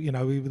devil,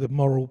 we were the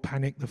moral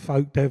panic, the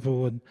folk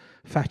devil, and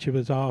Thatcher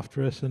was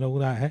after us and all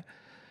that.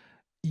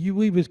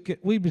 We was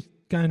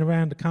going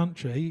around the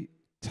country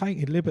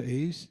taking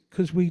liberties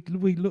because we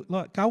looked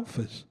like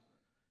golfers.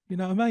 You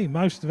know what I mean?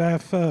 Most of our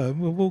firm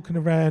were walking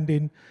around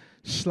in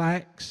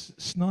slacks,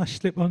 nice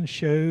slip-on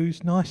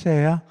shoes, nice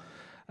hair,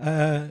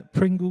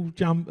 Pringle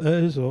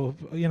jumpers, or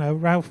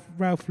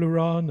Ralph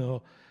Lauren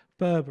or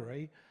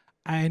Burberry,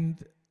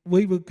 and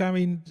we were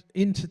going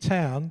into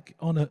town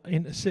on an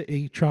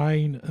intercity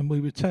train, and we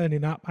were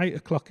turning up 8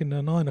 o'clock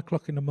 9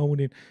 o'clock in the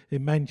morning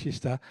in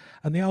Manchester,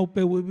 and the old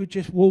Bill, we would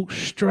just walk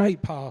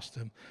straight past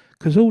them,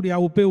 because all the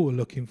old Bill were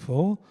looking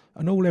for,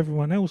 and all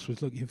everyone else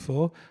was looking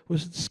for,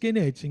 was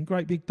skinheads in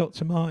great big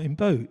Dr. Martin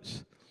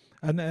boots,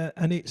 and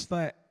it's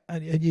that,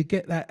 and you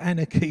get that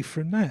anarchy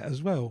from that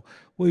as well.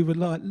 We were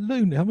like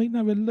lunatics. I mean,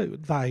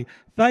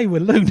 they were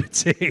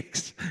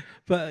lunatics.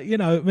 But,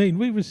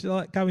 we was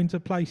like going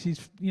to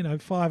places,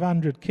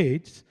 500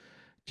 kids,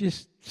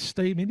 just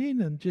steaming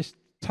in and just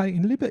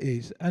taking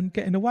liberties and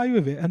getting away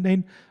with it. And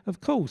then,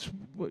 of course,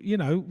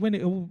 when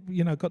it all,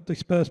 got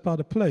dispersed by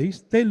the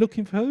police, they're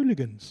looking for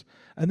hooligans.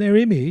 And their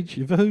image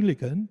of a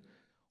hooligan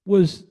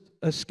was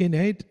a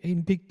skinhead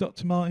in big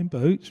Dr. Martin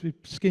boots with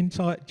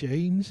skin-tight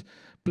jeans,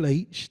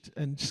 bleached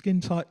and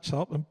skin-tight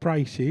top and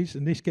braces,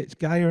 and this gets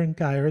gayer and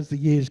gayer as the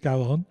years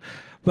go on.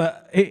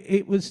 But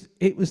it was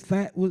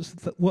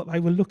what they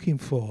were looking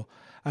for,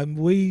 and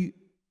the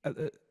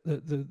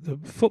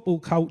football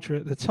culture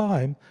at the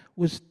time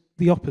was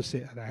the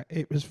opposite of that.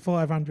 It was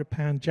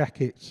 £500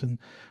 jackets and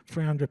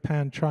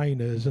 £300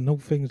 trainers and all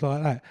things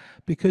like that,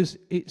 because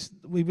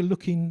we were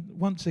looking,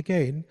 once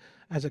again,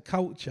 as a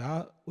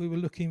culture, we were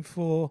looking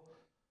to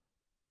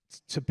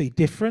be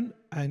different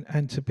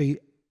and to be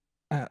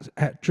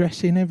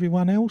outdressing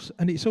everyone else,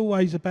 and it's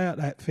always about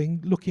that thing,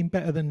 looking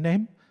better than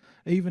them.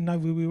 Even though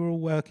we were all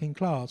working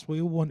class,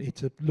 we all wanted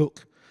to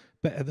look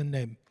better than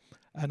them,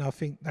 and I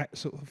think that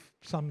sort of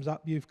sums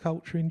up youth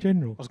culture in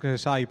general. I was going to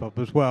say, Bob,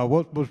 as well,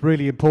 what was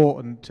really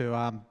important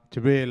to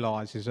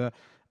realise is that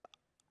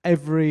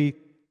every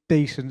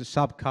decent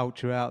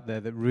subculture out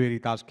there that really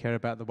does care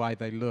about the way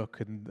they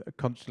look and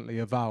constantly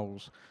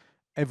evolves,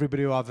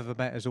 everybody who I've ever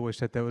met has always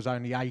said there was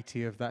only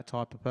 80 of that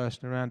type of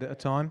person around at a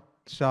time.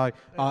 So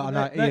I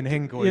know Ian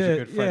Hingle is a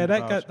good friend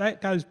of ours.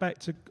 That goes back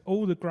to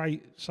all the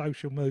great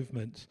social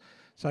movements.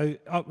 So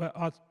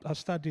I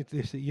studied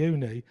this at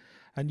uni,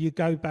 and you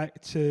go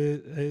back to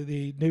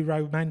the New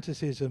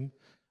Romanticism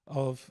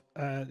of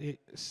the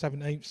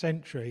 17th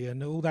century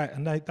and all that,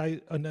 and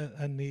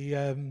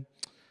the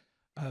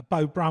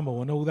Beau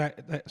Brummel and all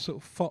that sort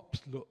of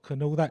fops look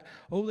and all that.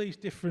 All these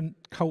different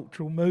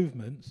cultural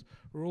movements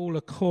were all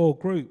a core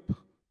group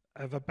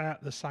of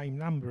about the same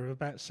number, of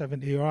about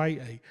 70 or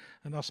 80.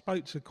 And I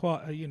spoke to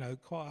quite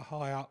a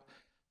high up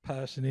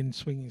person in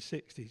swinging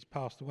 60s,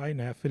 passed away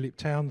now, Philip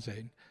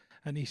Townsend,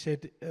 and he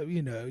said,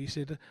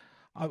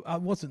 I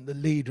wasn't the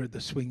leader of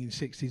the swinging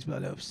 60s,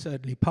 but I was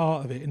certainly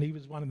part of it. And he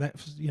was one of that,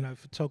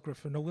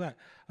 photographer and all that.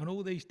 And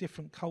all these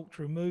different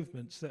cultural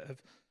movements that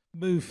have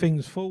moved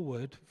things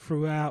forward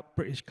throughout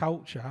British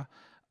culture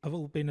have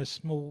all been a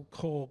small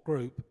core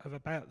group of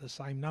about the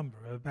same number,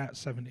 of about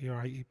 70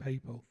 or 80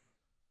 people.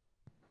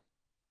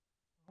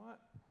 All right.